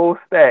spend a whole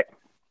stack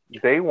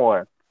day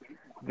one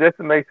just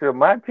to make sure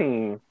my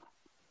team.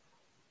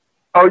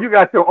 Oh, you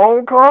got your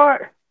own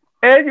card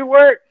and you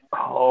work?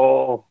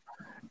 Oh,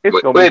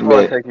 it's gonna be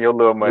fun taking your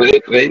little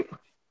money.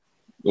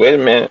 Wait a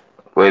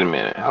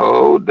minute.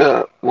 Hold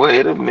up.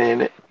 Wait a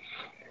minute.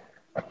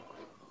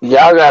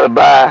 Y'all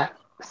gotta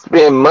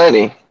spend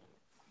money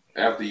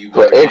after you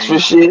for extra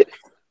shit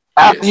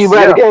after you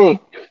buy the game.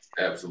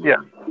 Absolutely.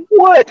 Yeah.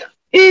 What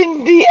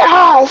in the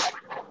ass?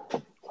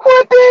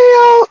 What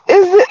the hell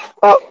is it?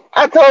 Oh,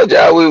 I told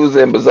y'all we was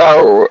in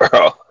Bizarre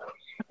World.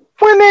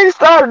 When they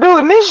started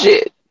doing this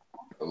shit?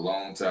 A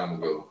long time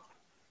ago.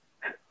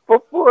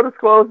 For full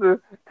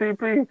disclosure,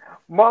 TP,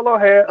 Marlo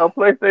had a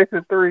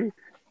PlayStation 3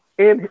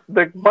 in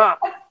the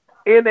box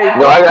in a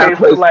box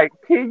for like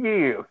 10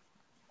 years.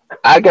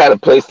 I got a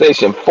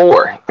PlayStation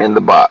 4 in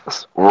the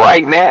box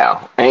right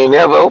now. I ain't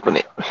never opened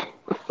it.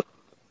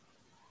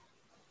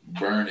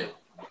 Burn it.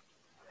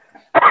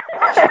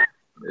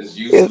 It's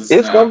useless.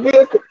 It's gonna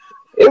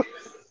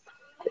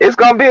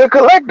be a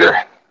collector.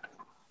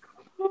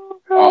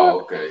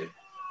 Oh, okay.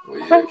 Well,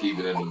 yeah, keep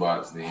it in the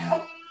box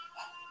then.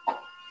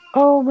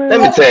 Oh man.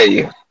 Let me tell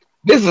you,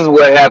 this is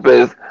what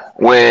happens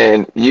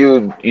when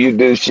you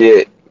do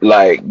shit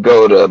like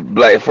go to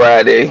Black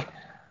Friday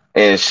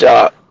and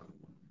shop.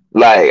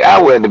 Like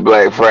I went to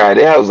Black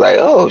Friday, I was like,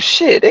 oh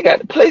shit, they got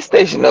the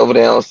PlayStation over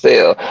there on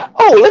sale.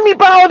 Oh, let me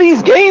buy all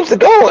these games to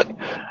go on.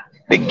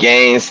 The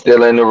game's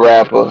still in the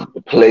wrapper,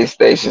 the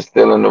PlayStation's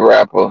still in the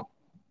wrapper.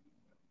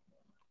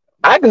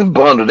 I can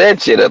bundle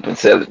that shit up and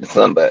sell it to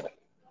somebody.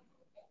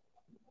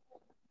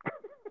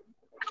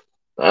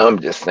 I'm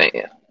just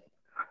saying.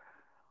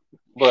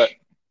 But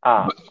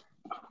I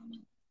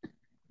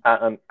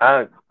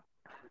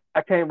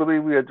can't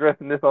believe we're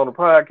addressing this on the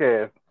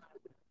podcast.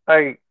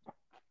 Like,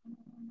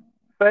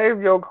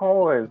 save your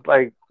coins.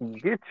 Like,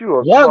 get you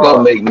a Y'all car.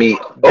 gonna make me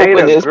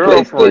open this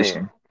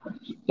PlayStation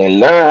and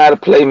learn how to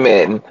play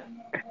Madden.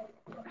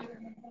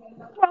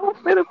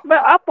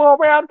 I fall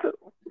around too.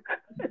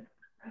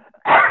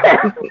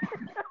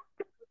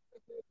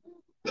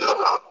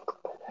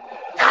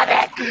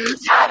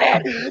 Stop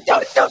it!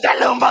 Don't do that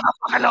little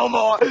motherfucker no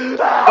more!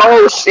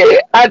 Oh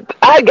shit!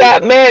 I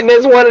got Madden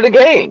as one of the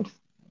games.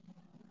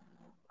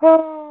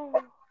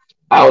 I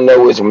don't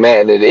know which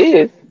Madden it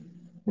is,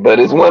 but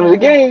it's one of the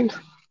games.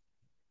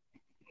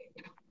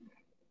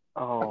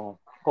 Oh,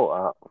 hold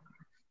up.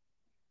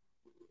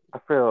 I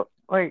feel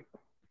like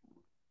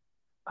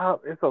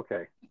it's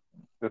okay.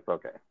 It's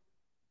okay.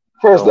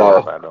 First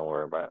Don't off,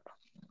 worry about it.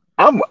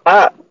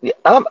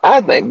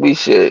 I think we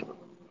should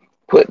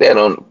put that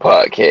on the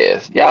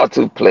podcast. Y'all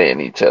two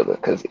playing each other.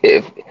 Because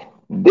if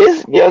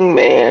this young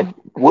man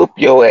whoop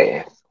your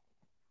ass,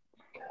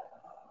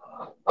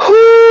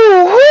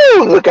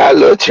 look out,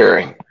 little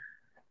cherry.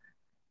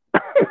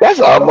 That's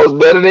almost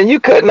better than you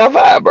cutting off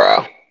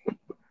eyebrow.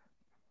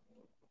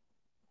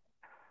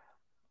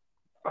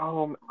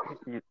 Um,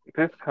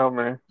 this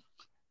coming.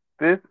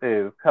 This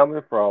is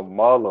coming from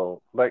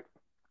Marlo. Like,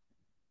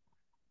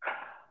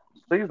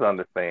 please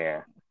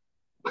understand.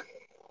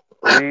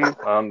 Please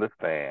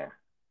understand.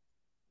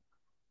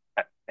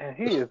 And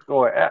he is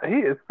going. He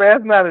is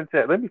spazzing out in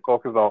chat. Let me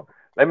focus on.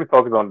 Let me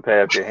focus on the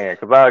task at hand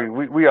because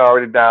we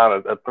already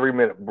down a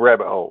 3-minute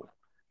rabbit hole.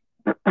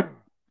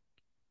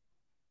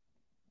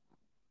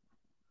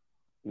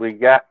 We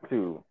got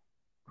to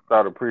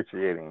start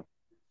appreciating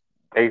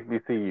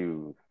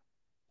HBCUs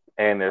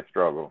and their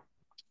struggle.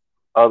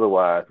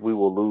 Otherwise, we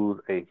will lose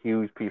a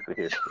huge piece of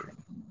history.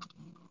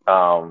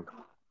 I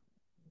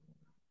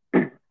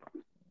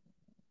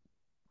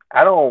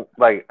don't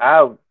like.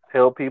 I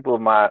tell people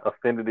my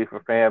affinity for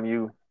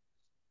FAMU.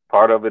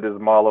 Part of it is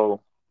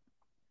Marlo.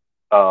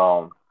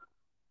 Part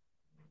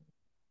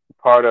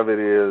of it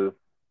is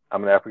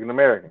I'm an African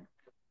American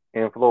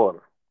in Florida.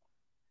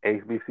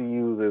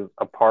 HBCUs is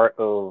a part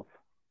of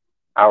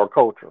our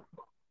culture,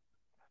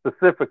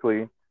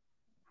 specifically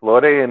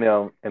Florida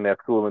A&M and that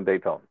school in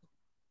Daytona.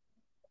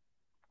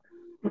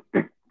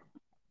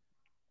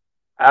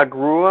 I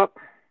grew up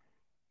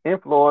in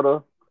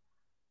Florida,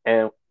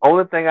 and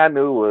only thing I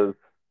knew was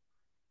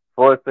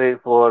Florida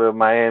State, Florida,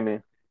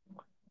 Miami,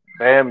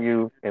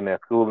 FAMU, and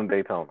that school in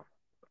Daytona.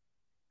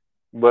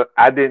 But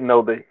I didn't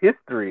know the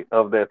history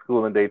of that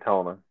school in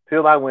Daytona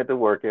till I went to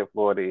work at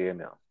Florida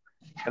A&M.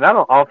 And I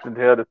don't often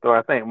tell the story.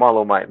 I think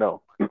Marlo might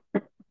know.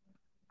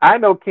 I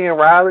know Ken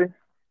Riley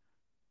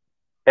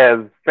as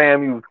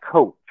FAMU's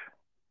coach.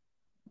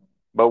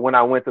 But when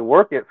I went to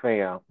work at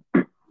FAM,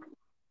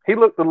 he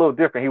looked a little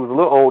different. He was a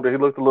little older. He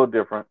looked a little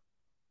different.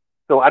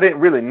 So I didn't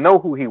really know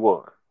who he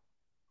was.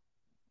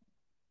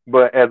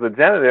 But as a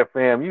janitor at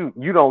FAM,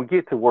 you don't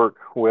get to work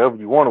wherever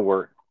you want to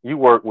work. You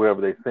work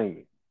wherever they send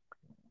you.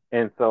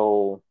 And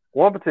so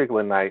one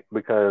particular night,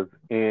 because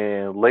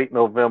in late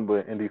November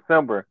and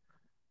December,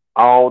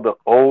 all the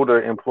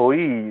older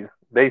employees,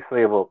 they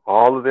save up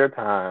all of their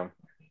time.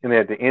 And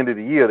at the end of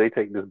the year, they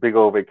take this big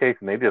old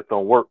vacation. They just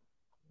don't work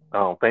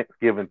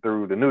Thanksgiving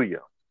through the New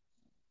Year.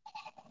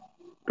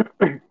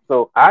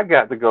 So I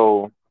got to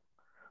go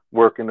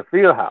work in the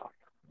field house,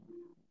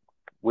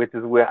 which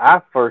is where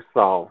I first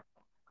saw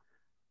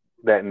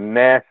that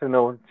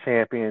national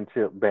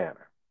championship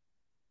banner.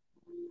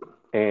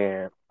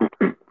 And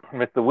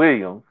Mr.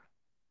 Williams,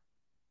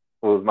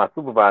 who was my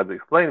supervisor,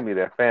 explained to me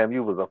that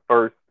FAMU was the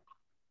first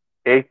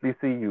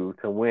HBCU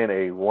to win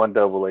a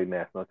 1AA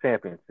national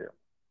championship.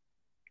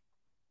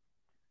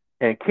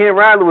 And Ken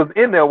Riley was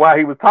in there while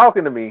he was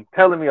talking to me,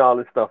 telling me all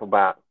this stuff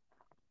about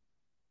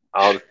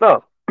all the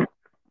stuff.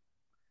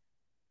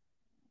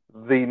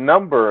 The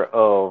number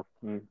of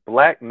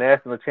black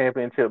national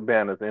championship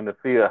banners in the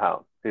field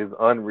house is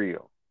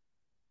unreal.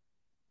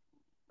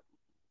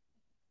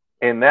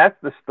 And that's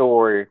the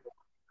story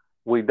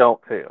we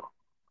don't tell.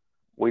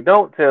 We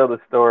don't tell the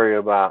story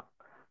about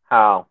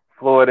how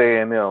Florida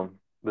A&M,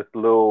 this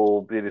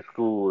little bitty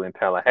school in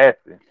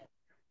Tallahassee,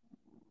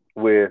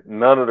 with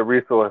none of the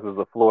resources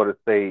of Florida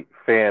State,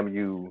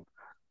 FAMU,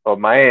 or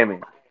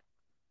Miami,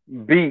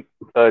 beat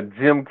a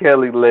Jim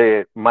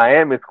Kelly-led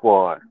Miami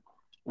squad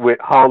with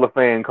Hall of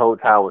Fame coach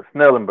Howard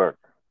Snellenberger.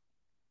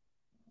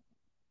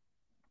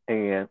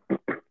 And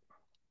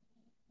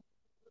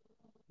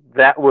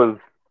that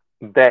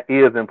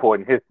is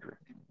important history.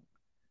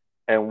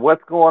 And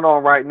what's going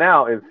on right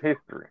now is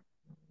history,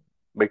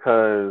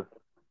 because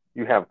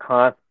you have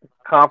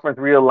conference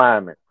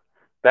realignment.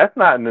 That's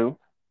not new.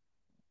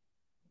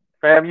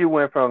 FAMU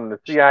went from the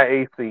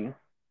CIAC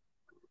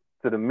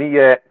to the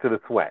MEAC to the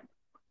SWAC.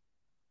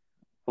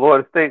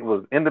 Florida State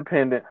was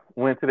independent,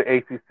 went to the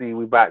ACC.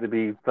 We about to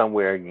be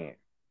somewhere again.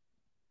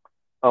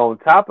 On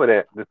top of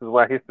that, this is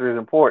why history is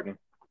important.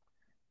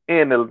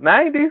 In the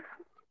 90s,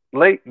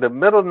 the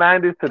middle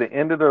 90s to the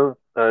end of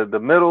the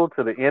middle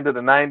to the end of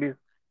the 90s,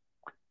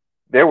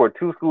 there were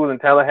two schools in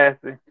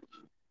Tallahassee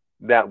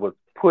that was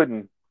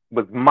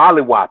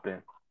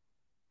mollywopping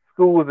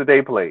schools that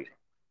they played.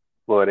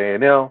 Florida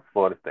A&M,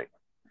 Florida State.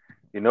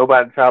 You know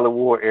about the Charlie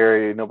Ward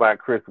area, you know about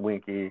Chris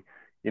Winkie,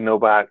 you know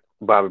about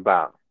Bobby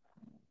Bowden.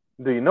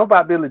 Do you know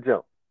about Billy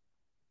Joe?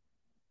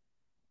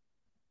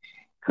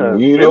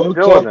 We don't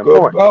talk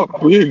about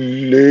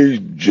Billy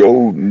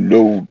Joe,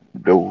 no.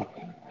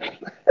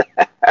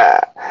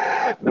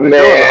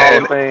 Man,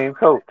 Hall of Fame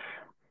coach.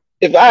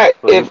 If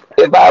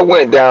I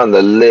went down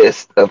the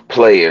list of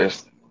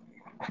players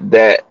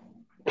that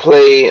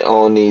play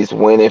on these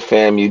winning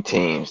FAMU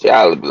teams,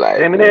 y'all would be like,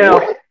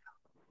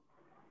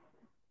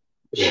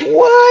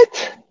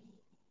 what?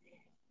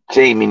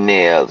 Jamie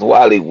Nails,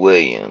 Wally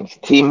Williams,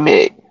 T.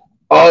 Mick,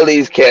 all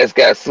these cats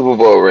got Super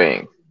Bowl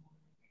rings.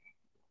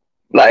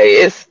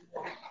 Like,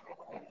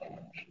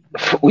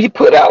 we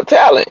put out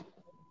talent.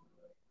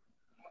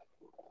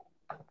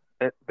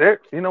 There,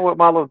 you know what,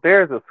 Marlo?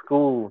 There's a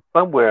school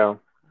somewhere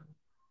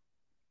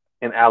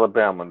in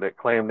Alabama that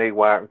claim they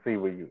wide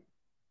receiver you.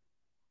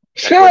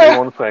 That's what they Sure.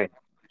 want to say.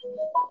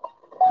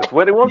 That's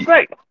what they want to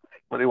say.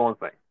 What they want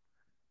to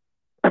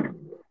say.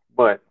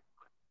 But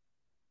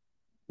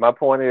my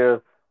point is,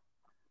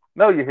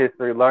 know your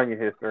history, learn your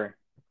history,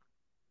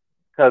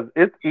 because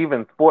it's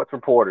even sports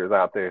reporters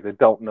out there that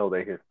don't know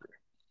their history,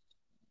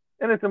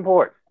 and it's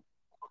important.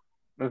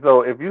 And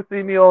so, if you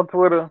see me on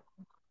Twitter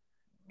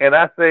and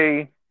I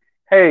say,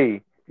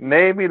 "Hey,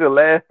 name me the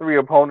last three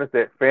opponents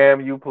that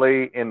FAMU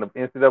played in the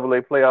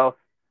NCAA playoffs,"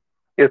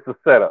 it's a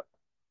setup.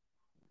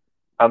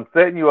 I'm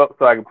setting you up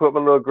so I can put my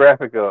little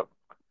graphic up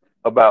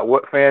about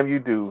what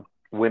FAMU do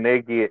when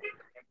they get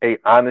a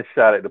honest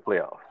shot at the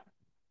playoffs.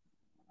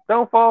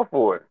 Don't fall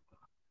for it.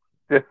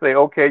 Just say,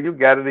 okay, you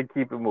got it, and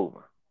keep it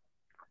moving.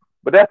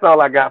 But that's all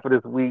I got for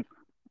this week.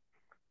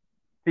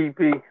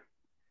 TP,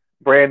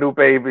 brand new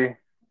baby.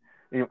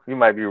 You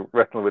might be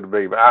wrestling with the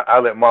baby.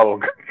 I'll let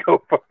Marlo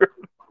go first.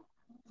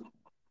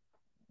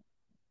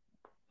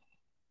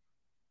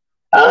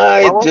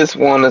 I Marlo? just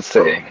want to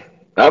say,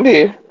 I'm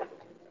here.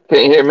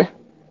 Can you hear me?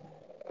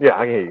 Yeah,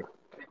 I can hear you.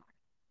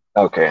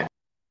 Okay.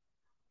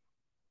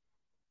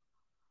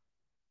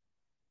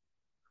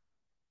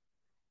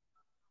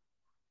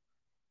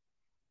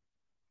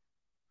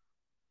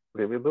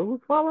 Did we lose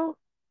Marlo?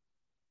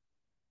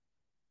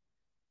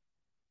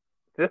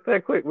 Just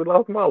that quick, we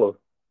lost Marlo.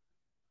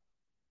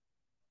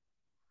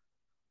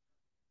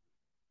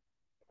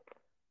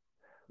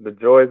 The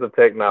joys of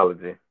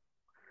technology. I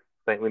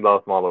think we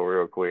lost Marlo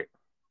real quick.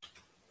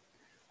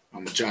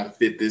 I'm gonna try to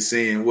fit this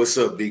in. What's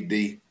up, Big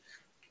D?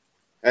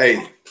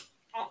 Hey,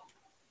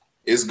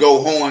 it's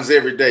go horns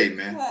every day,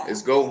 man.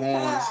 It's go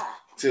horns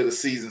till the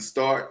season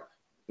start.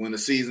 When the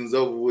season's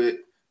over with,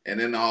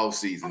 and in the off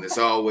season, it's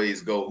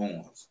always go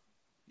horns.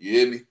 You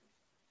hear me?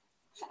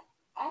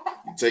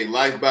 You take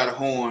life by the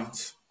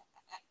horns,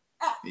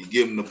 you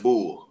give them the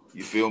bull.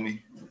 You feel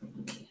me?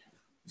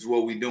 It's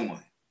what we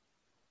doing.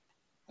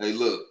 Hey,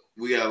 look,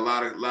 we got a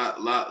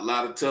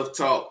lot of tough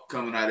talk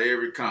coming out of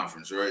every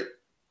conference, right?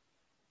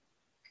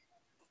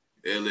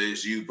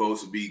 LSU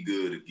supposed to be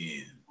good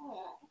again.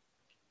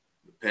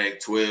 The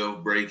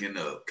Pac-12 breaking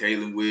up.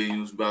 Caleb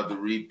Williams about to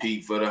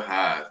repeat for the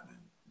Heisman.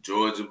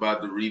 Georgia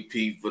about to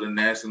repeat for the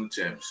national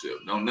championship.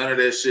 No, none of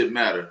that shit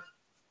matter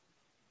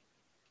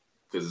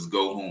because it's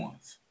go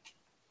horns.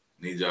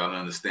 Need y'all to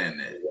understand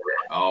that.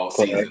 All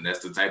Correct. season, that's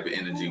the type of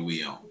energy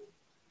we on.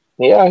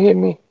 Y'all hear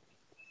me?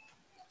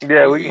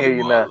 Yeah, We we can hear hear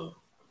you, you now. Marlo.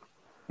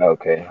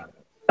 Okay.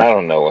 I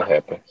don't know what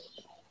happened.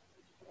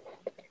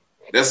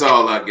 That's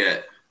all I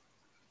got.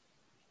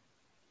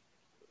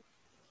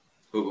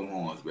 Hook 'em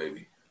horns,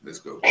 baby. Let's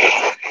go.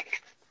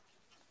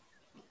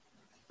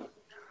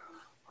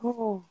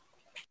 Oh.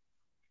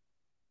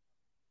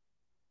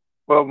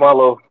 Well,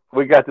 Marlo,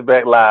 we got you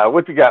back live.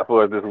 What you got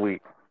for us this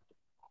week?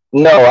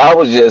 No, I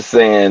was just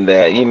saying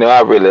that,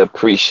 I really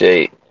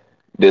appreciate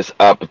this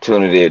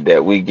opportunity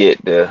that we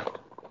get to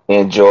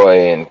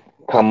enjoy and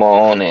come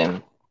on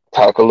and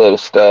talk a little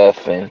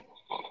stuff and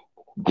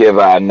give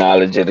our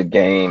knowledge of the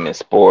game and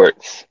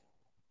sports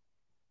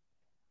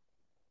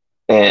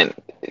and,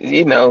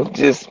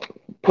 just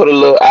put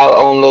our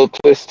own little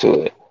twist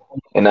to it.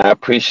 And I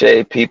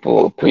appreciate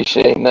people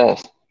appreciating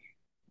us.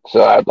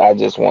 So I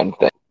just want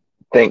to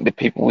thank the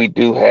people we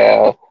do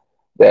have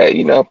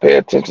that, pay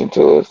attention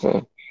to us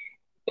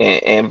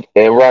and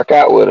rock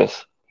out with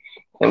us.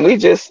 And we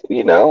just,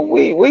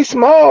 we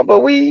small,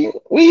 but we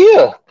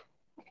here.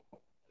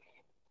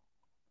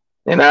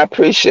 And I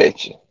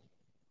appreciate you.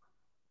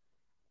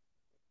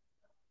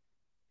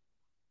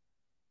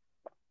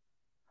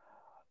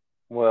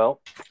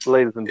 Well,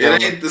 ladies and It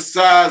gentlemen, ain't the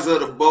size of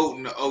the boat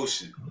in the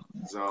ocean.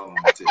 That's all I'm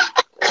gonna tell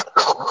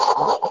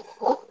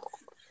you.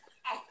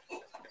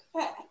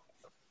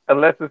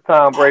 unless it's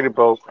Tom Brady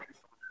boat,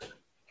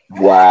 and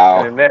in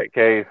Wow. that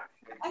case,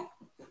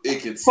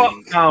 It can Fuck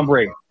sink. Tom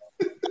Brady.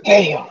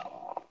 Damn.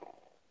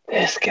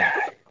 This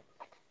guy.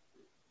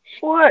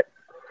 what?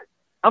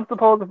 I'm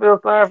supposed to feel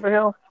sorry for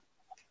him?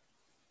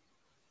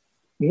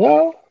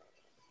 No.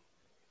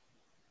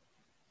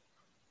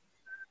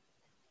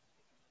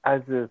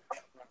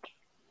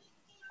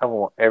 I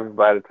want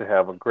everybody to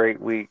have a great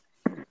week.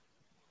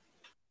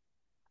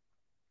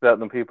 Except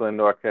them people in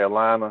North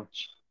Carolina,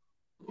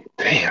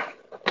 Damn.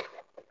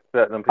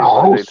 except them A people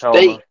in whole state.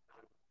 Daytona.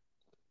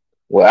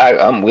 Well,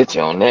 I'm with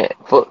you on that.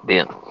 Fuck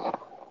them.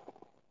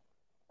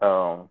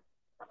 Um,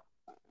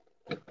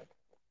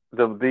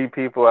 the D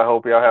people, I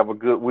hope y'all have a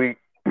good week.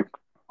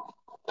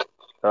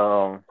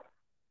 Um,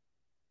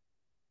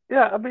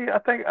 yeah, I mean, I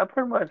think I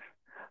pretty much.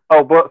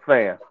 Oh, Bucks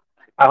fan.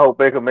 I hope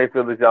Baker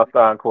Mayfield is y'all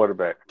starting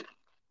quarterback.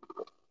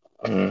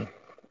 Mm.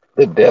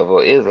 The devil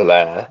is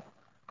alive.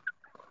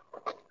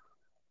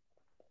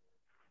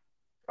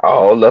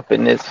 All up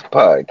in this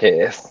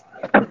podcast.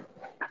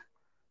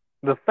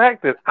 The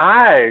fact that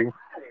I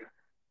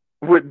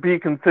would be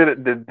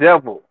considered the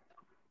devil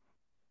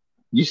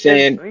You is,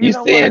 saying you you know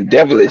what? saying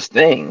devilish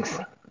things.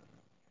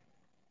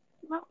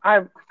 No,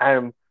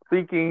 I'm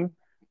speaking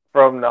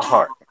from the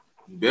heart.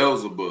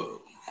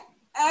 Beelzebub.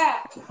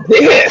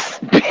 Yes.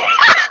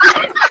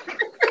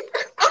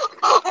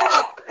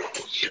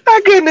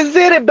 I couldn't have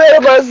said it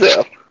better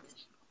myself.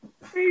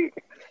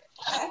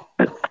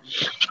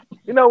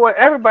 You know what?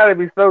 Everybody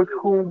be so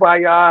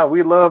kumbaya.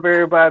 We love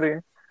everybody.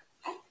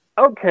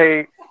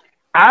 Okay,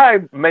 I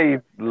may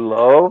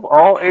love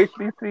all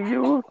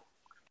HBCUs,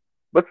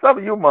 but some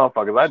of you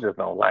motherfuckers I just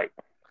don't like.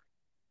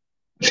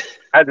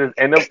 I just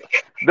and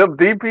them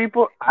D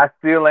people, I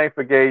still ain't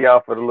forgave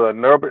y'all for the little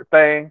Nurbert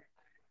thing.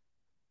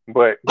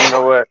 But you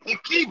know what? You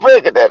keep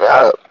bringing that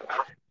I up.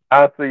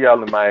 I'll see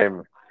y'all in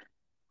Miami.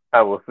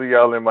 I will see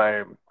y'all in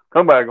Miami.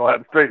 Somebody gonna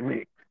have to straighten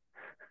me.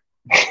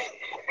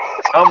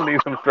 I'm gonna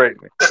need some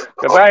straightening.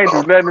 Cause I ain't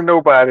do nothing to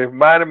nobody,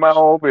 minding my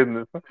own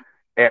business.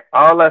 And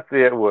all I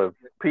said was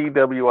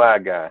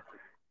PWI guy.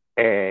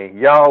 And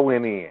y'all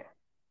went in.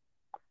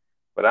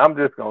 But I'm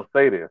just gonna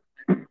say this.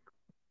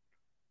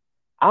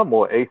 I'm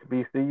more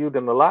HBCU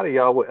than a lot of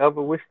y'all would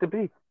ever wish to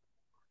be.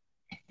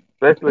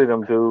 Especially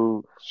them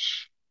dudes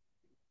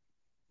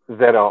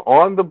that are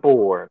on the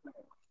board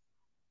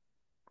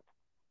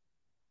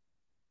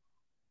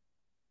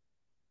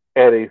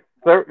at a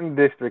certain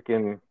district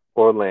in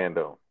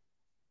Orlando.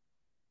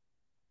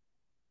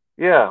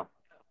 Yeah,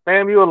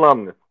 FAMU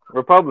alumnus,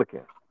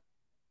 Republican,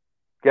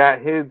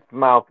 got his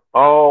mouth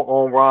all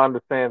on Ron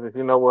DeSantis.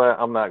 You know what?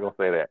 I'm not gonna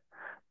say that.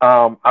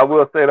 I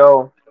will say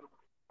though,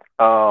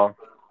 um,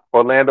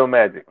 Orlando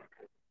Magic.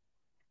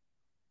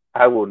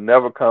 I will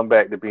never come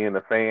back to being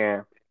a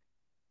fan.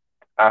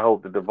 I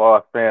hope the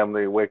DeVos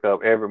family wake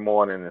up every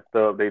morning and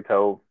stub their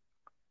toe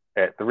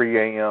at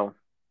 3 a.m.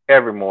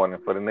 every morning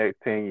for the next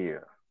 10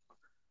 years.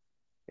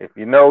 If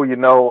you know, you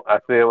know. I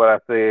said what I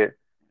said.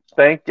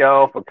 Thank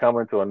y'all for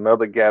coming to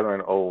another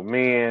gathering of old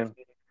men.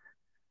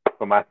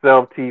 For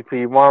myself,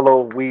 TP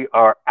Marlowe, we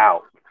are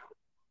out.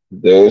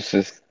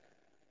 Doses.